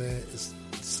know what I'm saying? It's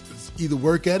either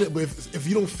work at it, but if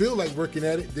you don't feel like working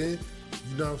at it, then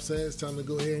you know what I'm saying? It's time to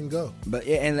go ahead and go. But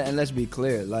and let's be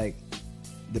clear, like,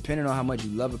 depending on how much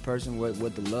you love a person,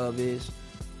 what the love is,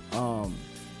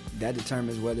 that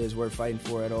determines whether it's worth fighting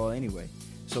for at all anyway.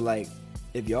 So, like,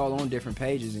 if y'all on different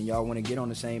pages and y'all want to get on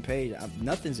the same page,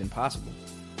 nothing's impossible.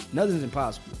 Nothing's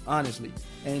impossible, honestly.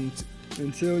 And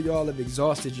until y'all have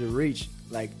exhausted your reach,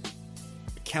 like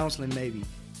counseling maybe,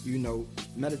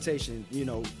 meditation,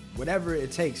 whatever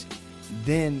it takes,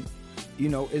 then,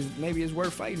 maybe it's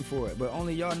worth fighting for it. But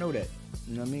only y'all know that.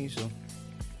 You know what I mean? So.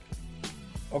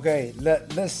 Okay,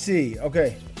 let's see.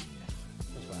 Okay.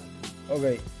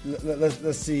 Okay,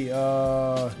 let's see. We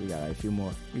got a few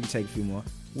more. We can take a few more.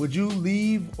 Would you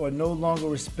leave or no longer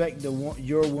respect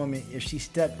your woman if she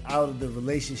stepped out of the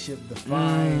relationship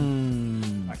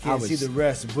defined? I can't see the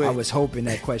rest, but I was hoping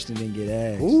that question didn't get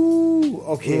asked. Ooh,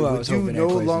 okay. Ooh, would you no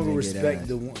longer respect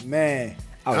the woman? Man,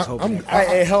 I was hoping.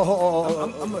 Okay,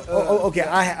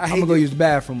 I'm gonna go use the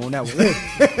bathroom on that one.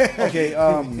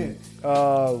 Okay,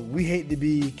 we hate to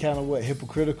be kind of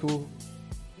hypocritical.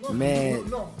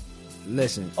 Man,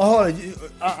 listen. Oh,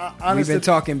 we've been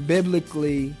talking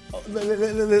biblically.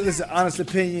 Listen, honest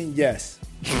opinion, yes.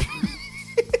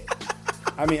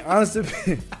 I mean, honest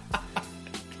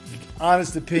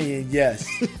opinion, yes.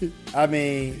 I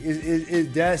mean,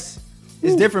 it's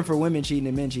different for women cheating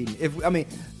and men cheating.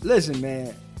 Listen,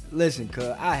 man. Listen,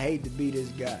 cuz I hate to be this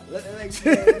guy.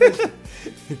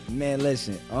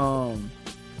 Listen.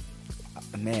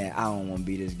 Man, I don't want to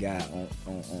be this guy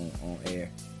on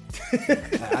air.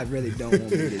 I really don't want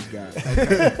to be this guy.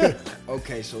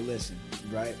 Okay, so listen,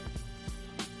 right?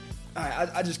 All right,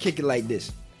 I just kick it like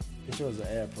this. It shows an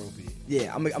ad appropriate.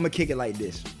 Yeah, I'm gonna kick it like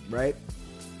this, right?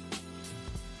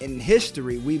 In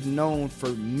history, we've known for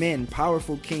men,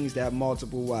 powerful kings, to have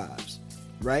multiple wives,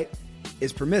 right?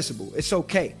 It's permissible. It's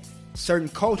okay. Certain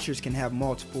cultures can have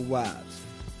multiple wives,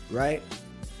 right?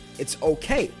 It's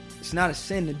okay. It's not a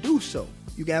sin to do so.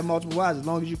 You can have multiple wives as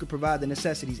long as you can provide the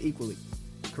necessities equally,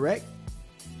 correct?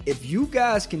 If you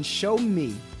guys can show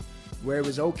me where it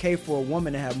was okay for a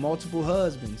woman to have multiple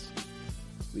husbands,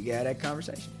 we can have that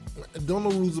conversation. Don't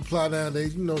no rules apply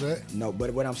nowadays. You know that. No,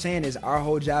 but what I'm saying is our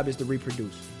whole job is to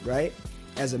reproduce, right?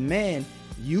 As a man,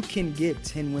 you can get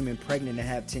 10 women pregnant and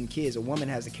have 10 kids. A woman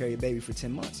has to carry a baby for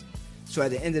 10 months. So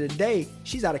at the end of the day,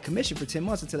 she's out of commission for 10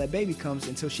 months until that baby comes,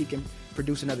 until she can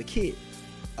produce another kid.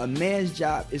 A man's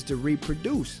job is to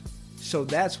reproduce. So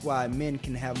that's why men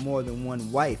can have more than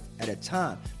one wife at a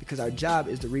time, because our job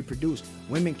is to reproduce.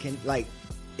 Women can,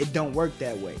 it don't work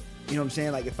that way. You know what I'm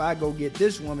saying? Like, if I go get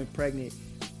this woman pregnant,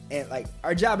 and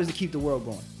our job is to keep the world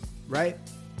going, right?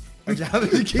 Our job is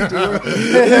to keep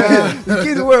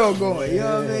the world going. You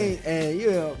know what I mean?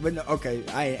 And but no, okay,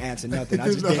 I ain't answered nothing. I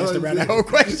just danced around that whole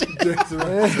question. I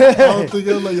don't think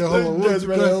it'll let you hold on. Danced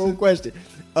around that whole question.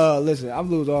 Listen, I'm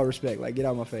losing all respect. Get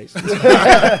out of my face.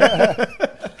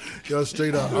 Yo,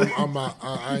 straight up, I'm out.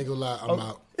 I ain't gonna lie, I'm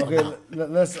out. Okay,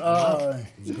 let's go.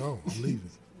 I'm leaving.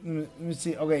 Let me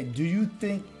see. Okay, do you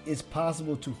think it's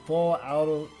possible to fall out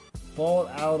of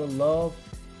love,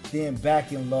 then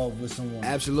back in love with someone?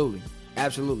 Absolutely.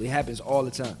 Happens all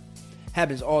the time.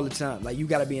 You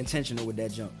got to be intentional with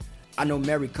that jump. I know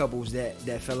married couples that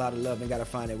fell out of love and got to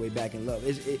find their way back in love.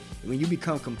 When you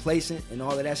become complacent and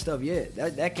all of that stuff, yeah,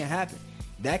 that can happen.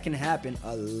 That can happen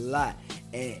a lot.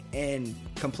 And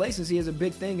complacency is a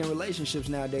big thing in relationships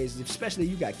nowadays, especially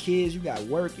you got kids, you got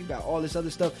work, you got all this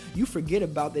other stuff. You forget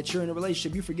about that you're in a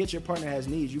relationship. You forget your partner has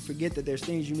needs. You forget that there's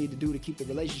things you need to do to keep the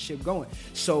relationship going.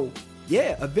 So,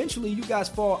 yeah, eventually you guys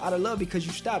fall out of love because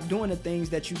you stop doing the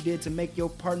things that you did to make your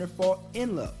partner fall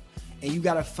in love. And you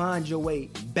got to find your way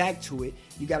back to it.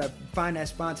 You got to find that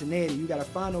spontaneity. You got to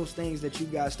find those things that you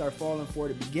guys start falling for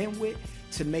to begin with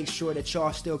to make sure that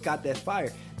y'all still got that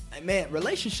fire. Man,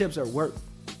 relationships are work.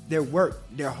 They're work.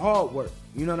 They're hard work.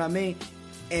 You know what I mean?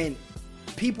 And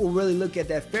people really look at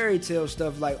that fairy tale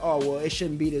stuff like, oh, well, it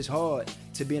shouldn't be this hard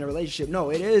to be in a relationship.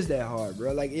 No, it is that hard,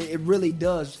 bro. It really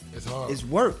does. It's hard. It's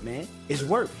work, man. It's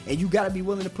work. And you got to be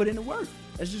willing to put in the work.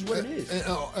 That's just what it is. And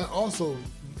also,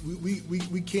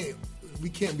 we can't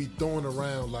be throwing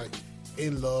around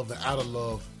in love and out of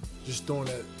love, just throwing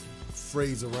that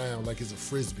phrase around like it's a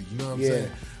frisbee. You know what I'm saying?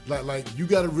 Like you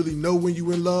got to really know when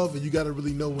you in love, and you got to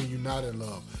really know when you're not in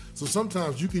love. So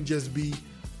sometimes you can just be,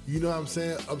 you know what I'm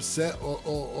saying, upset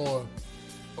or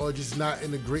just not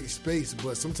in a great space.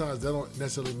 But sometimes that don't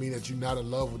necessarily mean that you're not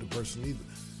in love with the person either.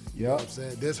 You know what I'm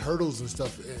saying? There's hurdles and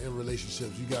stuff in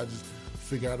relationships. You got to just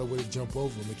figure out a way to jump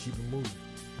over them and keep it moving.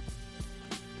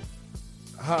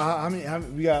 How many?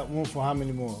 We got room for how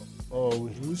many more? Oh,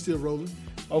 we still rolling.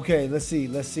 Okay, let's see.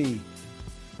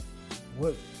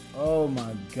 What? Oh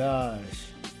my gosh.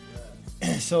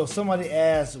 So somebody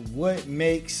asked, what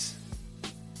makes?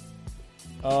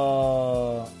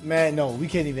 Man, no, we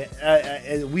can't even.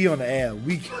 We on the air.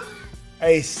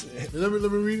 Hey, let me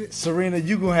read it. Serena,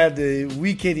 you gonna have to.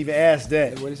 We can't even ask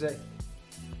that. What did he say?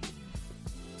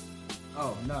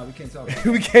 Oh no, we can't talk about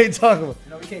we can't talk about.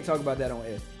 No, we can't talk about that on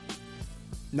air.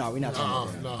 No, we're not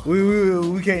talking about that.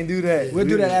 No. We can't do that. We'll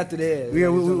do that after that.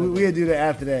 We'll do that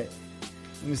after that.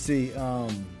 Let me see.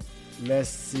 Let's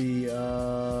see.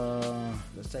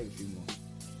 Let's take a few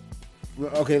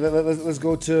more. Okay, let's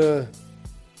go to.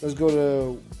 Let's go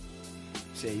to.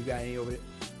 Say, you got any over there?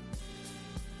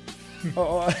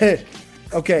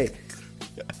 Okay.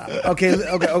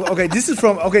 Okay. This is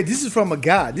from a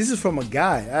guy. This is from a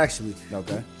guy, actually.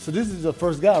 Okay. So this is the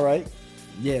first guy, right?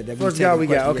 Yeah, that first guy we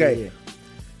got. Okay. Yeah.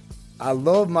 I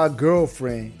love my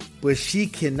girlfriend, but she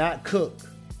cannot cook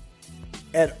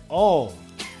at all.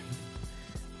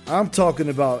 I'm talking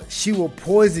about she will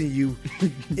poison you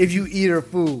if you eat her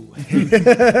food.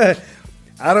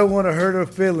 I don't want to hurt her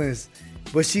feelings,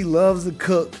 but she loves to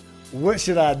cook. What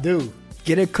should I do?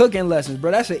 Get her cooking lessons,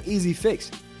 bro. That's an easy fix.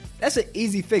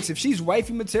 If she's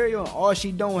wifey material and all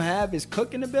she don't have is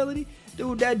cooking ability,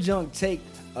 dude, that junk take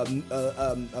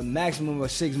a maximum of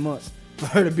 6 months for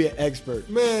her to be an expert.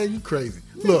 Man, you crazy.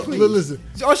 Look, listen.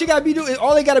 All she gotta be doing,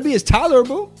 all they gotta be is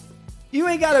tolerable. You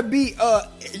ain't gotta be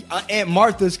Aunt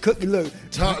Martha's cooking. Look,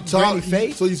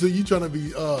 Faith. So you trying to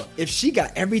be? If she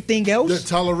got everything else, the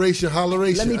toleration,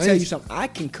 holleration. Let me tell you something. I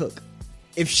can cook.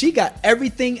 If she got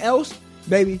everything else,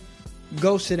 baby,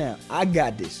 go sit down. I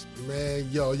got this. Man,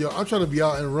 yo, I'm trying to be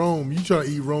out in Rome. You trying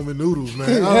to eat Roman noodles,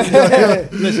 man.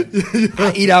 Listen,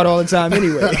 I eat out all the time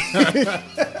anyway.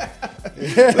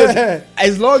 Listen,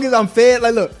 as long as I'm fed,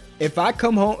 like, look, if I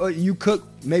come home, you cook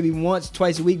maybe once,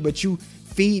 twice a week, but you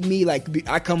feed me, like,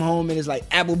 I come home and it's like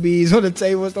Applebee's on the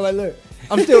table and stuff like, look,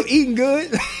 I'm still eating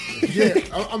good. Yeah,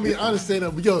 I mean, I understand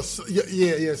that, but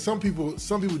yeah, some people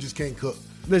just can't cook.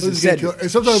 Listen, and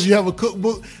sometimes you have a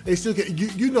cookbook, they still can.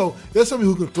 You know, there's some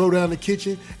people who can throw down the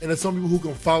kitchen, and there's some people who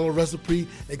can follow a recipe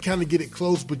and kind of get it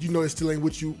close, but you know it still ain't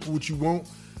what you want.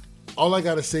 All I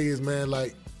gotta say is, man,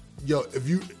 like, yo, if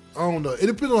you, I don't know, it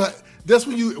depends on how. That's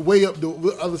when you weigh up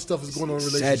what other stuff is going on in a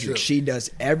relationship. Cedric, she does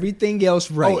everything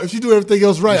else right. Oh, if she do everything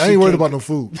else right, I ain't worried about no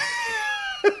food.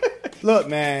 Look,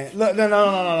 man. Look,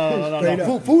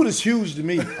 no. Food is huge to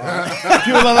me.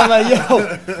 People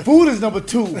food is number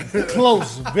 2.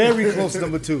 Close, very close to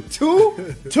number 2.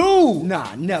 2?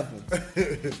 Nah, never.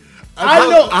 I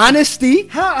know. Honesty.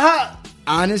 How?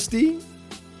 Honesty.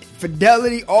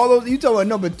 Fidelity. All those. You talking about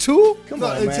number 2? Come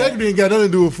on, integrity man. Ain't got nothing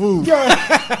to do with food.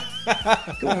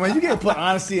 Come on, man. You can't put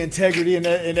honesty and integrity in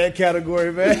that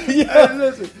category, man. Yeah,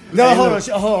 listen. No,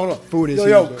 hey, hold on. Food is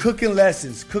huge, cooking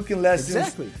lessons.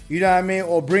 Exactly. You know what I mean?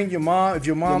 Or bring your mom, if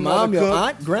your mom knows to cook. Your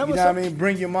aunt, grandma. You know what I mean?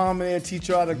 Bring your mom in there and teach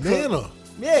her how to cook. Nana.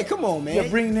 Yeah, come on, man. Yeah,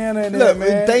 bring Nana in there,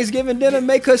 man. Thanksgiving dinner,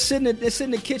 make her sit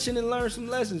in the kitchen and learn some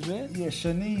lessons, man. Yeah,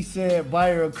 Shanice said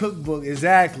buy her a cookbook.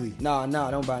 Exactly. No,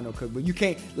 don't buy no cookbook. You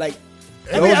can't, like,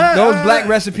 those black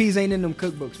recipes ain't in them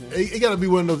cookbooks, man. It got to be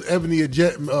one of those Ebony and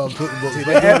Jet cookbooks.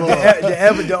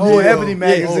 The old Ebony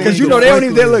magazine. Because you know they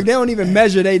don't even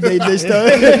measure they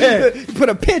stuff. Put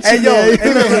a pinch in there.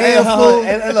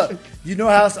 Hey, look, you know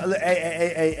how?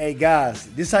 Hey, guys,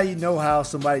 this is how you know how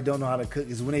somebody don't know how to cook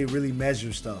is when they really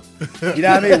measure stuff. You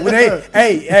know what I mean?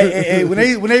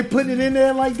 When they putting it in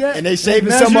there like that, and they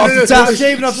shaving some off the top,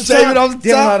 shaving off the top, they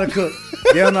don't know how to cook.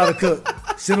 They don't know how to cook.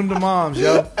 Send them to moms,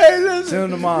 yo. Send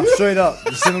them to moms, straight up.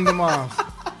 Just send them to moms.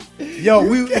 Yo,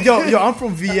 I'm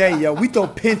from VA, yo. We throw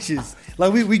pinches.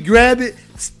 Like we grab it,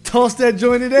 toss that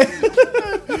joint in there.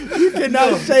 You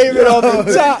cannot shave it off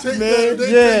the top, man.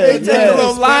 Take a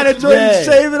little line of joint and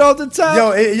shave it off the top.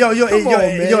 Yo,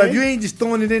 if you ain't just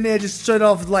throwing it in there just straight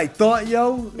off like thought,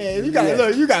 yo. Man, you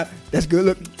got that's good.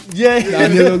 Look. Yeah. I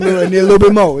need a little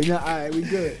bit more. All right, we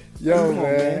good. Yo,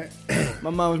 man. My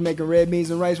mom was making red beans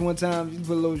and rice one time. She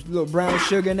put a little brown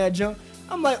sugar in that junk.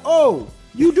 I'm like, oh,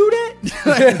 you do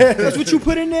that? That's what you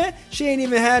put in there? She ain't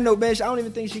even had no bench. I don't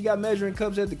even think she got measuring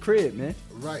cups at the crib, man.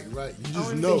 Right. You just I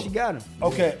don't know. think she got them.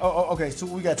 Okay. Okay. So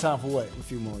we got time for what? A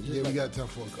few more. We got time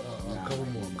for a couple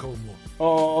more.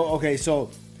 Oh, okay. So,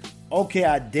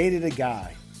 I dated a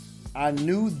guy. I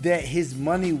knew that his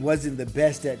money wasn't the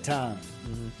best at times.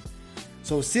 Mm-hmm.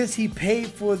 So since he paid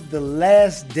for the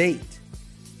last date,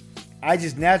 I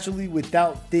just naturally,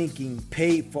 without thinking,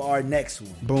 paid for our next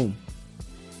one. Boom.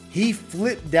 He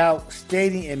flipped out,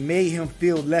 stating it made him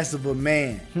feel less of a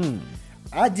man.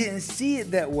 I didn't see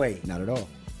it that way. Not at all.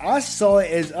 I saw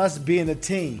it as us being a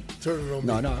team. Turn it on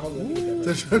me. No.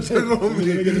 Turn it on me.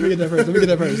 Let me get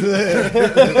that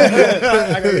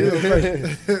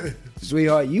first.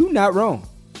 Sweetheart, you not wrong.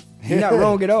 You're not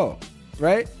wrong at all.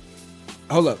 Right?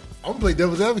 Hold up. I'm going to play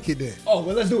devil's advocate then. Oh,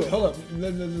 well, let's do it. Hold up.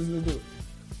 Let's do it.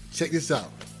 Check this out.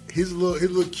 Here's a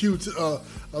little cute,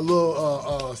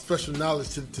 special knowledge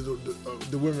to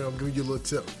the women. I'm giving you a little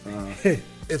tip.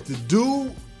 If the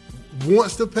dude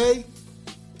wants to pay,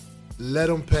 let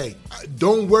him pay.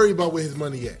 Don't worry about where his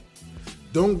money at.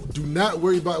 Do not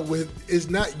worry about where. It's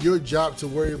not your job to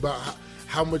worry about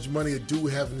how much money a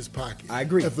dude have in his pocket. I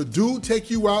agree. If a dude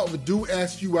take you out, if a dude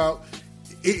asks you out,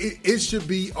 it should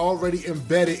be already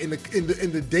embedded in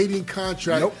the dating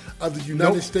contract of the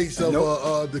United States of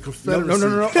the Confederacy.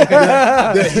 No.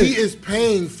 that he is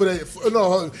paying for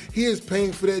that. He is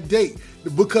paying for that date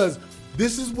because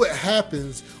this is what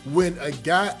happens when a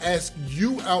guy asks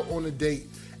you out on a date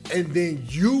and then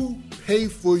you pay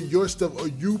for your stuff or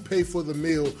you pay for the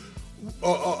meal.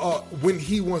 When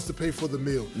he wants to pay for the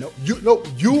meal, no. I'm gonna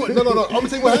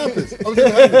tell you what happens.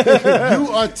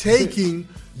 You are taking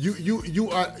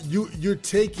you're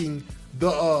taking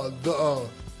the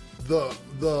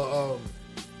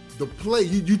play.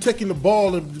 You taking the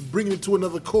ball and bringing it to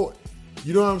another court.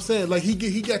 You know what I'm saying? Like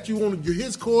he got you on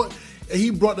his court and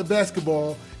he brought the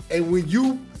basketball. And when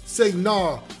you say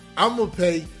nah, I'm gonna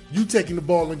pay. You taking the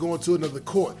ball and going to another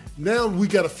court. Now we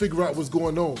got to figure out what's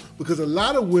going on because a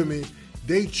lot of women,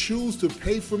 they choose to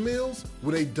pay for meals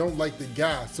when they don't like the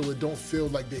guy, so it don't feel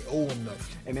like they owe him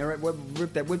nothing. Hey man,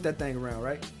 whip that thing around,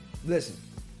 right? Listen,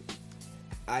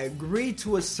 I agree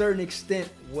to a certain extent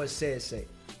what said say,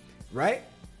 right?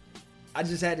 I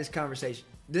just had this conversation.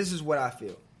 This is what I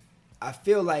feel. I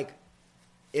feel like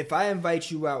if I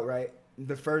invite you out, right,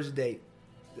 the first date,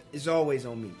 it's always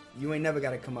on me. You ain't never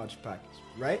got to come out your pockets,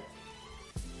 right?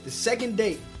 The second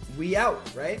date, we out,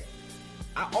 right?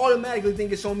 I automatically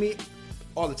think it's on me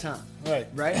all the time.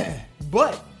 Right?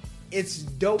 But it's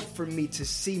dope for me to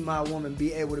see my woman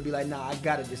be able to be like, nah, I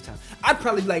got it this time. I'd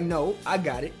probably be like, no, I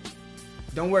got it.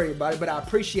 Don't worry about it. But I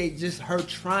appreciate just her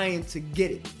trying to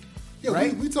get it. Yeah,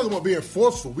 right? we talking about being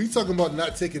forceful. We talking about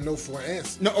not taking no for an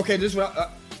answer. No, okay, this is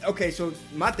what okay, so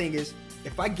my thing is,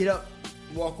 if I get up,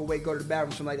 walk away, go to the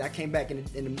bathroom, something like that, I came back and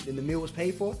the meal was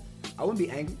paid for, I wouldn't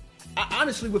be angry. I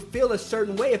honestly would feel a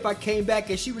certain way if I came back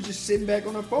and she was just sitting back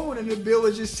on her phone and the bill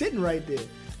was just sitting right there.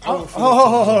 Hold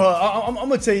on. I'm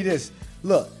gonna tell you this.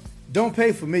 Look, don't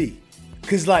pay for me,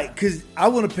 cause I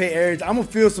want to pay everything. I'm gonna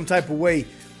feel some type of way.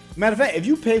 Matter of fact, if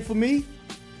you pay for me,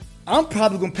 I'm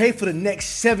probably gonna pay for the next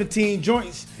 17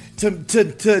 joints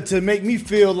to make me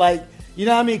feel like, you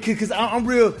know what I mean? Cause I'm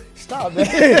real. Stop,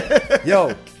 man.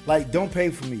 Yo, like, don't pay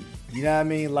for me. You know what I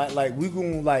mean? Like we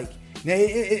gonna like. Now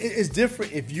it's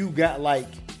different if you got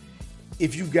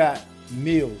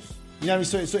meals. You know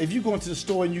what I mean? So if you go into the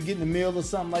store and you getting a meal or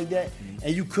something like that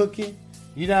and you cooking,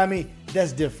 you know what I mean?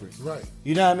 That's different. Right.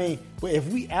 You know what I mean? But if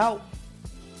we out,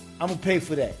 I'm gonna pay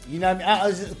for that. You know what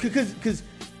I mean? Because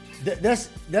that's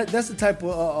the type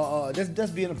of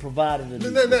that's being a provider.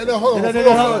 No, hold on.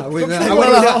 I wasn't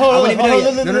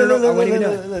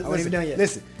even done yet.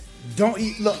 Listen, don't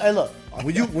eat. Look.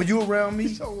 When you around me,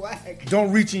 so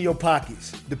don't reach in your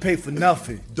pockets to pay for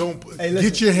nothing.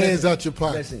 Get your hands out your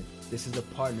pocket. Listen, this is a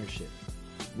partnership.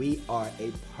 We are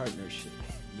a partnership,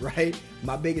 right?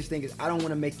 My biggest thing is I don't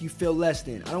want to make you feel less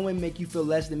than. I don't want to make you feel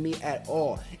less than me at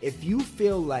all. If you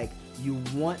feel like you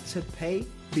want to pay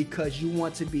because you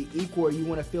want to be equal or you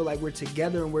want to feel like we're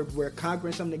together and we're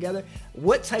conquering something together,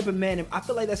 what type of man am I?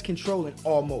 Feel like that's controlling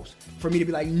almost. For me to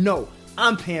be like, no,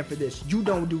 I'm paying for this. You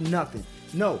don't do nothing.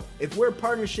 No, if we're a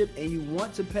partnership and you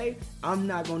want to pay, I'm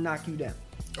not gonna knock you down.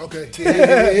 Okay.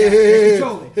 Here's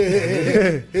what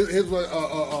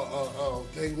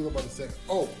hang on about a second.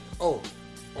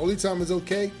 Only time it's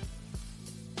okay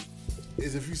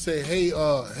is if you say, hey,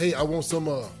 I want some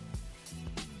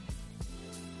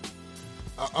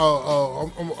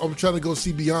I'm trying to go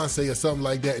see Beyonce or something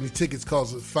like that, and the tickets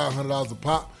cost $500 a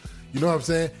pop. You know what I'm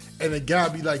saying? And the guy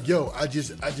be like, yo, I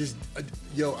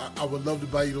would love to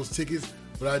buy you those tickets,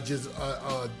 but I just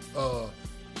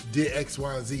did X,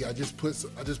 Y, and Z. I just put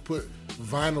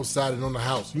vinyl siding on the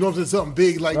house. You know what I'm saying? Something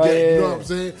big like that. Yeah. You know what I'm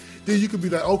saying? Then you could be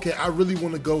like, okay, I really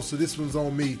want to go, so this one's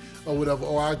on me or whatever.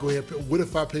 Or I go ahead. What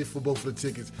if I pay for both of the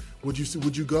tickets? Would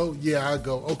you go? Yeah, I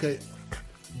go. Okay,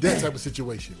 that type of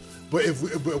situation. But if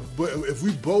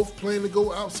we both plan to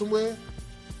go out somewhere.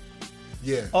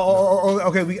 Yeah.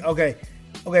 Okay.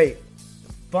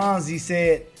 Fonzie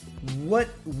said, "What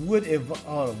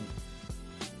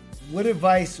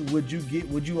advice would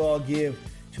you all give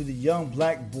to the young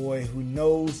black boy who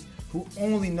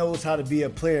only knows how to be a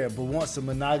player but wants a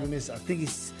monogamous? I think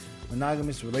it's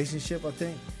monogamous relationship. I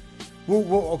think.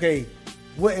 Okay.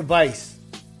 What advice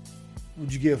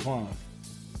would you give Fonz?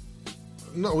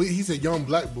 No, he said young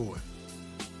black boy.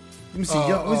 Let me see.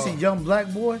 Young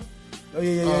black boy. Oh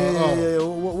yeah.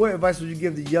 What advice would you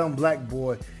give the young black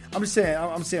boy? I'm saying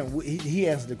he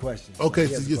answered the question. Okay,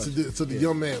 so the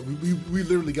young man, we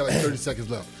literally got like 30 seconds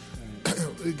left.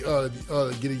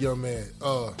 Get a young man.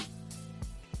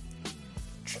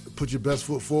 Put your best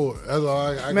foot forward. That's all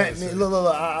I gotta say.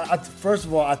 Look. First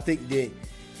of all, I think that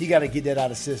he got to get that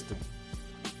out of the system.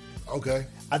 Okay.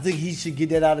 I think he should get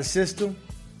that out of the system.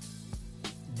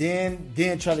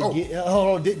 then try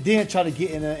to then try to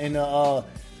get in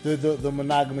the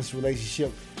monogamous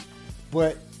relationship.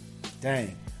 But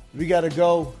dang, we gotta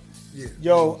go. Yeah.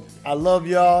 Yo, I love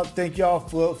y'all. Thank y'all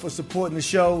for supporting the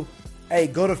show. Hey,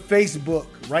 go to Facebook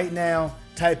right now.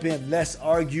 Type in "Let's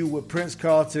Argue with Prince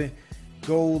Carlton."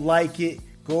 Go like it.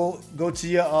 Go to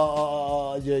your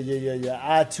iTunes,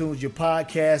 your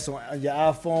podcast on your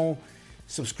iPhone.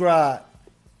 Subscribe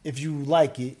if you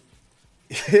like it.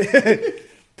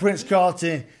 Prince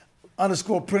Carlton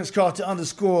 _Prince Carlton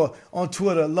 _ on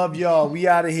Twitter. Love y'all. We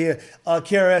out of here.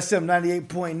 KRSM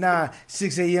 98.9,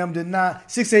 6 a.m.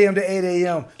 to 8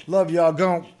 a.m. Love y'all.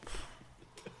 Gone.